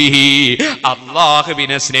ഹുബ്ബിഹി,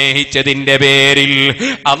 അല്ലാഹുവിനെ സ്നേഹിച്ചതിന്റെ പേരിൽ,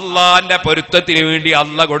 അള്ളാന്റെ പൊരുത്തത്തിന് വേണ്ടി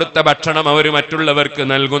അല്ലാഹ് കൊടുത്ത ഭക്ഷണം അവർ മറ്റുള്ളവർക്ക്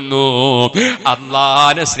നൽകുന്നു.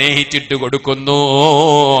 അല്ലാഹനെ സ്നേഹിച്ചിട്ട് കൊടുക്കുന്നു.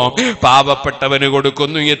 പാവപ്പെട്ടവന്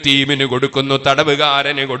കൊടുക്കുന്നു, യതീമിന് കൊടുക്കുന്നു,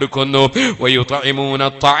 തടവുകാരന് കൊടുക്കുന്നു. വയുത്ഇമൂന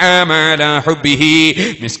ത്വഅമ അലാ ഹുബ്ബിഹി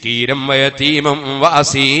മിസ്കീനം വയതീമൻ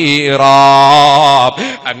വഅസീറാ.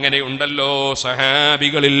 അങ്ങനെയുണ്ടല്ലോ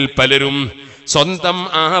സഹാബികളിൽ പലരും സ്വന്തം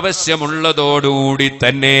ആവശ്യമുള്ളതോടുകൂടി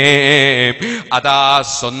തന്നെ അതാ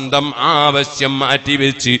സ്വന്തം ആവശ്യം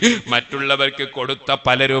മാറ്റിവെച്ച് മറ്റുള്ളവർക്ക് കൊടുത്ത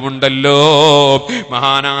പലരുമുണ്ടല്ലോ.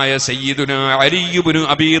 മഹാനായ സയ്യിദുനാ അലി ഇബ്നു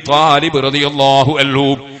അബീ ത്വാലിബ് റളിയല്ലാഹു അൻഹു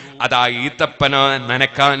അതാ ഈത്തപ്പന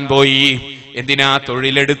നനക്കാൻ പോയി. എന്തിനാ?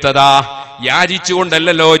 തൊഴിലെടുത്തതാ.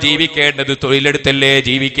 യാചിച്ചുകൊണ്ടല്ലോ ജീവിക്കേണ്ടത്, തൊഴിലെടുത്തല്ലേ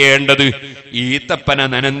ജീവിക്കേണ്ടത്. ഈത്തപ്പന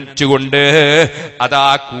നനച്ചുകൊണ്ട് അതാ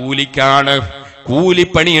കൂലിക്കാണ്,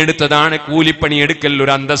 കൂലിപ്പണിയെടുത്തതാണ്. കൂലിപ്പണിയെടുക്കൽ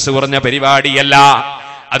ഒരു അന്തസ്സ് കുറഞ്ഞ പരിപാടിയല്ല.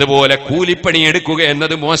 അതുപോലെ കൂലിപ്പണി എടുക്കുക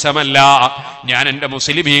എന്നത് മോശമല്ല. ഞാൻ എന്റെ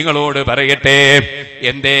മുസ്ലിമീങ്ങളോട് പറയട്ടെ,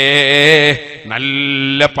 എന്തേ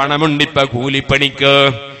നല്ല പണമുണ്ടിപ്പ കൂലിപ്പണിക്ക്.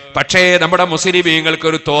 പക്ഷേ നമ്മുടെ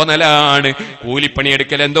മുസ്ലിമീങ്ങൾക്കൊരു തോന്നലാണ്,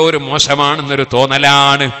 കൂലിപ്പണിയെടുക്കൽ എന്തോ ഒരു മോശമാണെന്നൊരു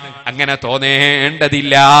തോന്നലാണ്. അങ്ങനെ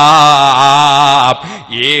തോന്നേണ്ടതില്ല.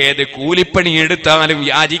 ഏത് കൂലിപ്പണി എടുത്താലും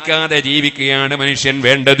യാചിക്കാതെ ജീവിക്കുകയാണ് മനുഷ്യൻ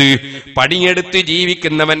വേണ്ടത്. പണിയെടുത്ത്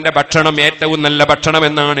ജീവിക്കുന്നവന്റെ ഭക്ഷണം ഏറ്റവും നല്ല ഭക്ഷണം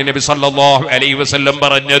എന്നാണ് നബി സല്ലല്ലാഹു അലൈഹി വസല്ലം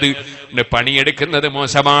പറഞ്ഞത്. പണിയെടുക്കുന്നത്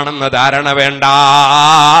മോശമാണെന്ന ധാരണ വേണ്ട.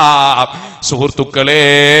 സുഹൃത്തുക്കളെ,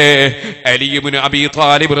 അലി ഇബ്നു അബീ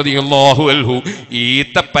ത്വാലിബ് റളിയല്ലാഹു അൻഹു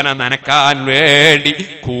ഈത്തപ്പന നനക്കാൻ വേണ്ടി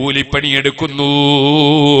കൂലിപ്പണിയെടുക്കുന്നു.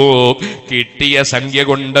 കിട്ടിയ സംഖ്യ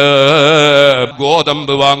കൊണ്ട്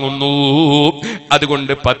ഗോതമ്പ് വാങ്ങുന്നു,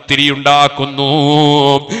 അതുകൊണ്ട് പത്തിരി ഉണ്ടാക്കുന്നു.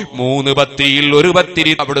 3 പത്തിരിയിൽ 1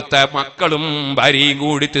 പത്തിരി അവിടുത്തെ മക്കളും ഭാര്യയും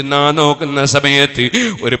കൂടി തിന്നാൻ നോക്കുന്ന സമയത്ത്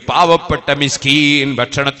ഒരു പാവപ്പെട്ട മിസ്കീൻ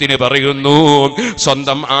ഭക്ഷണത്തിന് പറയുന്നു.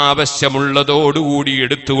 സ്വന്തം ആവശ്യമുള്ളതോടുകൂടി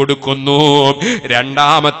എടുത്തു കൊടുക്കുന്നു.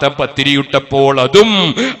 2ാമത്തെ പത്തിരിയിട്ടപ്പോൾ അതും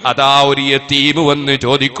അതാ ഒരു യതീം വന്ന്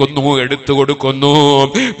ചോദിക്കുന്നു, എടുത്തു കൊടുക്കുന്നു.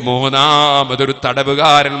 3ാമതൊരു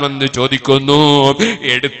തടവുകാരൻ വന്ന് ചോദിക്കുന്നു,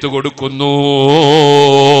 എടുത്തു കൊടുക്കുന്നു.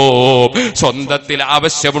 സ്വന്തത്തിൽ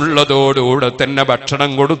ആവശ്യമുള്ളതോടുകൂടെ തന്നെ ഭക്ഷണം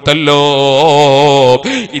കൊടുത്തല്ലോ.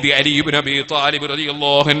 ഇത് അലി ഇബ്നു അബീ ത്വാലിബ്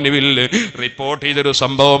റളിയല്ലാഹു അൻഹുവിൽ റിപ്പോർട്ട് ചെയ്തൊരു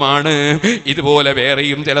സംഭവമാണ്. ഇതുപോലെ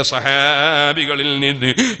വേറെയും ചില സഹാബികളിൽ നിന്ന്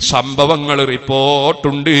സംഭവങ്ങൾ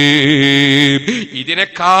റിപ്പോർട്ടുണ്ട്.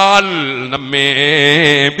 ഇതിനേക്കാൾ നമ്മെ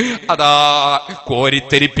അതാ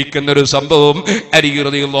കോരിത്തെരിപ്പിക്കുന്ന ഒരു സംഭവം അലി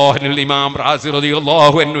റളിയല്ലാഹു അൻഹു ഇമാം റാസി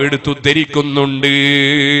റളിയല്ലാഹു അൻഹു എടുത്തുദ്ധരിക്കുന്നുണ്ട്.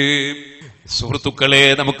 സുഹൃത്തുക്കളെ,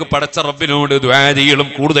 നമുക്ക് പടച്ച റബ്ബിനോട് ദുആ ചെയ്യണം.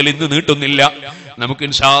 കൂടുതൽ ഇന്ന് നീട്ടുന്നില്ല, നമുക്ക്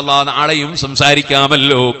ഇൻഷാ അല്ലാഹ് നാളെയും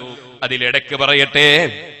സംസാരിക്കാമല്ലോ. അതിലിടയ്ക്ക് പറയട്ടെ,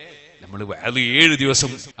 നമ്മൾ 7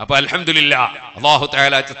 ദിവസം അപ്പൊ അൽഹംദുലില്ലാഹ് അല്ലാഹു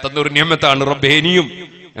തആല തന്നൊരു നിഅമത്താണ്. റബ്ബേ, ഇനിയും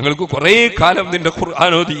ഞങ്ങൾക്ക് കുറെ കാലം നിന്റെ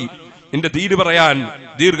ഖുർആൻ ഓതി നിന്റെ ദീൻ പറയാൻ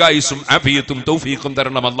ദീർഘായുസ്സും ആഫിയത്തും തൗഫീഖും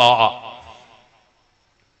തരണം അല്ലാഹ്.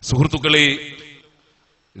 സുഹൃത്തുക്കളെ,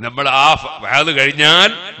 നമ്മൾ ആ വഅദ് കഴിഞ്ഞാൽ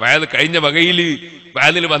വഅദ് കഴിഞ്ഞ വകയിൽ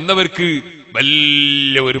വഅദിൽ വന്നവർക്ക്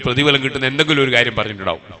വലിയ ഒരു പ്രതിഫലം കിട്ടുന്ന എന്തെങ്കിലും ഒരു കാര്യം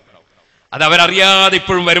പറഞ്ഞിട്ടുണ്ടാവും. അത് അവരറിയാതെ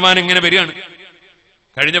ഇപ്പോഴും വരുമാനം എങ്ങനെ വരികയാണ്.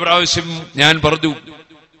 കഴിഞ്ഞ പ്രാവശ്യം ഞാൻ പറഞ്ഞു,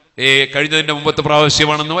 കഴിഞ്ഞതിന്റെ മുമ്പത്തെ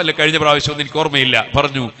പ്രാവശ്യമാണെന്നോ അല്ല കഴിഞ്ഞ പ്രാവശ്യം ഒന്നും എനിക്ക് ഓർമ്മയില്ല,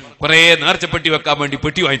 പറഞ്ഞു കുറെ നേർച്ചപ്പെട്ടി വെക്കാൻ വേണ്ടി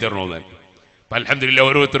പെട്ടി വാങ്ങി തരണോ. അൽഹംദുലില്ലാഹ്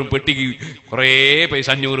ഓരോരുത്തരും പെട്ടിക്ക് കുറെ പൈസ,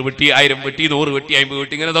 500 പെട്ടി, 1000 പെട്ടി, 100 പെട്ടി, 50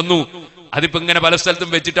 പെട്ടി ഇങ്ങനെ തന്നു. അതിപ്പോ ഇങ്ങനെ പല സ്ഥലത്തും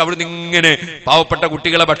വെച്ചിട്ട് അവിടുന്ന് ഇങ്ങനെ പാവപ്പെട്ട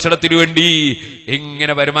കുട്ടികളെ ഭക്ഷണത്തിന് വേണ്ടി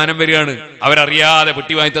ഇങ്ങനെ വരുമാനം വരികയാണ്. അവരറിയാതെ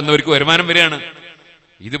പെട്ടി വാങ്ങി തന്നവർക്ക് വരുമാനം വരികയാണ്.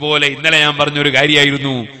 ഇതുപോലെ ഇന്നലെ ഞാൻ പറഞ്ഞൊരു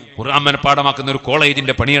കാര്യമായിരുന്നു, ഖുർആൻ മനപ്പാഠമാക്കുന്ന ഒരു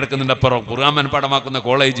കോളേജിന്റെ പണിയെടുക്കുന്നുണ്ട്. അപ്പുറം ഖുർആൻ മനപ്പാഠമാക്കുന്ന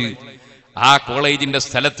കോളേജ്, ആ കോളേജിന്റെ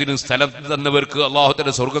സ്ഥലം തന്നവർക്ക് അല്ലാഹു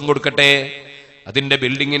തആല സ്വർഗം കൊടുക്കട്ടെ. അതിന്റെ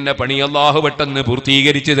ബിൽഡിങ്ങിന്റെ പണി അല്ലാഹു പെട്ടെന്ന്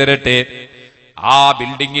പൂർത്തീകരിച്ചു തരട്ടെ. ആ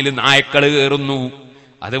ബിൽഡിങ്ങിൽ നായ്ക്കള് കയറുന്നു,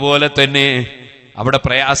 അതുപോലെ തന്നെ അവിടെ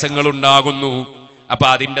പ്രയാസങ്ങൾ ഉണ്ടാകുന്നു. അപ്പൊ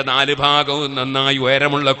അതിന്റെ 4 ഭാഗവും നന്നായി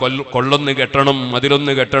ഉയരമുള്ള കൊള്ളൊന്ന് കെട്ടണം,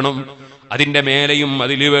 മതിലൊന്ന് കെട്ടണം, അതിന്റെ മേലെയും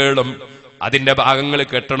മതില് വേണം, അതിന്റെ ഭാഗങ്ങൾ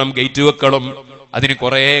കെട്ടണം, ഗേറ്റ് വെക്കണം, അതിന്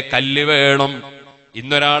കുറെ കല്ല് വേണം.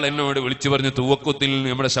 ഇന്നൊരാൾ എന്നോട് വിളിച്ചു പറഞ്ഞു, തൂവക്കുത്തിൽ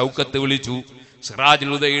നമ്മുടെ ഷൗക്കത്ത് വിളിച്ചു,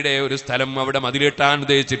 സിറാജുൽ ഹുദയുടെ ഒരു സ്ഥലം അവിടെ മതിലിട്ടാൻ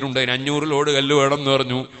ഉദ്ദേശിച്ചിട്ടുണ്ട്, 500 ലോഡ് കല്ല് വേണം എന്ന്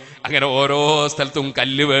പറഞ്ഞു. അങ്ങനെ ഓരോ സ്ഥലത്തും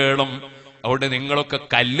കല്ല് വേണം. അതുകൊണ്ട് നിങ്ങളൊക്കെ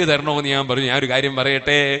കല്ല് തരണമെന്ന് ഞാൻ പറഞ്ഞു. ഞാൻ ഒരു കാര്യം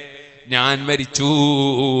പറയട്ടെ, ഞാൻ മരിച്ചു,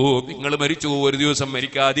 നിങ്ങൾ മരിച്ചു, ഒരു ദിവസം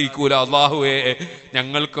മരിക്കാതിരിക്കൂല. അല്ലാഹുവേ,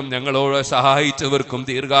 ഞങ്ങൾക്കും ഞങ്ങളോട് സഹായിച്ചവർക്കും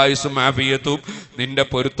ദീർഘായുസ്സും ആഫിയത്തും നിന്റെ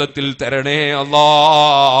പൊരുത്തത്തിൽ തരണേ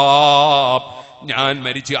അല്ലാഹ്. ഞാൻ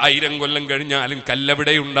മരിച്ച് 1000 കൊല്ലം കഴിഞ്ഞാലും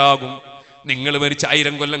കല്ലെവിടെ ഉണ്ടാകും. നിങ്ങൾ മരിച്ച്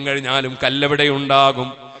 1000 കൊല്ലം കഴിഞ്ഞാലും കല്ലെവിടെ ഉണ്ടാകും.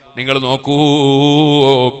 നിങ്ങൾ നോക്കൂ,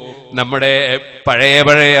 നമ്മുടെ പഴയ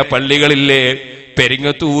പള്ളികളില്ലേ,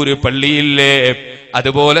 പെരിങ്ങത്തൂര് പള്ളിയില്ലേ,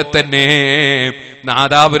 അതുപോലെ തന്നെ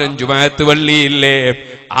നാദാപുരം ജുമാഅത്ത് പള്ളിയില്ലേ,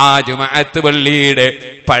 ആ ജുമാഅത്ത് പള്ളിയുടെ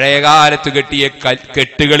പഴയകാലത്ത് കെട്ടിയ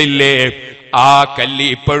കെട്ടുകളില്ലേ, ആ കല്ല്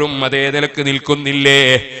ഇപ്പോഴും അതേ നിലക്ക് നിൽക്കുന്നില്ലേ?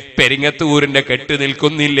 പെരിങ്ങത്തൂരിന്റെ കെട്ട്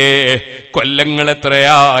നിൽക്കുന്നില്ലേ? കൊല്ലങ്ങൾ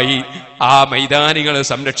എത്രയായി ആ മൈതാനികൾ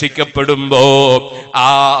സംരക്ഷിക്കപ്പെടുമ്പോ, ആ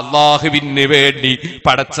അള്ളാഹുവിന് വേണ്ടി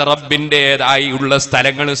പടച്ച റബ്ബിന്റേതായി ഉള്ള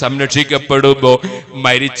സ്ഥലങ്ങൾ സംരക്ഷിക്കപ്പെടുമ്പോ,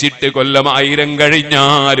 മരിച്ചിട്ട് കൊല്ലം 1000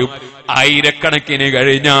 കഴിഞ്ഞാലും 1000കണക്കിന്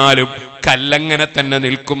കഴിഞ്ഞാലും കല്ലങ്ങനെ തന്നെ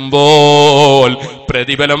നിൽക്കുമ്പോൾ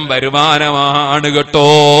പ്രതിഫലം വരുമാനമാണ് കേട്ടോ.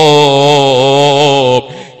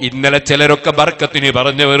 ഇന്നലെ ചിലരൊക്കെ ബർക്കത്തിന്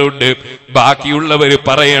പറഞ്ഞവരുണ്ട്, ബാക്കിയുള്ളവർ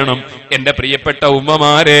പറയണം. എന്റെ പ്രിയപ്പെട്ട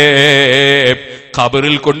ഉമ്മമാരെ,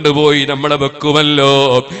 ഖബറിൽ കൊണ്ടുപോയി നമ്മളെ വെക്കുമല്ലോ,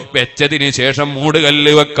 വെച്ചതിന് ശേഷം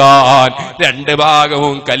മൂടുകല്ല് വെക്കാൻ 2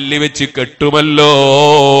 ഭാഗവും കല്ല് വെച്ച് കെട്ടുമല്ലോ,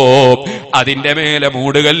 അതിന്റെ മേലെ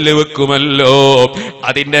മൂടുകല്ല് വെക്കുമല്ലോ,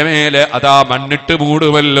 അതിന്റെ മേലെ അതാ മണ്ണിട്ട്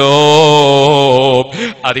മൂടുമല്ലോ,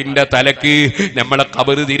 അതിന്റെ തലക്ക് നമ്മളെ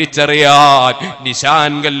ഖബറ് തിരിച്ചറിയാൻ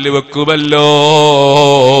നിശാൻ കല്ല് വെക്കുമല്ലോ.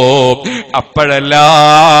 അപ്പോഴെല്ലാം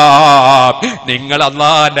നിങ്ങൾ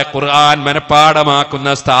അല്ലാഹുവിന്റെ ഖുർആൻ മനപ്പാഠമാക്കുന്ന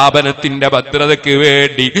സ്ഥാപനത്തിന്റെ ഭദ്രതയ്ക്ക്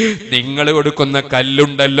വേണ്ടി നിങ്ങൾ കൊടുക്കുന്ന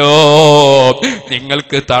കല്ലുണ്ടല്ലോ,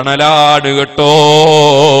 നിങ്ങൾക്ക് തണലാണ് കേട്ടോ.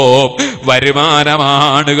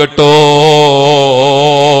 വരുമാനമാണ് കേട്ടോ.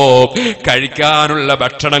 കഴിക്കാനുള്ള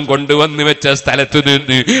ഭക്ഷണം കൊണ്ടുവന്ന് വെച്ച സ്ഥലത്ത്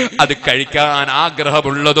നിന്ന് അത് കഴിക്കാൻ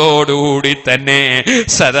ആഗ്രഹമുള്ളതോടുകൂടി തന്നെ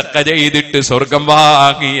സദഖ ചെയ്തിട്ട് സ്വർഗം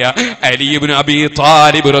വാങ്ങിയ അലി ഇബ്നു അബീ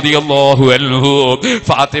ത്വാലിബ് റളിയല്ലാഹു അൻഹു,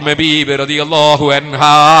 ഫാത്തിമ ബീബി റളിയല്ലാഹു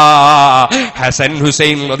അൻഹാ, ഹസൻ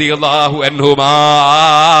ഹുസൈൻ റളിയല്ലാഹു അൻഹുമാ.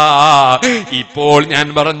 ഇപ്പോൾ ഞാൻ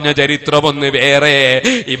പറഞ്ഞ ചരിത്രമൊന്ന് വേറെ.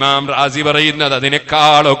 ഇമാം റാസി പറയുന്നത്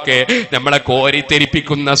അതിനേക്കാളൊക്കെ നമ്മളെ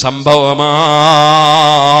കോരിത്തെരിപ്പിക്കുന്ന സംഭവമാണ്.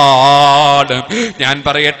 ഞാൻ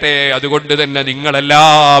പറയട്ടെ, അതുകൊണ്ട് തന്നെ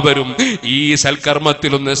നിങ്ങളെല്ലാവരും ഈ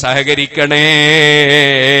സൽക്കർമ്മത്തിലൊന്ന് സഹകരിക്കണേ.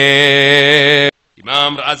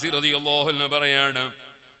 ഇമാം റാസി റളിയല്ലാഹു അൻഹു പറയാണ്,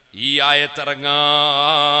 ഈ ആയത്തിറങ്ങാൻ,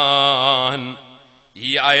 ഈ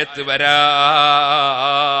ആയത്ത് വരാൻ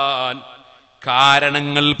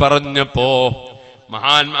കാരണങ്ങൾ പറഞ്ഞപ്പോ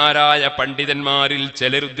മഹാന്മാരായ പണ്ഡിതന്മാരിൽ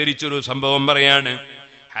ചിലർ ഉദ്ധരിച്ചൊരു സംഭവം പറയാണ്.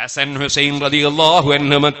 ഹസൻ ഹുസൈൻ റളിയല്ലാഹു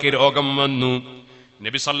അൻഹുമക്ക് രോഗം വന്നു.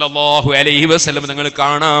 നബി സല്ലല്ലാഹു അലൈഹി വസല്ലം നിങ്ങൾ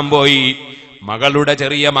കാണാൻ പോയി. മകളുടെ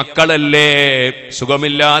ചെറിയ മക്കളല്ലേ,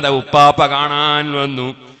 സുഖമില്ലാതെ ഉപ്പാപ്പ കാണാൻ വന്നു.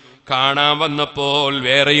 കാണാൻ വന്നപ്പോൾ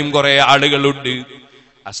വേറെയും കുറെ ആളുകളുണ്ട്.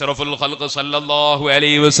 അഷ്റഫുൽ ഖൽഖ് സല്ലല്ലാഹു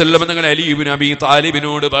അലൈഹി വസല്ലം നിങ്ങൾ അലി ഇബ്നു അബീ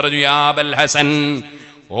ത്വാലിബിനോട് പറഞ്ഞു, യാ അബൽ ഹസൻ,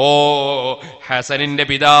 ഓ ഹസനിന്റെ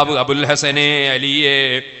പിതാവ് അബുൽ ഹസനെ, അലിയെ,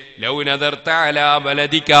 ലൗ നദർത അലാ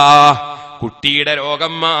വലദിക, കുട്ടിയുടെ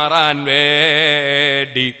രോഗം മാറാൻ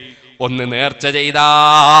വേണ്ടി ഒന്ന് നേർച്ച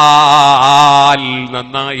ചെയ്താൽ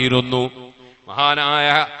നന്നായിരുന്നു. മഹാനായ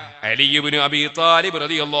അലി ഇബ്നു അബീ ത്വാലിബ്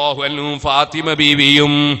റളിയല്ലാഹു അൻഹു ഫാത്തിമ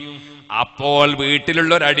ബീവിയും, അപ്പോൾ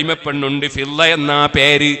വീട്ടിലുള്ള ഒരു അടിമപ്പെണ്ണുണ്ട്, ഫില്ല എന്ന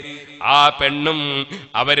പേര്. ആ പെണ്ണും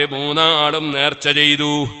അവര് മൂന്നാളും നേർച്ച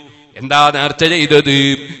ചെയ്തു. എന്താ നേർച്ച ചെയ്തത്?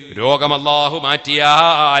 രോഗം അല്ലാഹു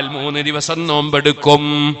മാറ്റിയാൽ 3 ദിവസം നോമ്പെടുക്കും.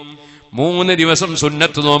 3 ദിവസം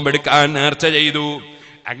സുന്നത്ത് നോമ്പെടുക്കാൻ നേർച്ച ചെയ്തു.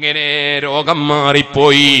 അങ്ങനെ രോഗം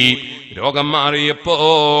മാറിപ്പോയി. രോഗം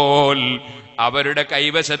മാറിയപ്പോൾ അവരുടെ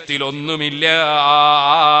കൈവശത്തിൽ ഒന്നുമില്ല.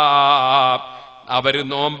 അവര്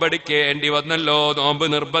നോമ്പെടുക്കേണ്ടി വന്നല്ലോ, നോമ്പ്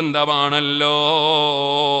നിർബന്ധമാണല്ലോ.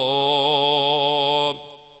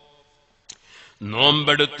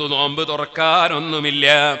 നോമ്പെടുത്തു, നോമ്പ് തുറക്കാനൊന്നുമില്ല.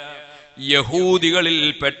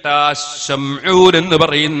 യഹൂദികളിൽപ്പെട്ട ശംഊൻ എന്ന്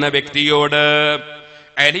പറയുന്ന വ്യക്തിയോട്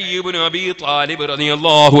അലി ഇബ്നു അബീ ത്വാലിബ്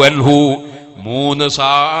റളിയല്ലാഹു അൻഹു 3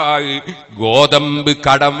 സാഴ് ഗോതമ്പ്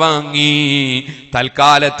കടം വാങ്ങി,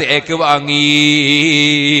 തൽക്കാലത്തേക്ക് വാങ്ങി.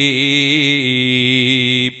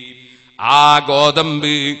 ആ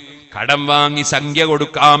ഗോതമ്പ് കടം വാങ്ങി സംഖ്യ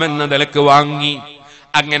കൊടുക്കാമെന്ന നിലക്ക് വാങ്ങി.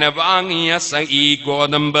 അങ്ങനെ വാങ്ങിയ ഈ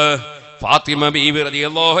ഗോതമ്പ് ഫാത്തിമ ബീവി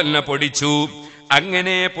റളിയല്ലാഹു അൻഹ പൊടിച്ചു.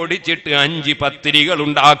 അങ്ങനെ പൊടിച്ചിട്ട് 5 പത്തിരികൾ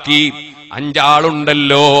ഉണ്ടാക്കി. 5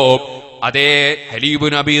 ആളുണ്ടല്ലോ. അതേ അലി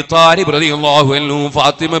ഇബ്നു അബീ ത്വാലിബ് റളിയല്ലാഹു അൻഹു,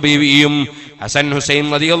 ഫാത്തിമ ബീവിയും ഹസൻ ഹുസൈൻ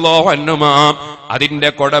റളിയല്ലാഹു അൻഹുമാ അതിന്റെ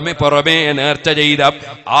പുറമേ നേർച്ച ചെയ്ത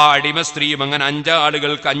ആ അടിമ സ്ത്രീയും അങ്ങനെ 5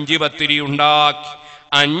 ആളുകൾക്ക് 5 പത്തിരി ഉണ്ടാക്കി.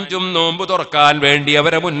 5ഉം നോമ്പ് തുറക്കാൻ വേണ്ടി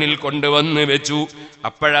അവരെ മുന്നിൽ കൊണ്ടുവന്ന് വെച്ചു.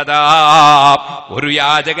 അപ്പോഴതാ ഒരു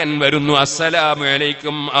യാചകൻ വരുന്നു. അസ്സലാമു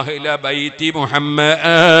അലൈക്കും അഹ്ല ബൈത്തി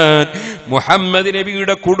മുഹമ്മദ്, മുഹമ്മദ്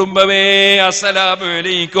നബിയുടെ കുടുംബമേ, അസ്സലാമു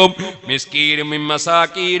അലൈക്കും. മിസ്കീനും മിൻ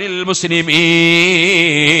മസാകീനിൽ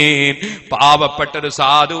മുസ്ലിമീൻ, പാവപ്പെട്ടൊരു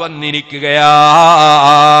സാധു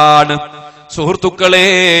വന്നിരിക്കുകയാണ്. സുഹൃത്തുക്കളെ,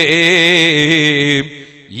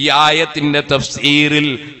 ഈ ആയത്തിന്റെ തഫ്സീറിൽ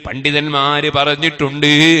പണ്ഡിതന്മാര്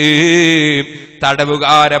പറഞ്ഞിട്ടുണ്ട്,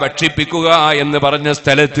 തടവുകാരെ ഭക്ഷിപ്പിക്കുക എന്ന് പറഞ്ഞ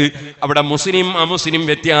സ്ഥലത്ത് അവിടെ മുസ്ലിം അമുസ്ലിം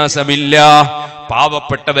വ്യത്യാസമില്ല.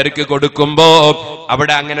 പാവപ്പെട്ടവർക്ക് കൊടുക്കുമ്പോ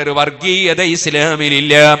അവിടെ അങ്ങനെ ഒരു വർഗീയത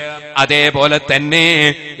ഇസ്ലാമിലില്ല. അതേപോലെ തന്നെ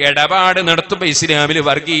ഇടപാട് നടത്തുമ്പോ ഇസ്ലാമിൽ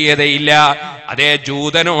വർഗീയതയില്ല. അതേ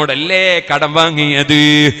ജൂതനോടല്ലേ കടം വാങ്ങിയത്,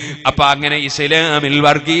 അപ്പൊ അങ്ങനെ ഇസ്ലാമിൽ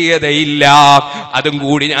വർഗീയതയില്ല. അതും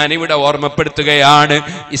കൂടി ഞാനിവിടെ ഓർമ്മപ്പെടുത്തുകയാണ്.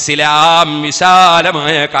 ഇസ്ലാം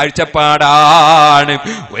വിശാലമായ കാഴ്ചപ്പാടാണ്.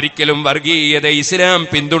 ഒരിക്കലും വർഗീയത ഇസ്ലാം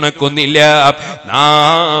പിന്തുണക്കുന്നില്ല.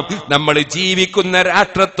 നമ്മൾ ജീവിക്കുന്ന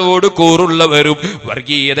രാഷ്ട്രത്തോട് കൂറുള്ളവരും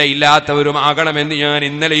വർഗീയതയില്ലാത്തവരും ആകണമെന്ന് ഞാൻ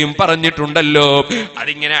ഇന്നലെയും പറഞ്ഞിട്ടുണ്ടല്ലോ.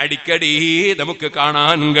 അതിങ്ങനെ അടിക്കടി നമുക്ക്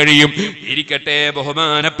കാണാൻ കഴിയും. ഇരിക്കട്ടെ,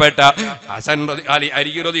 ബഹുമാനപ്പെട്ട ഹസൻ അലി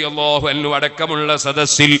റളിയല്ലാഹു അൻഹു അടക്കമുള്ള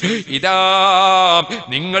സദസ്സിൽ ഇതാ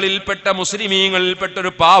നിങ്ങളിൽപ്പെട്ട മുസ്ലിമീങ്ങളിൽപ്പെട്ട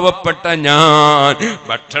ഒരു പാവപ്പെട്ട ഞാൻ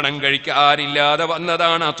ഭക്ഷണം കഴിക്കാനില്ലാതെ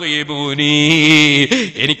വന്നതാണ്. അത്വീബൂനി,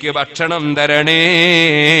 എനിക്ക് ഭക്ഷണം തരണേ.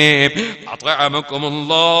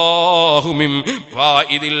 അത്അമകുമുല്ലാഹു മിൻ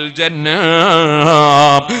വാഇദിൽ ജന്ന,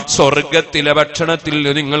 സ്വർഗത്തിലെ ഭക്ഷണത്തിൽ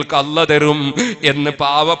നിങ്ങൾക്ക് അല്ലാഹു തരും എന്ന്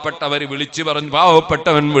പാവപ്പെട്ടവൻ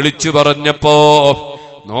വിളിച്ചു പറഞ്ഞപ്പോ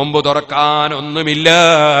നോമ്പ് തുറക്കാൻ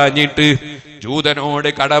ഒന്നുമില്ലാഞ്ഞിട്ട് ജൂതനോട്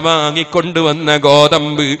കടവാങ്ങിക്കൊണ്ടുവന്ന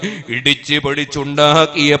ഗോതമ്പ് ഇടിച്ച്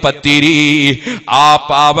പൊടിച്ചുണ്ടാക്കിയ പത്തിരി ആ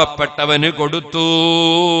പാവപ്പെട്ടവന് കൊടുത്തു.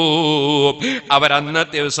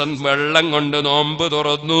 അവരന്നത്തെ ദിവസം വെള്ളം കൊണ്ട് നോമ്പ്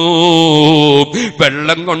തുറന്നു.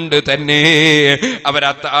 വെള്ളം കൊണ്ട് തന്നെ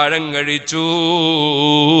അവരത്താഴം കഴിച്ചു.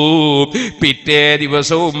 പിറ്റേ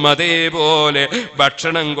ദിവസവും അതേപോലെ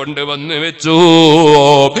ഭക്ഷണം കൊണ്ടുവന്ന് വെച്ചു.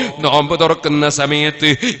 നോമ്പ് തുറക്കുന്ന സമയത്ത്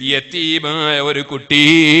യതീമായ ഒരു കുട്ടി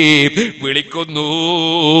വിളിക്കുന്നു.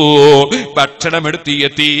 ഭക്ഷണമെടുത്ത്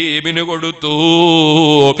യതീമിന് കൊടുത്തു.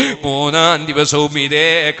 മൂന്നാം ദിവസവും ഇതേ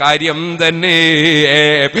കാര്യം തന്നെ.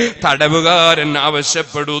 തടവുകാരൻ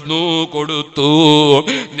ആവശ്യപ്പെടുന്നു, കൊടുത്തു.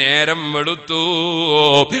 നേരം വെളുത്തു.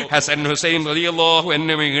 ഹസൻ ഹുസൈൻ റളിയല്ലാഹു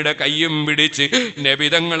അൻഹുയുടെ കയ്യും പിടിച്ച് നബി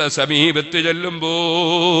തങ്ങളെ സമീപത്ത്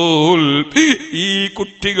ചെല്ലുമ്പോൾ ഈ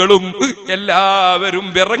കുട്ടികളും എല്ലാവരും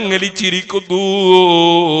വിറങ്ങലിച്ചിരിക്കുന്നു.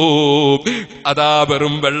 അതാ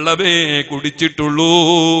വെറും വെള്ളമേ കുടിച്ചിട്ടുള്ളൂ.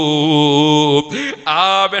 ആ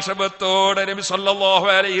വിഷമത്തോടെ നബി സല്ലല്ലാഹു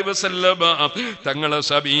അലൈഹി വസല്ലമ തങ്ങളെ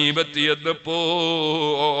സമീപത്ത് എത്തിയപ്പോൾ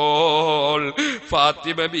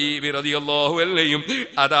ഫാത്തിമ ബീവി റളിയല്ലാഹു അൻഹയും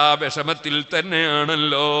അതാ വിഷമത്തിൽ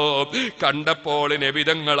തന്നെയാണല്ലോ. കണ്ടപ്പോൾ നബി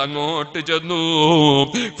തങ്ങൾ അങ്ങോട്ട് ചെന്നു.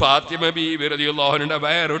 ഫാത്തിമ ബീവി റളിയല്ലാഹു അൻഹയുടെ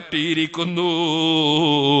വയറൊട്ടിയിരിക്കുന്നു,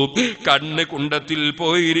 കണ്ണ് കുണ്ടത്തിൽ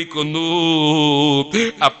പോയിരിക്കുന്നു.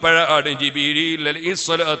 അപ്പോഴാണ് ജിബ്രീൽ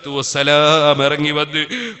അലൈഹിസ്സലാത്തു വസ്സലാം ഇറങ്ങി വന്ന്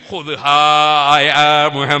ഖുദ്ഹാ യാ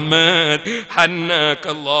മുഹമ്മദ്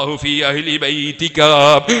ഹന്നകല്ലാഹു ഫീ അഹ്ലി ബൈതിക,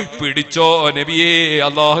 പിടിച്ചോ നബിയേ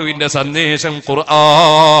അല്ലാഹുവിന്റെ സന്ദേശം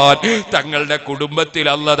ഖുർആൻ. തങ്ങളുടെ കുടുംബത്തിൽ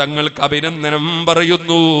അല്ലാഹ് തങ്ങൾക്ക് അഭിനന്ദനം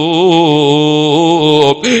പറയുന്നു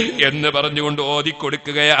എന്ന് പറഞ്ഞുകൊണ്ട്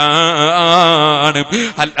ഓതിക്കൊടുക്കുകയാണ്.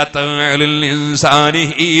 ഹൽ അത്തഅലൽ ഇൻസാനി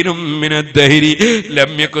ഹീനും മിനദ്ദഹരി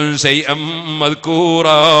ലം യകുൻ ശൈഅൻ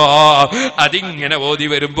മദ്കൂറാ. അതിങ്ങനെ ഓതി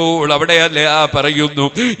വരുമ്പോൾ അവിടെ അല്ലേ പറയുന്നു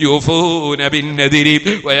യൂഫൂന ബിന്നദിരി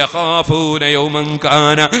വയഖാഫൂന യൗമൻ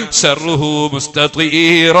കാന ശർറുഹു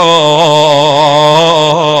മുസ്തതീറാ.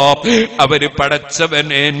 അവര് പടച്ചവൻ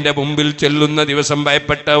എന്റെ മുമ്പിൽ ചെല്ലുന്ന ദിവസം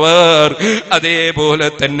ഭയപ്പെട്ടവർ, അതേപോലെ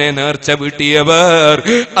തന്നെ നേർച്ച വീട്ടിയവർ,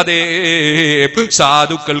 അതേ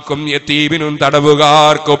സാധുക്കൾക്കും യതീമിനും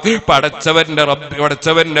തടവുകാർക്കും പടച്ചവന്റെ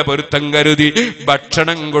പൊരുത്തം കരുതി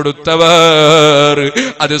ഭക്ഷണം കൊടുത്തവർ,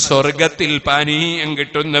 അത് സ്വർഗത്തിൽ പാനീയം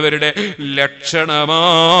കിട്ടുന്നവരുടെ ലക്ഷണമാണ്.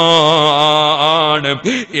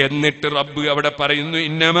 എന്നിട്ട് റബ്ബ് അവിടെ പറയുന്നു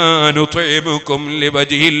ഇന്നമാ നുത്ഇമുകും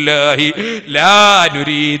ലിവജ്ഹില്ലാഹി ലാ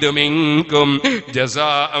നുരീദു മിൻകും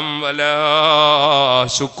ജസാഅൻ വലാ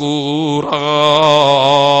ശുകൂറാ.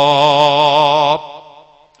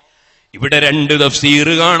 ഇവിടെ രണ്ട് തഫ്സീർ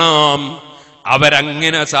കാണാം.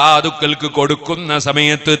 അവരങ്ങനെ സാധുക്കൾക്ക് കൊടുക്കുന്ന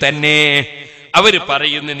സമയത്ത് തന്നെ അവര്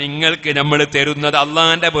പറയുന്നു നിങ്ങൾക്ക് നമ്മൾ തരുന്നത്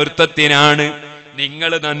അള്ളാന്റെ പൊരുത്തത്തിനാണ്,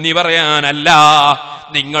 നിങ്ങൾ നന്ദി പറയാനല്ല,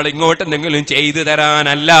 നിങ്ങൾ ഇങ്ങോട്ട് എന്തെങ്കിലും ചെയ്തു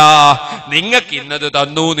തരാനല്ല, നിങ്ങൾക്ക് ഇന്നത്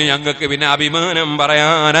തന്നു ഞങ്ങൾക്ക് പിന്നെ അഭിമാനം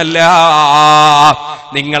പറയാനല്ല,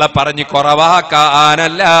 നിങ്ങളെ പറഞ്ഞ്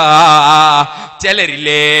കുറവാക്കാനല്ല.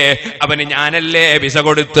 ചിലരില്ലേ അവന് ഞാനല്ലേ വിസ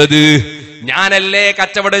കൊടുത്തത്, ഞാനല്ലേ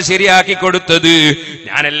കച്ചവടം ശരിയാക്കി കൊടുത്തത്,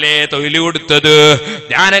 ഞാനല്ലേ തൊഴിൽ കൊടുത്തത്,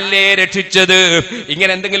 ഞാനല്ലേ രക്ഷിച്ചത്,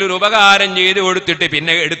 ഇങ്ങനെ എന്തെങ്കിലും ഒരു ഉപകാരം ചെയ്തു കൊടുത്തിട്ട്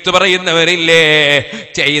പിന്നെ എടുത്തു പറയുന്നവരില്ലേ.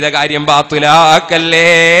 ചെയ്ത കാര്യം ബാത്തുലാക്കല്ലേ.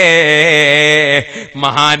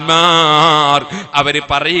 മഹാന്മാർ അവര്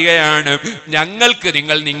പറയുകയാണ് ഞങ്ങൾക്ക്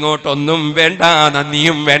നിങ്ങൾ ഇങ്ങോട്ടൊന്നും വേണ്ട,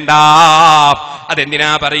 നന്ദിയും വേണ്ട. അതെന്തിനാ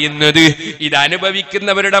പറയുന്നത്? ഇത്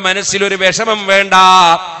അനുഭവിക്കുന്നവരുടെ മനസ്സിലൊരു വിഷമം വേണ്ട,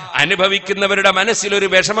 അനുഭവിക്കുന്നവരുടെ മനസ്സിലൊരു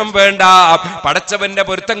വിഷമം വേണ്ട. പടച്ചവന്റെ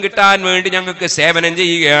പൊരുത്തം കിട്ടാൻ വേണ്ടി ഞങ്ങൾക്ക് സേവനം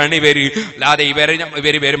ചെയ്യുകയാണ് ഇവര്. അല്ലാതെ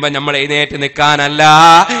ഇവര് വരുമ്പോ നമ്മൾ എഴുന്നേറ്റ് നിൽക്കാനല്ല,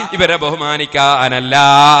 ഇവരെ ബഹുമാനിക്കാനല്ല.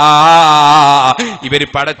 ഇവര്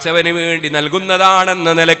പടച്ചവന് വേണ്ടി നൽകുന്നതാണെന്ന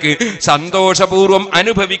നിലക്ക് സന്തോഷപൂർവം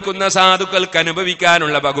അനുഭവിക്കുന്ന സാധുക്കൾക്ക്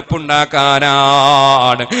അനുഭവിക്കാനുള്ള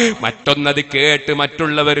വകുപ്പുണ്ടാക്കാനാണ്. മറ്റൊന്നത് കേട്ട്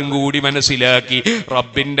മറ്റുള്ളവരും കൂടി മനസ്സിലാക്കി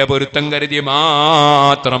റബ്ബിന്റെ പൊരുത്തം കരുതി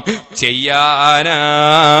മാത്രം ചെയ്യാനാണ്.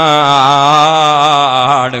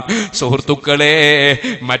 സുഹൃത്തുക്കളെ,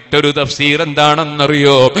 മറ്റൊരു തഫ്സീർ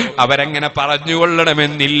എന്താണെന്നറിയോ? അവരങ്ങനെ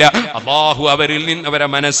പറഞ്ഞുകൊള്ളണമെന്നില്ല. അല്ലാഹു അവരിൽ നിന്ന് അവരെ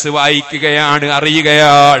മനസ്സ് വായിക്കുകയാണ്,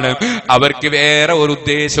 അറിയുകയാണ്. അവർക്ക് വേറെ ഒരു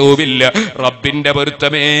ഉദ്ദേശവുമില്ല, റബ്ബിന്റെ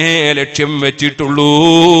പൊരുത്തമേ ലക്ഷ്യം വെച്ചിട്ടുള്ളൂ.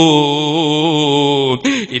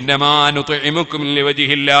 ഇന്നമാ നുത്ഇമുകും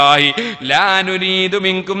ലിവജ്ഹില്ലാഹി ലാ നുരീദു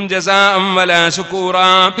മിൻകും ജസാഅൻ വലാ ശുകൂറാ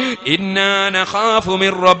ഇന്നാ നഖാഫു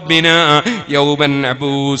മിർ റബ്ബിനാ യൗമൻ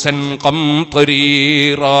അബൂസൻ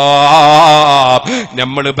ഖംതരീറാ.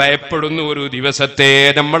 നമ്മൾ ഭയപ്പെടുന്ന ഒരു ദിവസത്തെ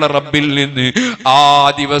നമ്മൾ റബ്ബിൽ നിന്ന്. ആ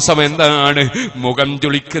ദിവസം എന്താണ്? മുഖം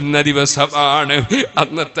ചുളിക്കുന്ന ദിവസമാണ്.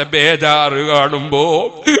 അന്നത്തെ ബേജാറ് കാണുമ്പോ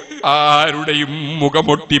ആരുടെയും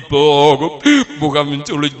മുഖമൊട്ടിപ്പോകും, മുഖം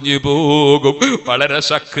ചുളിഞ്ഞു പോകും. വളരെ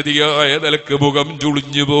ശക്തിയായ നിലക്ക് മുഖം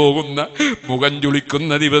ചുളിഞ്ഞു പോകുന്ന, മുഖം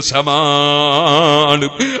ചുളിക്കുന്ന ദിവസമാണ്.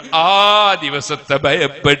 ആ ദിവസത്തെ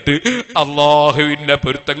ഭയപ്പെട്ട് അള്ളാഹുവിന്റെ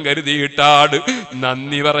പൊരുത്തം കരുതിയിട്ടാണ്.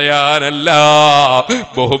 നന്ദി പറയാനല്ല,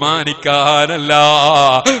 ബഹുമാനിക്കാനല്ല,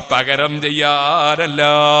 പകരം ചെയ്യാനല്ല.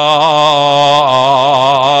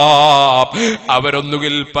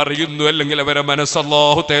 അവരൊന്നുകിൽ പറയുന്നു, അല്ലെങ്കിൽ അവരെ മനസ്സ്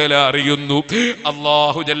അല്ലാഹു തആല അറിയുന്നു.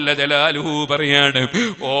 അല്ലാഹു ജല്ല ജലാലുഹു പറയാണ്,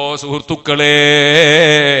 ഓ സുഹൃത്തുക്കളെ,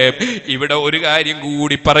 ഇവിടെ ഒരു കാര്യം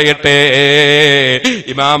കൂടി പറയട്ടെ.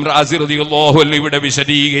 ഇമാം റാസി റളിയല്ലാഹു അൻഹു ഇവിടെ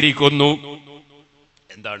വിശദീകരിക്കുന്നു.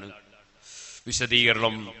 എന്താണ്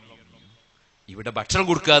വിശദീകരണം? ഇവിടെ ഭക്ഷണം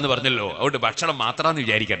കൊടുക്കുക എന്ന് പറഞ്ഞല്ലോ, അതുകൊണ്ട് ഭക്ഷണം മാത്രമാണെന്ന്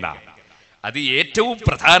വിചാരിക്കണ്ട. അത് ഏറ്റവും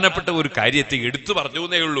പ്രധാനപ്പെട്ട ഒരു കാര്യത്തെ എടുത്തു പറഞ്ഞു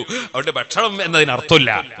എന്നേ ഉള്ളൂ. അതുകൊണ്ട് ഭക്ഷണം എന്നതിന്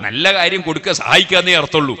അർത്ഥമില്ല, നല്ല കാര്യം കൊടുക്കുക, സഹായിക്കാന്നേ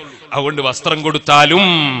അർത്ഥമുള്ളൂ. അതുകൊണ്ട് വസ്ത്രം കൊടുത്താലും,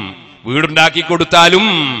 വീടുണ്ടാക്കി കൊടുത്താലും,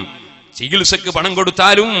 ചികിത്സക്ക് പണം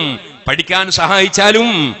കൊടുത്താലും, പഠിക്കാൻ സഹായിച്ചാലും,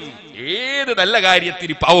 ഏത് നല്ല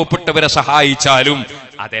കാര്യത്തിന് പാവപ്പെട്ടവരെ സഹായിച്ചാലും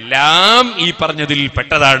അതെല്ലാം ഈ പറഞ്ഞതിൽ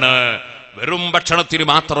പെട്ടതാണ്. വെറും ഭക്ഷണത്തിന്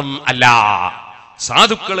മാത്രം അല്ല,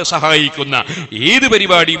 സാധുക്കളെ സഹായിക്കുന്ന ഏത്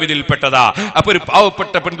പരിപാടിയും ഇതിൽപ്പെട്ടതാ. അപ്പൊ ഒരു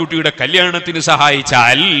പാവപ്പെട്ട പെൺകുട്ടിയുടെ കല്യാണത്തിന്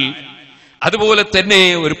സഹായിച്ചാൽ, അതുപോലെ തന്നെ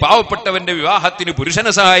ഒരു പാവപ്പെട്ടവന്റെ വിവാഹത്തിന്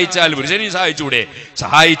പുരുഷനെ സഹായിച്ചാൽ പുരുഷനെ സഹായിച്ചൂടെ?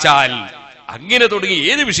 സഹായിച്ചാൽ, അങ്ങനെ തുടങ്ങി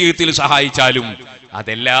ഏത് വിഷയത്തിൽ സഹായിച്ചാലും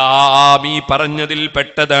അതെല്ലാം ഈ പറഞ്ഞതിൽ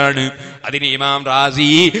പെട്ടതാണ്. അതിന് ഇമാം റാസി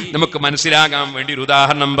നമുക്ക് മനസ്സിലാകാൻ വേണ്ടി ഒരു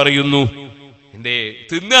ഉദാഹരണം പറയുന്നു. എന്തേ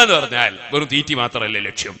തിന്നുക എന്ന് പറഞ്ഞാൽ വെറും തീറ്റി മാത്രമല്ലേ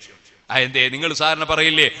ലക്ഷ്യം. എന്തേ നിങ്ങൾ സാധാരണ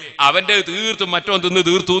പറയില്ലേ, അവന്റെ തീർത്തും മറ്റോ തിന്ന്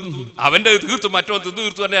തീർത്തു, അവന്റെ തീർത്തും മറ്റോ തിന്ന്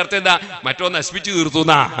തീർത്തു. എന്റെ അർത്ഥം എന്താ? മറ്റോ നശിപ്പിച്ച് തീർത്തു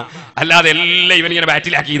എന്നാ. അല്ലാതെ എല്ലാം ഇവനിങ്ങനെ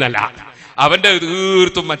ബാറ്റിലാക്കിയെന്നല്ല. അവന്റെ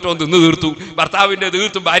തീർത്തും മറ്റോ തിന്ന് തീർത്തു, ഭർത്താവിന്റെ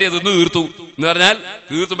തീർത്തും ഭാര്യ തിന്ന് തീർത്തു എന്ന് പറഞ്ഞാൽ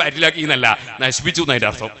തീർത്തും ബാറ്റിലാക്കിയെന്നല്ല, നശിപ്പിച്ചു എന്നതിന്റെ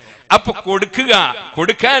അർത്ഥം. അപ്പൊ കൊടുക്കുക,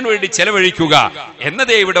 കൊടുക്കാൻ വേണ്ടി ചെലവഴിക്കുക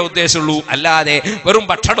എന്നതേ ഇവിടെ ഉദ്ദേശമുള്ളൂ. അല്ലാതെ വെറും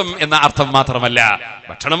ഭക്ഷണം എന്ന അർത്ഥം മാത്രമല്ല.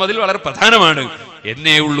 ഭക്ഷണം അതിൽ വളരെ പ്രധാനമാണ്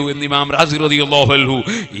എന്നേ ഉള്ളൂ എന്ന് ഇമാം റാസി റളിയല്ലാഹു അൻഹു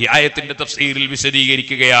ഈ ആയത്തിന്റെ തഫ്സീറിൽ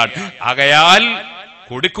വിശദീകരിക്കുകയാണ്. ആകയാൽ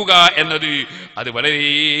കൊടുക്കുക എന്നത് അത് വളരെ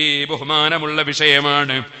ബഹുമാനമുള്ള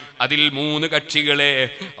വിഷയമാണ്. അതിൽ 3 കക്ഷികളെ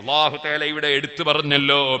അല്ലാഹു തആല ഇവിടെ എടുത്തു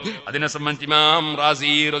പറഞ്ഞല്ലോ. അതിനെ സംബന്ധിച്ച് ഇമാം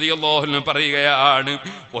റാസി റളിയല്ലാഹു അൻഹു പറയുകയാണ്,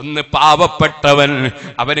 ഒന്ന് പാവപ്പെട്ടവൻ,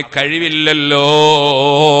 അവന് കഴിവില്ലല്ലോ,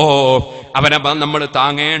 അവനെ നമ്മൾ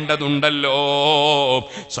താങ്ങേണ്ടതുണ്ടല്ലോ.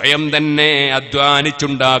 സ്വയം തന്നെ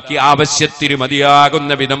അധ്വാനിച്ചുണ്ടാക്കി ആവശ്യത്തിന്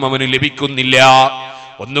മതിയാകുന്ന വിധം അവന് ലഭിക്കുന്നില്ല.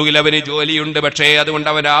 ഒന്നുകിൽ അവന് ജോലിയുണ്ട്, പക്ഷേ അതുകൊണ്ട്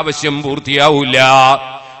അവന്റെ ആവശ്യം പൂർത്തിയാവൂല.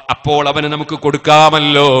 അപ്പോൾ അവന് നമുക്ക്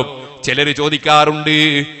കൊടുക്കാമല്ലോ. ചിലര് ചോദിക്കാറുണ്ട്,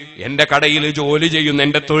 എന്റെ കടയിൽ ജോലി ചെയ്യുന്ന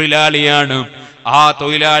എന്റെ തൊഴിലാളിയാണ്, ആ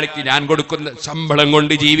തൊഴിലാളിക്ക് ഞാൻ കൊടുക്കുന്ന ശമ്പളം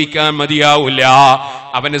കൊണ്ട് ജീവിക്കാൻ മതിയാവൂല,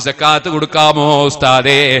 അവന് സക്കാത്ത് കൊടുക്കാമോ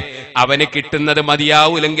ഉസ്താദേ? അവന് കിട്ടുന്നത്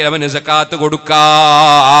മതിയാവൂലെങ്കിൽ അവന് സക്കാത്ത് കൊടുക്കാം.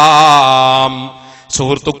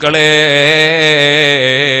 സുഹൃത്തുക്കളെ,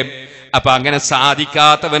 അപ്പൊ അങ്ങനെ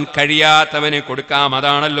സാധിക്കാത്തവൻ, കഴിയാത്തവന് കൊടുക്കാം.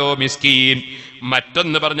 അതാണല്ലോ മിസ്കീൻ.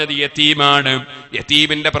 മറ്റൊന്ന് പറഞ്ഞത് യതീമാണ്.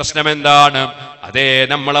 യതീമിന്റെ പ്രശ്നം എന്താണ്? അതേ,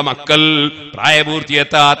 നമ്മളെ മക്കൾ,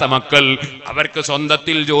 പ്രായപൂർത്തിയെത്താത്ത മക്കൾ, അവർക്ക്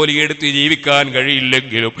സ്വന്തത്തിൽ ജോലിയെടുത്ത് ജീവിക്കാൻ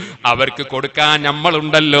കഴിയില്ലെങ്കിലും അവർക്ക് കൊടുക്കാൻ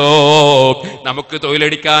നമ്മളുണ്ടല്ലോ, നമുക്ക്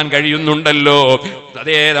തൊഴിലടിക്കാൻ കഴിയുന്നുണ്ടല്ലോ.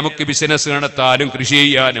 അതേ, നമുക്ക് ബിസിനസ് നടത്താനും കൃഷി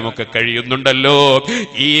ചെയ്യാനും ഒക്കെ കഴിയുന്നുണ്ടല്ലോ.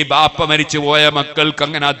 ഈ ബാപ്പ മരിച്ചുപോയ മക്കൾക്ക്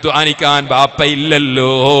അങ്ങനെ അധ്വാനിക്കാൻ ബാപ്പ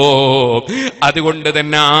ഇല്ലല്ലോ. അതുകൊണ്ട്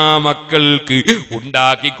തന്നെ ആ മക്കൾക്ക്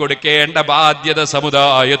ഉണ്ടാക്കി കൊടുക്കേണ്ട ബാധ്യത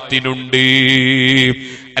സമുദായത്തിനുണ്ട്.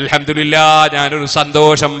 അൽഹംദുലില്ലാഹ്, ഞാനൊരു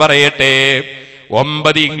സന്തോഷം പറയട്ടെ.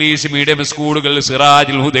 9 ഇംഗ്ലീഷ് മീഡിയം സ്കൂളുകൾ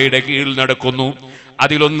സിറാജുൽ ഹുദയുടെ കീഴിൽ നടക്കുന്നു.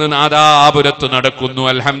 അതിലൊന്ന് നാദാപുരത്ത് നടക്കുന്നു.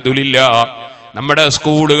 അൽഹംദുലില്ലാഹ്, നമ്മുടെ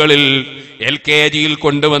സ്കൂളുകളിൽ LKGയിൽ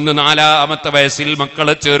കൊണ്ടുവന്ന് 4ാമത്തെ വയസ്സിൽ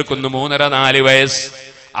മക്കളെ ചേർക്കുന്നു. 3.5-4 വയസ്സ്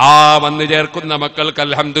ആ വന്ന് ചേർക്കുന്ന മക്കൾക്ക്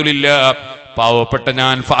അൽഹംദുലില്ലാഹ് പാവപ്പെട്ട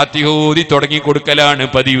ഞാൻ ഫാത്തിഹ ഓതി തുടങ്ങി കൊടുക്കലാണ്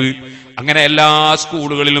പതിവ്. അങ്ങനെ എല്ലാ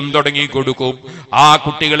സ്കൂളുകളിലും തുടങ്ങി കൊടുക്കും. ആ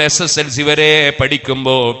കുട്ടികൾ SSLC വരെ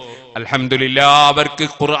പഠിക്കുമ്പോ അൽഹംദുലില്ലാഹ് അവർക്ക്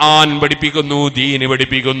ഖുർആൻ പഠിപ്പിക്കുന്നു, ദീന്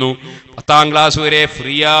പഠിപ്പിക്കുന്നു. 10ാം ക്ലാസ് വരെ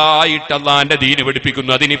ഫ്രീ ആയിട്ട് അല്ലാഹുവിന്റെ ദീന്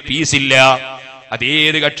പഠിപ്പിക്കുന്നു. അതിന് ഫീസില്ല,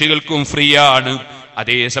 അതേത് കക്ഷികൾക്കും ഫ്രീ ആണ്.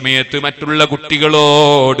 അതേ സമയത്ത് മറ്റുള്ള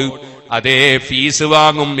കുട്ടികളോട് അതേ ഫീസ്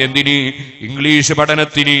വാങ്ങും. എന്തിന്? ഇംഗ്ലീഷ്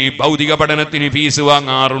പഠനത്തിന്, ഭൗതിക പഠനത്തിന് ഫീസ്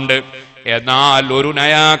വാങ്ങാറുണ്ട്. എന്നാൽ ഒരു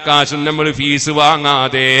നയാകാശം നമ്മൾ ഫീസ്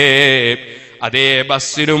വാങ്ങാതെ, അതേ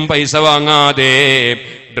ബസ്സിനും പൈസ വാങ്ങാതെ,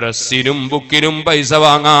 ഡ്രസ്സിനും ബുക്കിനും പൈസ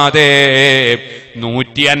വാങ്ങാതെ,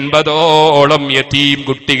 150ഓളം യതീം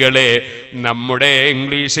കുട്ടികളെ നമ്മുടെ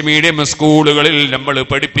ഇംഗ്ലീഷ് മീഡിയം സ്കൂളുകളിൽ നമ്മൾ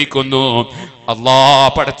പഠിപ്പിക്കുന്നു. അല്ലാ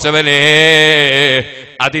പടച്ചവനെ,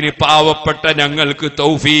 അതിന് പാവപ്പെട്ട ഞങ്ങൾക്ക്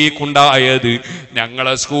തൗഫീഖ് ഉണ്ടായത്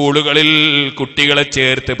ഞങ്ങളെ സ്കൂളുകളിൽ കുട്ടികളെ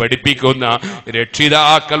ചേർത്ത് പഠിപ്പിക്കുന്ന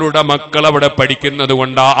രക്ഷിതാക്കളുടെ മക്കൾ അവിടെ പഠിക്കുന്നത്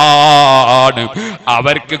കൊണ്ടാണ്.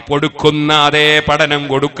 അവർക്ക് കൊടുക്കുന്ന അതേ പഠനം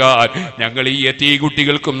കൊടുക്കാൻ ഞങ്ങൾ ഈ യതീം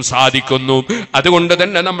കുട്ടികൾക്കും സാധിക്കുന്നു. അതുകൊണ്ട്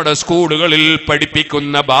തന്നെ നമ്മുടെ സ്കൂളുകളിൽ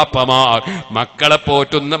പഠിപ്പിക്കുന്ന ബാപ്പമാർ, മക്കളെ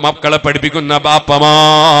പോറ്റുന്ന മക്കളെ പഠിപ്പിക്കുന്ന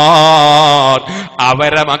ബാപ്പമാർ,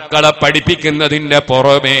 അവരെ മക്കളെ പഠിപ്പിക്കുന്നതിന്റെ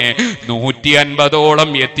പുറമെ 150ഓളം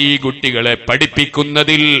യതീം കുട്ടികളെ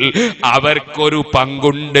പഠിപ്പിക്കുന്നതിൽ അവർക്കൊരു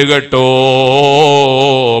പങ്കുണ്ട് കേട്ടോ.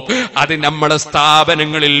 അത് നമ്മുടെ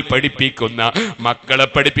സ്ഥാപനങ്ങളിൽ പഠിപ്പിക്കുന്ന മക്കളെ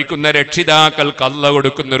പഠിപ്പിക്കുന്ന രക്ഷിതാക്കൾക്ക് അല്ലാഹു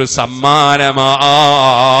കൊടുക്കുന്ന ഒരു സമ്മാനമാണ്.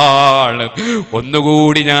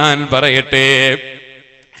 ഒന്നുകൂടി ഞാൻ പറയട്ടെ,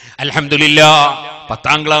 അൽഹംദുലില്ലാഹ്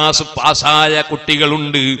 10ാം ക്ലാസ് പാസ്സായ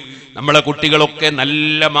കുട്ടികളുണ്ട്. നമ്മളെ കുട്ടികളൊക്കെ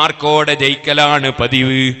നല്ല മാർക്കോടെ ജയിക്കലാണ്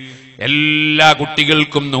പതിവ്. എല്ലാ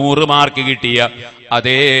കുട്ടികൾക്കും 100 മാർക്ക് കിട്ടിയ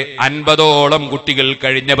അതേ 50ഓളം കുട്ടികൾ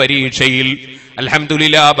കഴിഞ്ഞ പരീക്ഷയിൽ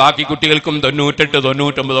അൽഹംദുലില്ലാഹ് ബാക്കി കുട്ടികൾക്കും 98,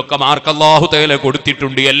 99 ഒക്കെ മാർക്ക് അല്ലാഹു തആല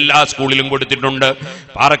കൊടുത്തിട്ടുണ്ട്. എല്ലാ സ്കൂളിലും കൊടുത്തിട്ടുണ്ട്.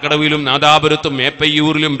 പാറക്കടവിലും നാദാപുരത്തും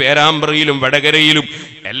മേപ്പയ്യൂരിലും പേരാമ്പ്രയിലും വടകരയിലും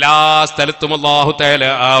എല്ലാ സ്ഥലത്തും അല്ലാഹു തആല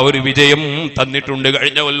ആ ഒരു വിജയം തന്നിട്ടുണ്ട്.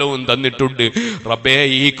 കഴിഞ്ഞ കൊല്ലവും തന്നിട്ടുണ്ട്. റബ്ബേ,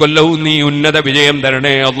 ഈ കൊല്ലവും നീ ഉന്നത വിജയം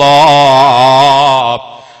തരണേ അല്ലാഹ്.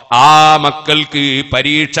 ആ മക്കൾക്ക്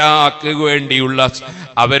പരീക്ഷയ്ക്ക് വേണ്ടിയുള്ള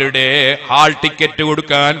അവരുടെ ഹാൾ ടിക്കറ്റ്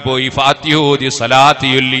കൊടുക്കാൻ പോയി ഫാത്തിഹ ഓതി സ്വലാത്ത്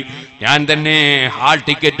ചൊല്ലി ഞാൻ തന്നെ ഹാൾ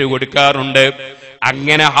ടിക്കറ്റ് കൊടുക്കാറുണ്ട്.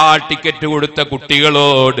 അങ്ങനെ ഹാൾ ടിക്കറ്റ് കൊടുത്ത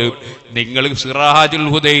കുട്ടികളോട് നിങ്ങൾ സിറാജുൽ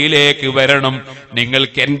ഹുദയിലേക്ക് വരണം,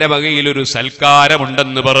 നിങ്ങൾക്ക് എന്റെ വകയിൽ ഒരു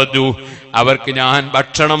സൽക്കാരമുണ്ടെന്ന് പറഞ്ഞു. അവർക്ക് ഞാൻ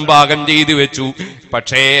ഭക്ഷണം പാകം ചെയ്തു വെച്ചു.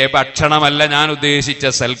 പക്ഷേ ഭക്ഷണമല്ല ഞാൻ ഉദ്ദേശിച്ച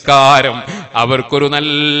സൽക്കാരം, അവർക്കൊരു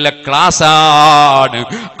നല്ല ക്ലാസ്സാണ്.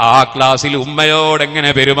 ആ ക്ലാസ്സിൽ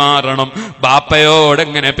ഉമ്മയോടെങ്ങനെ പെരുമാറണം,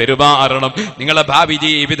 ബാപ്പയോടെങ്ങനെ പെരുമാറണം, നിങ്ങളെ ഭാവി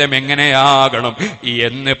ജീവിതം എങ്ങനെയാകണം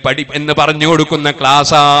എന്ന് പറഞ്ഞു കൊടുക്കുന്ന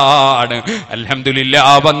ക്ലാസ്സാണ്.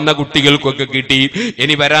 അൽഹംദുലില്ലാഹ് വന്ന കുട്ടികൾക്കൊക്കെ കിട്ടി.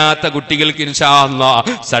 ഇനി വരാത്ത കുട്ടികൾക്ക് ഇൻഷാ അല്ലാഹ്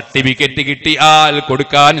സർട്ടിഫിക്കറ്റ് കിട്ടിയാൽ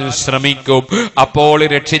കൊടുക്കാൻ ശ്രമിക്കും. അപ്പോൾ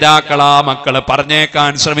രക്ഷിതാക്കളാ മക്കളെ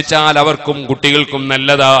പറഞ്ഞേക്കാൻ ശ്രമിച്ചാൽ അവർക്കും കുട്ടികൾക്കും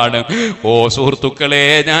നല്ലതാണ്. ഓ സുഹൃത്തുക്കളെ,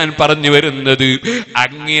 ഞാൻ പറഞ്ഞു വരുന്നത്,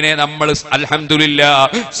 അങ്ങനെ നമ്മൾ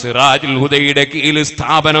അൽഹംദുലില്ലാഹ് സിറാജുൽ ഹുദയുടെ കീഴിൽ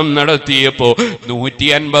സ്ഥാപനം നടത്തിയപ്പോ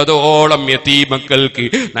 150ഓളം യതീം മക്കൾക്ക്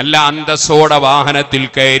നല്ല അന്തസ്സോടെ വാഹനത്തിൽ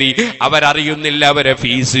കയറി, അവരറിയുന്നില്ല അവരെ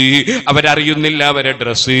ഫീസ്, അവരറിയുന്നില്ല അവരെ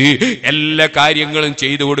ഡ്രസ്സ്, എല്ലാ കാര്യങ്ങളും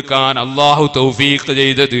ചെയ്തു കൊടുക്കാൻ അല്ലാഹു തൗഫീഖ്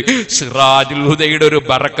ചെയ്തത് സിറാജുൽ ഹുദയുടെ ഒരു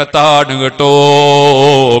ബറക്കത്താണ് കേട്ടോ.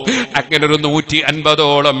 അങ്ങനെ ഒരു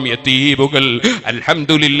 150ഓളം യതീമുകൾ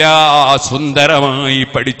അൽഹംദുലില്ലാഹ് സുന്ദരമായി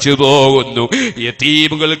പഠിച്ചു പോകുന്നു.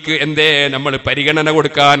 യതീമുകൾക്ക് എന്തേ നമ്മൾ പരിഗണന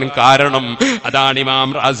കൊടുക്കാൻ കാരണം അതാണ് ഇമാം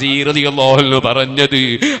റാസി റളിയല്ലാഹു അൻഹു പറഞ്ഞത്.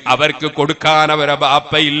 അവർക്ക് കൊടുക്കാൻ അവരെ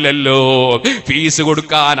ബാപ്പയില്ലല്ലോ, ഫീസ്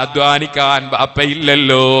കൊടുക്കാൻ അധ്വാനിക്കാൻ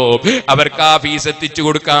ബാപ്പയില്ലല്ലോ, അവർക്ക് ആ ഫീസ് എത്തിച്ചു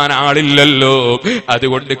കൊടുക്കാൻ ആളില്ലല്ലോ.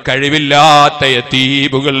 അതുകൊണ്ട് കഴിവില്ലാത്ത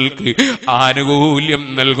യതീമുകൾക്ക് ആനുകൂല്യം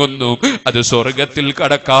നൽകുന്നു. അത് സ്വർഗത്തിൽ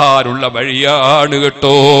കടക്കാനുള്ള വഴിയാണ്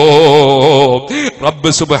കേട്ടോ. റബ്ബ്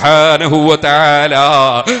സുബ്ഹാനഹു വ തആല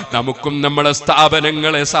നമുക്കും നമ്മുടെ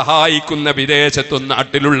സ്ഥാപനങ്ങളെ സഹായിക്കുന്ന വിദേശത്തും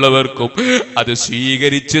നാട്ടിലുള്ളവർക്കും അത്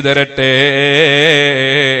സ്വീകരിച്ചു തരട്ടെ.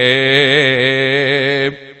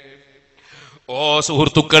 ഓ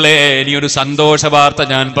സുഹൃത്തുക്കളെ, ഇനിയൊരു സന്തോഷ വാർത്ത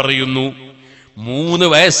ഞാൻ പറയുന്നു. 3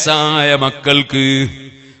 വയസ്സായ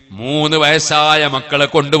മക്കളെ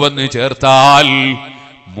കൊണ്ടുവന്ന് ചേർത്താൽ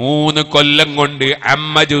 3 കൊല്ലം കൊണ്ട്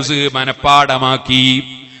അമ്മ ജുസ് മനപ്പാടമാക്കി.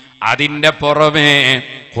 അതിന്റെ പുറമെ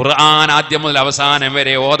ഖുർആൻ ആദ്യം മുതൽ അവസാനം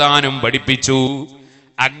വരെ ഓതാനും പഠിപ്പിച്ചു.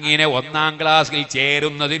 അങ്ങനെ 1ാം ക്ലാസ്സിൽ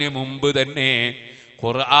ചേരുന്നതിന് മുമ്പ് തന്നെ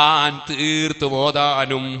ഖുർആൻ തീർത്തു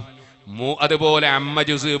ഓതാനും അതുപോലെ അമ്മ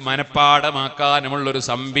ജുസ് മനപ്പാടമാക്കാനുമുള്ളൊരു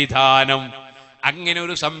സംവിധാനം, അങ്ങനെ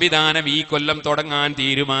ഒരു സംവിധാനം ഈ കൊല്ലം തുടങ്ങാൻ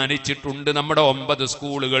തീരുമാനിച്ചിട്ടുണ്ട് നമ്മുടെ 9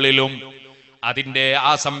 സ്കൂളുകളിലും. അതിന്റെ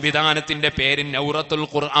ആ സംവിധാനത്തിന്റെ പേര് നൗറത്തുൽ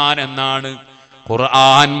ഖുർആൻ എന്നാണ്.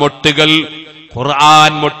 ഖുർആൻ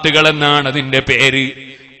മൊട്ടുകൾ എന്നാണ് അതിന്റെ പേര്.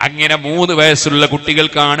 അങ്ങനെ 3 വയസ്സുള്ള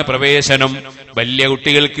കുട്ടികൾക്കാണ് പ്രവേശനം. വലിയ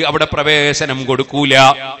കുട്ടികൾക്ക് അവിടെ പ്രവേശനം കൊടുക്കൂല.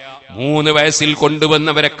 3 വയസ്സിൽ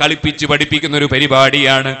കൊണ്ടുവന്നവരെ കളിപ്പിച്ച് പഠിപ്പിക്കുന്ന ഒരു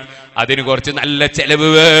പരിപാടിയാണ്. അതിന് കുറച്ച് നല്ല ചെലവ്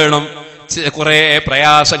വേണം, കുറെ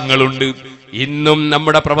പ്രയാസങ്ങളുണ്ട്. ഇന്നും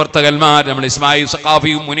നമ്മുടെ പ്രവർത്തകന്മാർ, നമ്മൾ ഇസ്മായിൽ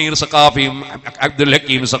സഖാഫിയും മുനീർ സഖാഫിയും അബ്ദുൽ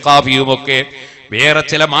ഹക്കീം സഖാഫിയും ഒക്കെ വേറെ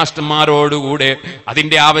ചില മാസ്റ്റർമാരോടുകൂടെ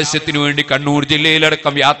അതിന്റെ ആവശ്യത്തിനു വേണ്ടി കണ്ണൂർ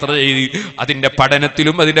ജില്ലയിലടക്കം യാത്ര ചെയ്ത് അതിന്റെ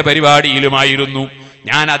പഠനത്തിലും അതിന്റെ പരിപാടിയിലുമായിരുന്നു.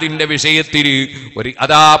 ഞാൻ അതിന്റെ വിഷയത്തിൽ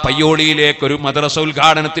അതാ പയ്യോളിയിലേക്ക് ഒരു മദ്രസ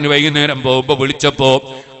ഉദ്ഘാടനത്തിന് വൈകുന്നേരം പോകുമ്പോ വിളിച്ചപ്പോ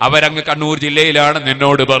അവരങ്ങ് കണ്ണൂർ ജില്ലയിലാണെന്ന്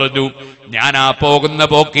എന്നോട് പറഞ്ഞു. ഞാൻ ആ പോകുന്ന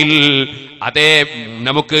പോക്കിൽ അതേ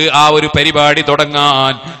നമുക്ക് ആ ഒരു പരിപാടി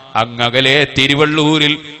തുടങ്ങാൻ അങ്ങകലെ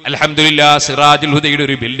തിരുവള്ളൂരിൽ അൽഹംദുലില്ലാ സിറാജുൽ ഹുദയുടെ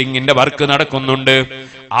ഒരു ബിൽഡിങ്ങിന്റെ വർക്ക് നടക്കുന്നുണ്ട്.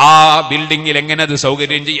 ആ ബിൽഡിങ്ങിൽ എങ്ങനെ അത്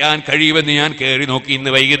സൗകര്യം ചെയ്യാൻ കഴിയുമെന്ന് ഞാൻ കയറി നോക്കി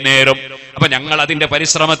ഇന്ന് വൈകുന്നേരം. അപ്പൊ ഞങ്ങൾ അതിന്റെ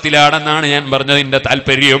പരിശ്രമത്തിലാണെന്നാണ് ഞാൻ പറഞ്ഞതിന്റെ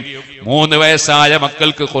താല്പര്യം. 3 വയസ്സായ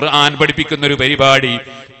മക്കൾക്ക് ഖുർആൻ പഠിപ്പിക്കുന്ന ഒരു പരിപാടി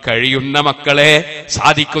കഴിയുന്ന മക്കളെ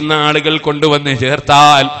സാധിക്കുന്ന ആളുകൾ കൊണ്ടുവന്ന്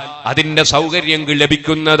ചേർത്താൽ അതിന്റെ സൗകര്യങ്ങൾ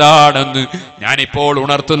ലഭിക്കുന്നതാണെന്ന് ഞാനിപ്പോൾ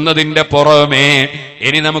ഉണർത്തുന്നതിന്റെ പുറമേ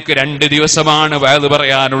ഇനി നമുക്ക് 2 ദിവസമാണ് വഅദ്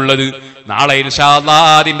പറയാനുള്ളത്. നാളെ ഇൻഷാ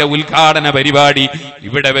അല്ലാഹ് അതിന്റെ ഉദ്ഘാടന പരിപാടി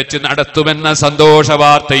ഇവിടെ വെച്ച് നടത്തുമെന്ന സന്തോഷ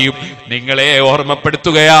വാർത്തയും നിങ്ങളെ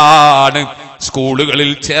ഓർമ്മപ്പെടുത്തുകയാണ്. സ്കൂളുകളിൽ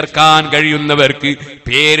ചേർക്കാൻ കഴിയുന്നവർക്ക്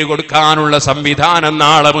പേര് കൊടുക്കാനുള്ള സംവിധാനം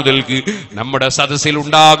നാളെ മുതൽക്ക് നമ്മുടെ സദസ്സിൽ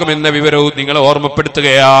ഉണ്ടാകുമെന്ന വിവരവും നിങ്ങളെ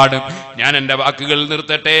ഓർമ്മപ്പെടുത്തുകയാണ്. ഞാൻ എന്റെ വാക്കുകൾ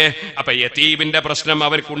നിർത്തട്ടെ. അപ്പൊ യതീമിന്റെ പ്രശ്നം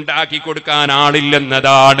അവർക്ക് ഉണ്ടാക്കി കൊടുക്കാൻ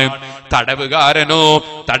ആളില്ലെന്നതാണ്.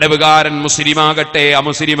 തടവുകാരൻ മുസ്ലിമാകട്ടെ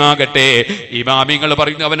അമുസ്ലിമാകട്ടെ, ഇമാമിങ്ങൾ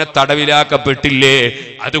പറയുന്നു അവനെ തടവിലാക്കപ്പെട്ടില്ലേ,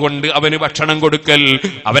 അതുകൊണ്ട് അവന് ഭക്ഷണം കൊടുക്കൽ,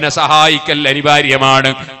 അവനെ സഹായിക്കൽ അനിവാര്യമാണ്.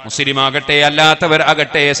 മുസ്ലിമാകട്ടെ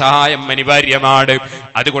അല്ലാത്തവരാകട്ടെ സഹായം അനിവാര്യമാണ്.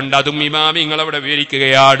 അതുകൊണ്ട് അതും ഇമാമിങ്ങൾ അവിടെ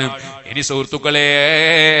വിവരിക്കുകയാണ്. ഇനി സുഹൃത്തുക്കളെ,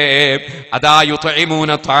 അതാ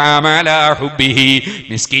യുത്ഇമൂന ത്വഅമ അലാ ഹുബ്ബിഹി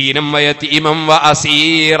മിസ്കീനം വയതീമം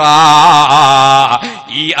വഅസീറാ.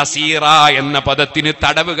 ഈ അസീറ എന്ന പദത്തിന്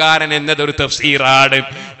തടവുകാരൻ എന്നതൊരു തഫ്സീറാണ്.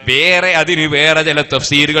 അതിന് വേറെ ചില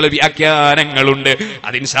തഫ്സീറുകൾ വ്യാഖ്യാനങ്ങളുണ്ട്.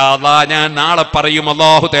 അത് ഇൻഷാ അല്ലാഹ് ഞാൻ നാളെ പറയും.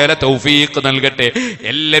 അല്ലാഹു തആല തൗഫീഖ് നൽകട്ടെ.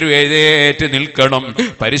 എല്ലാവരും എഴുന്നേറ്റ് നിൽക്കണം.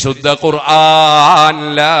 പരിശുദ്ധ ഖുർആൻ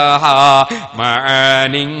ലഹാ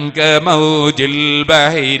മഅനിൻ കമൗജിൽ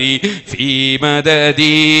ബഹരി ഫീ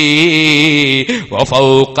മദദി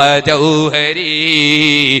വഫൗഖ ജൗഹരി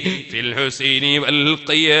ഫിൽ ഹുസ്നി വൽ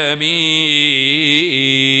ഖിയമി.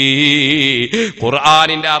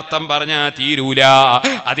 ഖുർആനിന്റെ അർത്ഥം പറഞ്ഞാൽ തീരൂല.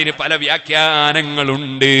 അതിന് പല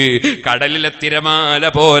വ്യാഖ്യാനങ്ങളുണ്ട്. കടലിലെ തിരമാല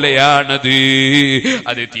പോലെയാണത്,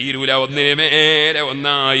 അത് തീരൂല. ഒന്നിനു മേലെ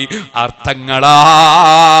ഒന്നായി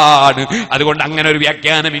അർത്ഥങ്ങളാണ്. അതുകൊണ്ട് അങ്ങനെ ഒരു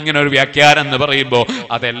വ്യാഖ്യാനം ഇങ്ങനെ ഒരു വ്യാഖ്യാനം എന്ന് പറയുമ്പോ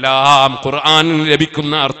അതെല്ലാം ഖുർആനിൽ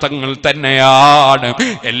ലഭിക്കുന്ന അർത്ഥങ്ങൾ തന്നെയാണ്.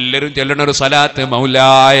 എല്ലാവരും ചൊല്ലണ ഒരു സ്വലാത്ത്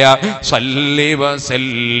മൗലായ സല്ലി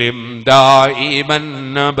വസല്ലിം ദായിമൻ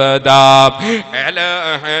അബദാ അലാ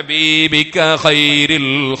ഹബീബിക ഖൈറിൽ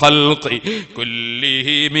ഖൽഖി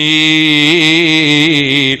കുല്ലിഹിം.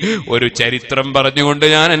 ഒരു ചരിത്രം പറഞ്ഞുകൊണ്ട്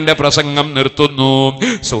ഞാൻ എന്റെ പ്രസംഗം നിർത്തുന്നു.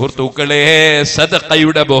 സുഹൃത്തുക്കളെ,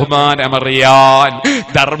 സദഖയുടെ ബഹുമാനമറിയാൻ,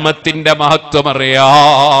 ധർമ്മത്തിന്റെ മഹത്വം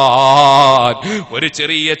അറിയാൻ ഒരു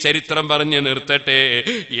ചെറിയ ചരിത്രം പറഞ്ഞു നിർത്തട്ടെ.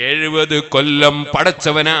 70 കൊല്ലം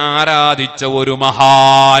പടച്ചവനെ ആരാധിച്ച ഒരു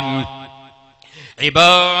മഹാൻ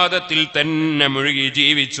ഇബാദത്തിൽ തന്നെ മുഴുകി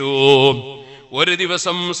ജീവിച്ചു. ഒരു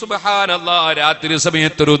ദിവസം സുബ്ഹാനല്ലാഹ് രാത്രി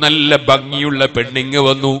സമയത്തൊരു നല്ല ഭംഗിയുള്ള പെണ്ണിങ്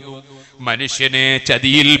വന്നു. മനുഷ്യനെ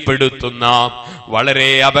ചതിയിൽപ്പെടുത്തുന്ന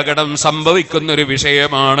വളരെ അപകടം സംഭവിക്കുന്ന ഒരു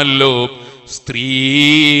വിഷയമാണല്ലോ സ്ത്രീ.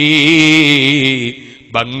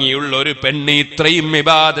 ഭംഗിയുള്ള ഒരു പെണ്ണ് ഇത്രയും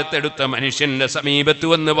ഇബാദത്തെടുത്ത മനുഷ്യന്റെ സമീപത്ത്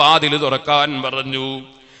വന്ന് വാതിൽ തുറക്കാൻ പറഞ്ഞു.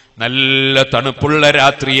 നല്ല തണുപ്പുള്ള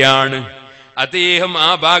രാത്രിയാണ്. അദ്ദേഹം ആ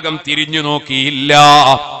ഭാഗം തിരിഞ്ഞു നോക്കിയില്ല,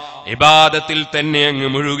 ഇബാദത്തിൽ തന്നെ അങ്ങ്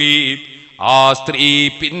മുഴുകി. ആ സ്ത്രീ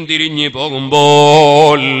പിന്തിരിഞ്ഞു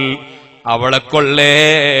പോകുമ്പോൾ അവളെ കൊള്ളേ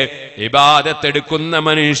ഇബാദത്തെടുക്കുന്ന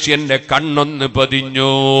മനുഷ്യന്റെ കണ്ണൊന്ന്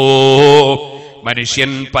പതിഞ്ഞു.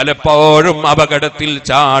 മനുഷ്യൻ പലപ്പോഴും അപകടത്തിൽ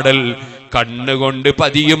ചാടൽ കണ്ണുകൊണ്ട്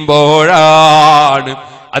പതിയുമ്പോഴാണ്.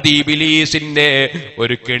 അത് ഇബിലീസിന്റെ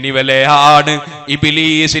ഒരു കെണിവലയാണ്,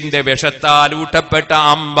 ഇബിലീസിന്റെ വിഷത്താൽ ഊട്ടപ്പെട്ട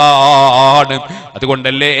അമ്പാണ്.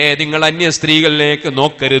 അതുകൊണ്ടല്ലേ നിങ്ങൾ അന്യ സ്ത്രീകളിലേക്ക്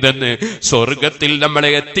നോക്കരുതെന്ന് സ്വർഗത്തിൽ നമ്മളെ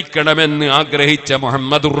എത്തിക്കണമെന്ന് ആഗ്രഹിച്ച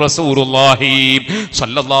മുഹമ്മദുർ റസൂലുള്ളാഹി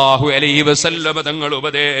സ്വല്ലല്ലാഹു അലൈഹി വസല്ലം തങ്ങൾ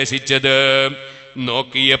ഉപദേശിച്ചത്.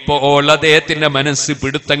 നോക്കിയപ്പോൾ അദ്ദേഹത്തിന്റെ മനസ്സ്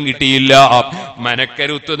പിടുത്തം കിട്ടിയില്ല,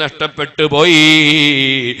 മനക്കരുത്ത് നഷ്ടപ്പെട്ടു പോയി.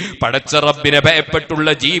 പടച്ച റബ്ബിനെ ഭയപ്പെട്ടുള്ള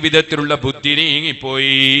ജീവിതത്തിലുള്ള ബുദ്ധി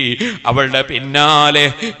നീങ്ങിപ്പോയി. അവളുടെ പിന്നാലെ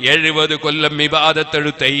 70 കൊല്ലം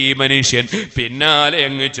ഇബാദത്തെടുത്ത ഈ മനുഷ്യൻ പിന്നാലെ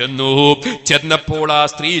അങ്ങ് ചെന്നു. ചെന്നപ്പോൾ ആ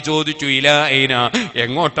സ്ത്രീ ചോദിച്ചു, ഇലായിന,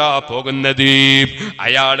 എങ്ങോട്ടാ പോകുന്നത്?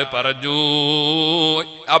 അയാള് പറഞ്ഞു,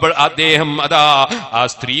 അദ്ദേഹം അതാ ആ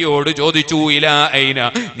സ്ത്രീയോട് ചോദിച്ചു, ഇലായിന,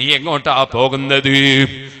 നീ എങ്ങോട്ടാ പോകുന്നത്?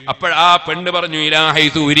 അപ്പോഴാ പെണ്ണ് പറഞ്ഞു,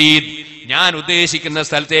 ഇലാഹൈതു ഉരീദ്, ഞാൻ ഉദ്ദേശിക്കുന്ന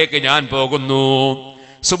സ്ഥലത്തേക്ക് ഞാൻ പോകുന്നു.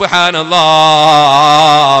 സുബ്ഹാനല്ലാഹ്.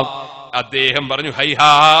 അദ്ദേഹം പറഞ്ഞു,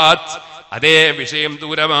 ഹൈഹാത്ത്, അതേ വിഷയം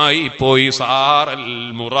ദൂരമായി പോയി. സാറൽ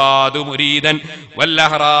മുറാദു മുരീദൻ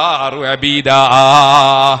വല്ലഹറാറു അബീദാ.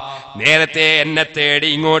 നേരത്തെ എന്നെ തേടി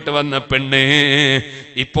ഇങ്ങോട്ട് വന്ന പെണ്ണ്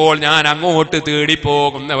ഇപ്പോൾ ഞാൻ അങ്ങോട്ട് തേടി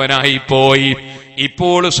പോകുന്നവനായി പോയി.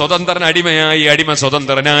 ഇപ്പോൾ സ്വതന്ത്രൻ അടിമയായി, അടിമ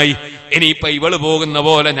സ്വതന്ത്രനായി. ഇനിയിപ്പൊ ഇവള് പോകുന്ന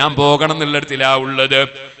പോലെ ഞാൻ പോകണം എന്നുള്ളിടത്തിലാ ഉള്ളത്.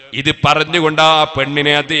 ഇത് പറഞ്ഞുകൊണ്ട് ആ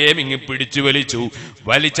പെണ്ണിനെ അദ്ദേഹം ഇങ്ങ് പിടിച്ചു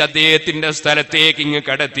വലിച്ച് അദ്ദേഹത്തിന്റെ സ്ഥലത്തേക്ക് ഇങ്ങ്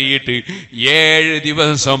കടത്തിയിട്ട് 7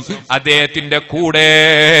 ദിവസം അദ്ദേഹത്തിന്റെ കൂടെ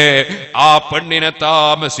ആ പെണ്ണിനെ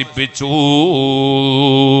താമസിപ്പിച്ചു.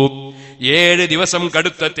 7 ദിവസം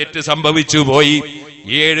കടുത്ത തെറ്റ് സംഭവിച്ചു പോയി.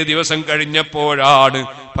 7 ദിവസം കഴിഞ്ഞപ്പോഴാണ്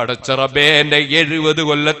പടച്ചറബേ എന്റെ 70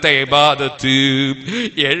 കൊല്ലത്തെ ഇബാദത്ത്,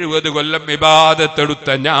 70 കൊല്ലം ഇബാദത്തെടുത്ത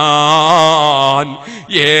ഞാൻ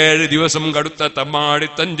 7 ദിവസം കടുത്ത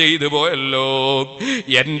തമ്മാടിത്തം ചെയ്തു പോയല്ലോ.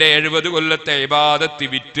 എന്റെ 70 കൊല്ലത്തെ ഇബാദത്ത്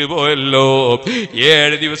വിറ്റുപോയല്ലോ.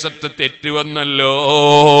 7 ദിവസത്തെ തെറ്റ് വന്നല്ലോ.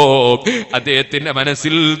 അദ്ദേഹത്തിന്റെ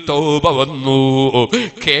മനസ്സിൽ തൗബ വന്നു,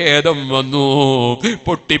 ഖേദം വന്നു,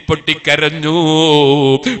 പൊട്ടി കരഞ്ഞു,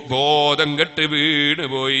 ബോധം കെട്ട്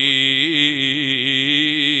വീണുപോയി.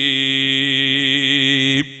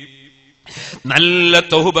 നല്ല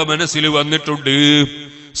തൗബ മനസ്സിൽ വന്നിട്ടുണ്ട്.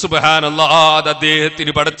 സുബ്ഹാനല്ലാഹ്,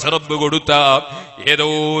 അദ്ദേഹത്തിന് പടച്ച റബ്ബ് കൊടുത്ത ഏതോ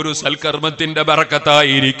ഒരു സൽക്കർമ്മത്തിന്റെ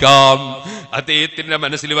ബറക്കത്തായിരിക്കാം. അദ്ദേഹത്തിന്റെ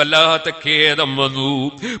മനസ്സിൽ വല്ലാത്ത ഖേദം വന്നു,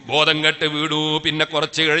 ബോധം കെട്ട് വീണു. പിന്നെ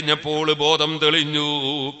കുറച്ച് കഴിഞ്ഞപ്പോൾ ബോധം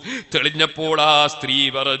തെളിഞ്ഞപ്പോൾ ആ സ്ത്രീ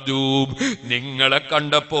പറഞ്ഞു, നിങ്ങളെ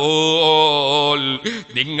കണ്ടപ്പോൾ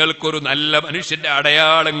നിങ്ങൾക്കൊരു നല്ല മനുഷ്യന്റെ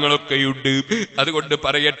അടയാളങ്ങളൊക്കെയുണ്ട്, അതുകൊണ്ട്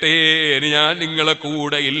പറയട്ടെ, ഞാൻ നിങ്ങളെ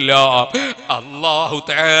കൂടെ ഇല്ല. അല്ലാഹു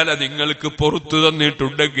തആല നിങ്ങൾക്ക് പുറത്തു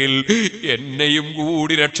തന്നിട്ടുണ്ടെങ്കിൽ എന്നെയും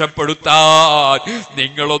കൂടി രക്ഷപ്പെടുത്താൻ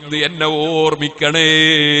നിങ്ങളൊന്ന് എന്നെ ഓർമ്മിക്കണേ.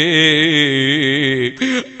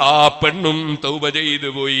 ആ പെണ്ണും തൗബ ചെയ്തു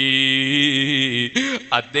പോയി.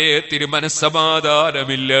 അദ്ദേഹത്തിന്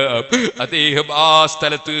മനസ്സമാധാനമില്ല. അദ്ദേഹം ആ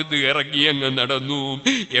സ്ഥലത്ത് നിന്ന് ഇറങ്ങി അങ്ങ് നടന്നു.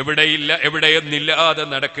 എവിടെയെന്നില്ലാതെ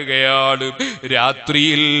നടക്കുകയാണ്.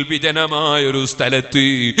 രാത്രിയിൽ വിജനമായൊരു സ്ഥലത്ത്,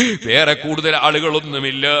 വേറെ കൂടുതൽ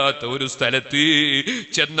ആളുകളൊന്നുമില്ലാത്ത ഒരു സ്ഥലത്ത്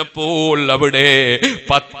ചെന്നപ്പോൾ അവിടെ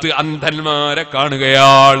 10 അന്ധന്മാരെ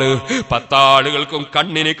കാണുകയാണ്. 10 ആളുകൾക്കും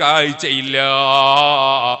കണ്ണിന് കാഴ്ചയില്ല.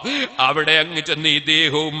 അവിടെ അങ്ങ് ചെന്ന്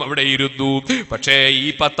ഇദ്ദേഹവും അവിടെ ഇരുന്നു. പക്ഷേ ഈ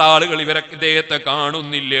 10 ആളുകൾ ഇദ്ദേഹത്തെ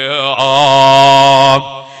കാണുന്നില്ല.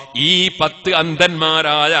 ഈ 10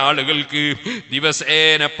 അന്ധന്മാരായ ആളുകൾക്ക്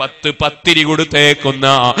ദിവസേന 10 പത്തിരി കൊടുത്തേക്കുന്ന,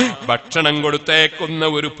 ഭക്ഷണം കൊടുത്തേക്കുന്ന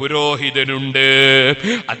ഒരു പുരോഹിതനുണ്ട്.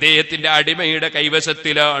 അദ്ദേഹത്തിന്റെ അടിമയുടെ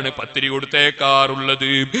കൈവശത്തിലാണ് പത്തിരി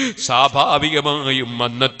കൊടുത്തേക്കാറുള്ളത്. സ്വാഭാവികമായും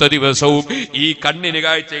അന്നത്തെ ദിവസവും ഈ കണ്ണിന്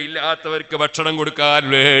കാഴ്ചയില്ലാത്തവർക്ക് ഭക്ഷണം കൊടുക്കാൻ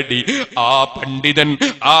വേണ്ടി ആ പണ്ഡിതൻ,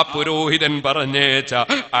 ആ പുരോഹിതൻ പറഞ്ഞേച്ച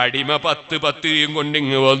അടിമ 10 പത്തിരിയും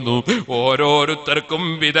കൊണ്ടിങ്ങ് വന്നു. ഓരോരുത്തർക്കും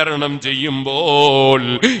വിതരണം ചെയ്യുമ്പോൾ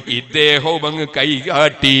ഇദ്ദേഹവും അങ്ങ്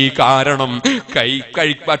കൈകാട്ടി. കാരണം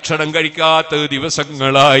ഭക്ഷണം കഴിക്കാത്ത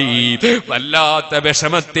ദിവസങ്ങളായി, വല്ലാത്ത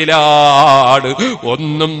വിഷമത്തിലാണ്.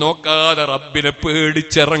 ഒന്നും നോക്കാതെ റബ്ബിനെ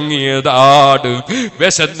പേടിച്ചിറങ്ങിയതാണ്.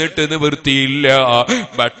 വിശന്നിട്ട് നിവൃത്തിയില്ല.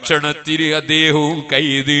 ഭക്ഷണത്തിന് അദ്ദേഹവും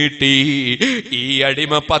കൈനീട്ടി. ഈ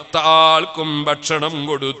അടിമ 10 ആൾക്കും ഭക്ഷണം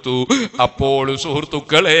കൊടുത്തു. അപ്പോൾ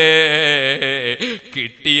സുഹൃത്തുക്കളെ,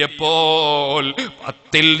 കിട്ടിയപ്പോൾ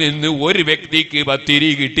 10ൽ നിന്ന് ഒരു വ്യക്തിക്ക് പത്തിരി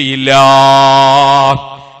കിട്ടിയില്ല.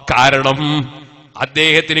 കാരണം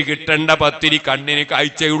അദ്ദേഹത്തിന് കിട്ടേണ്ട പത്തിരി കണ്ണിന്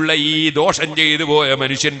കാഴ്ചയുള്ള ഈ ദോഷം ചെയ്തു പോയ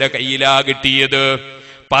മനുഷ്യന്റെ കയ്യിലാ കിട്ടിയത്.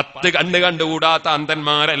 10 കണ്ടുകൂടാത്ത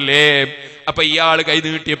അന്ധന്മാരല്ലേ. അപ്പൊ ഇയാള് കൈ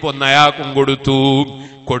നീട്ടിയപ്പോ അയാൾക്കും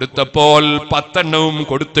കൊടുത്തപ്പോൾ 10 എണ്ണവും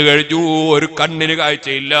കൊടുത്തു കഴിഞ്ഞു. ഒരു കണ്ണിന്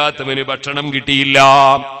കാഴ്ചയില്ലാത്തവന് ഭക്ഷണം കിട്ടിയില്ല.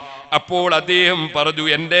 അപ്പോൾ അദ്ദേഹം പറഞ്ഞു,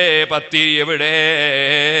 എന്റെ പത്തിരി എവിടെ?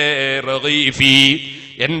 റഗീഫി,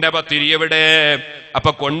 എന്റെ പത്തിരി എവിടെ?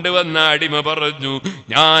 അപ്പൊ കൊണ്ടുവന്ന അടിമ പറഞ്ഞു,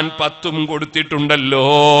 ഞാൻ 10ഉം കൊടുത്തിട്ടുണ്ടല്ലോ.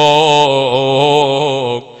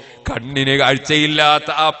 കണ്ണിന് കാഴ്ചയില്ലാത്ത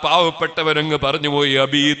ആ പാവപ്പെട്ടവരങ്ങ് പറഞ്ഞുപോയി,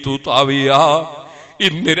 അബീതു താവിയ,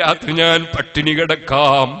 ഇന്ന് രാത്രി ഞാൻ പട്ടിണി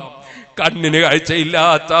കിടക്കാം. കണ്ണിന്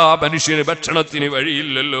കാഴ്ചയില്ലാത്ത ആ മനുഷ്യന് ഭക്ഷണത്തിന്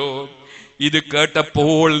വഴിയില്ലല്ലോ. ഇത്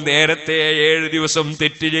കേട്ടപ്പോൾ നേരത്തെ 7 ദിവസം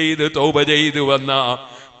തെറ്റ് ചെയ്ത് തൗബ ചെയ്തു വന്ന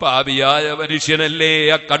പാപിയായ മനുഷ്യനല്ലേ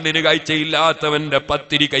ആ കണ്ണിന് കാഴ്ചയില്ലാത്തവന്റെ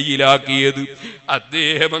പത്തിരി കയ്യിലാക്കിയത്.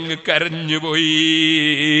 അദ്ദേഹം അങ്ങ് കരഞ്ഞുപോയി.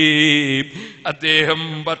 അദ്ദേഹം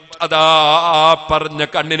അതാ പറഞ്ഞ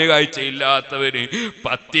കണ്ണിന് കാഴ്ചയില്ലാത്തവന്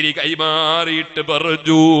പത്തിരി കൈമാറിയിട്ട്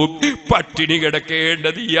പറഞ്ഞു, പട്ടിണി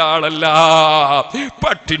കിടക്കേണ്ടത് ഇയാളല്ല,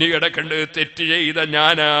 പട്ടിണി കിടക്കേണ്ടത് തെറ്റ് ചെയ്ത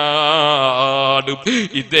ഞാനാണ്.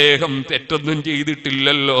 ഇദ്ദേഹം തെറ്റൊന്നും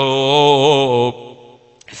ചെയ്തിട്ടില്ലല്ലോ.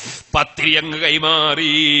 പത്തിരി അങ്ങ്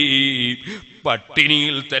കൈമാറി.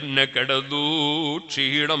 പട്ടിണിയിൽ തന്നെ കിടന്നു,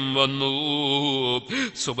 ക്ഷീണം വന്നു.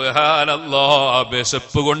 സുബ്ഹാനല്ലാഹ്,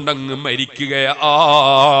 വിശപ്പ് കൊണ്ടങ്ങ്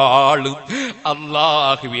മരിക്കുകയാള്.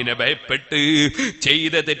 അല്ലാഹുവിനെ ഭയപ്പെട്ട്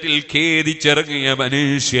ചെയ്ത തെറ്റിൽ ഖേദിച്ചിറങ്ങിയ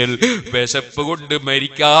മനുഷ്യൻ വിശപ്പ് കൊണ്ട്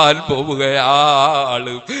മരിക്കാൻ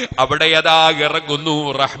പോവുകയാള്. അവിടെ അതാ ഇറങ്ങുന്നു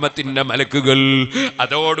റഹ്മത്തിന്റെ മലക്കുകൾ,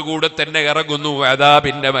 അതോടുകൂടെ തന്നെ ഇറങ്ങുന്നു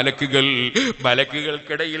അദാബിന്റെ മലക്കുകൾ.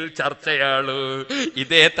 മലക്കുകൾക്കിടയിൽ ചർച്ചയാണ്.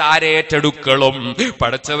 ഇതേ താരേറ്റെടുക്കളും,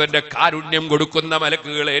 പടച്ചവന്റെ കാരുണ്യം കൊടുക്കുന്ന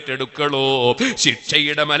മലക്കുകൾ ഏറ്റെടുക്കളോ,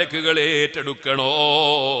 ശിക്ഷയുടെ മലക്കുകൾ ഏറ്റെടുക്കണോ?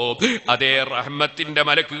 അതേ റഹ്മത്തിന്റെ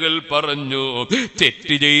മലക്കുകൾ പറഞ്ഞു,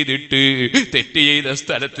 തെറ്റ് ചെയ്ത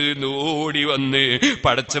സ്ഥലത്ത് നിന്ന് ഓടി വന്ന്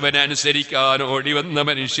പടച്ചവനെ അനുസരിക്കാൻ ഓടി വന്ന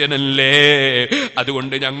മനുഷ്യനല്ലേ,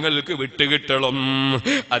 അതുകൊണ്ട് ഞങ്ങൾക്ക് വിട്ടുകിട്ടണം.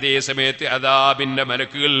 അതേ സമയത്ത് അദാബിന്റെ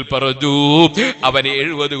മലക്കുകൾ പറഞ്ഞു, അവൻ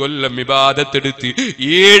 70 കൊല്ലം ഇബാദത്തെടുത്ത്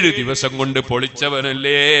 7 ദിവസം കൊണ്ട്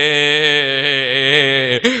പൊളിച്ചവനല്ലേ,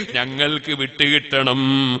 ഞങ്ങൾക്ക് വിട്ടുകിട്ടണം.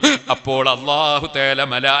 അപ്പോൾ അല്ലാഹു തആല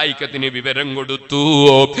മലായികത്തിന് വിവരം കൊടുത്തു,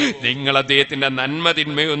 നിങ്ങൾ അദ്ദേഹത്തിന്റെ നന്മ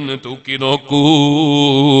തിന്മയൊന്ന് തൂക്കി നോക്കൂ.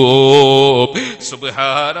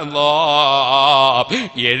 സുബ്ഹാനല്ലാഹ്,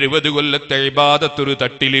 70 കൊല്ലത്തെ ഇബാദത്തൊരു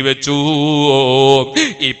തട്ടിൽ വെച്ചു,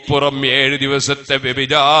 ഇപ്പുറം 7 ദിവസത്തെ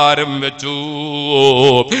വ്യഭിചാരം വെച്ചു.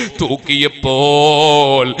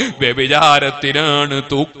 തൂക്കിയപ്പോൾ വ്യഭിചാരത്തിനാണ്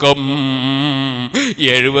തൂക്കം,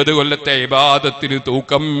 70 കൊല്ലത്തെ ഇബാദത്തിന്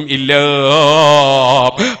തൂക്കം ഇല്ല.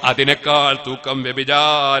 അതിനേക്കാൾ തൂക്കം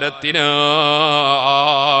വ്യഭിചാരത്തിനാണ്.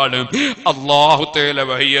 അല്ലാഹു തആല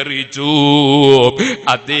വഹിയറിയിച്ചു,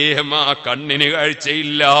 അദ്ദേഹം ആ കണ്ണിന്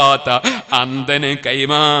കാഴ്ചയില്ലാത്ത അന്ധന്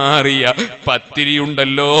കൈമാറിയ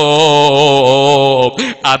പത്തിരിയുണ്ടല്ലോ,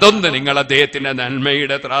 അതൊന്ന് നിങ്ങൾ അദ്ദേഹത്തിന്റെ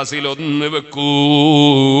നന്മയുടെ ത്രാസിൽ ഒന്ന് വെക്കൂ.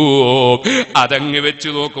 അതങ്ങ് വെച്ചു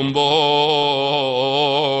നോക്കുമ്പോൾ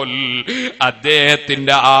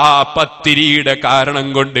അദ്ദേഹത്തിന്റെ ആ പത്തിരിയുടെ കാരണം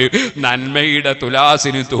കൊണ്ട് നന്മയുടെ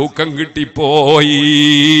തുലാസിന് തൂക്കം കിട്ടിപ്പോയി.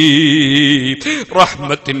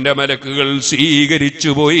 റഹ്മത്തിന്റെ മലക്കുകൾ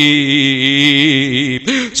സ്വീകരിച്ചു പോയി.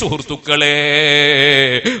 സുഹൃത്തുക്കളെ,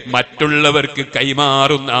 മറ്റുള്ളവർക്ക്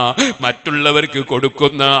കൈമാറുന്ന, മറ്റുള്ളവർക്ക്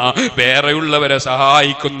കൊടുക്കുന്ന, വേറെയുള്ളവരെ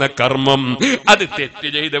സഹായിക്കുന്ന കർമ്മം, അത് തെറ്റ്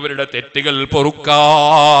ചെയ്തവരുടെ തെറ്റുകൾ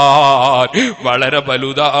പൊറുക്കാൻ വളരെ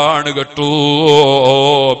വലുതാണ് കേട്ടോ.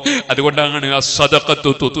 അതുകൊണ്ടാണ്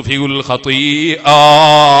അസ്സദഖത്തു തുത്ഫിഉൽ ഖതീഅ,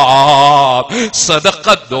 സദഖ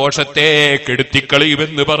ദോഷത്തെ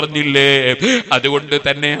കെടുത്തിക്കളയുമെന്ന് പറഞ്ഞില്ലേ? അതുകൊണ്ട്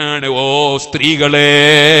തന്നെയാണ് ഓ സ്ത്രീകളെ,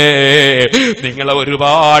 നിങ്ങളെ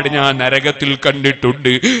ഒരുപാട് ഞാൻ നരകത്തിൽ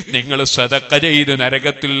കണ്ടിട്ടുണ്ട്. നിങ്ങൾ സദഖ ചെയ്ത്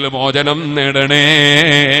നരകത്തിൽ മോചനം നേടണേ.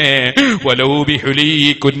 വലൗ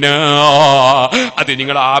ബിഹുലീകുന്ന, അത്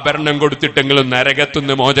നിങ്ങൾ ആഭരണം കൊടുത്തിട്ടെങ്കിലും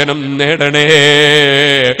നരകത്തുനിന്ന് മോചനം നേടണേ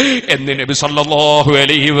എന്ന് നബി സല്ലല്ലാഹു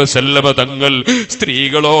അലൈഹി വസല്ലമ തങ്ങൾ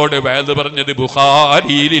സ്ത്രീകളോട് വഅദ് പറഞ്ഞത്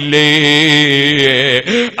ബുഖാരിയിലില്ലേ?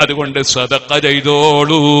 അതുകൊണ്ട് സദഖ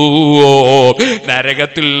ചെയ്തോളൂ,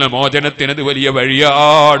 നരകത്തിൽ നിന്ന് മോചനത്തിനത് വലിയ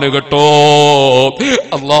വഴിയാണ് കേട്ടോ.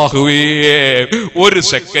 അല്ലാഹുവേ, ഒരു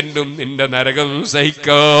സെക്കൻഡും നിന്റെ നരകം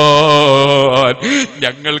സഹിക്കാൻ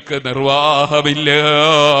ഞങ്ങൾക്ക് നിർവാഹമില്ല.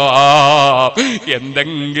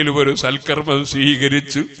 എന്തെങ്കിലും ഒരു സൽക്കർമ്മം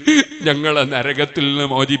സ്വീകരിച്ചു ഞങ്ങളെ നരകത്തിൽ നിന്ന്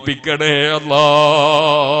മോചിപ്പിക്കണേ അല്ലാ.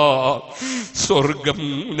 സ്വർഗം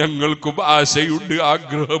ഞങ്ങൾക്കും ആശയുണ്ട്,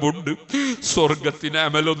 ആഗ്രഹമുണ്ട്. സ്വർഗത്തിന്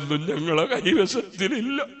അമലൊന്നും ഞങ്ങളെ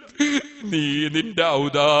കൈവശത്തിലില്ല. നീ നിന്റെ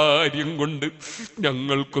ഔദാര്യം കൊണ്ട്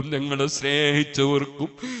ഞങ്ങൾക്കും ഞങ്ങളെ സ്നേഹിച്ചവർക്കും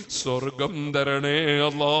സ്വർഗം തരണേ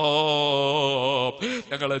അല്ലാ.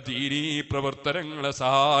 ഞങ്ങളെ ദീനീ പ്രവർത്തനങ്ങളെ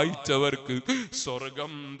സഹായിച്ചവർക്ക്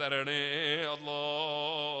സ്വർഗം തരണേ അല്ലാ.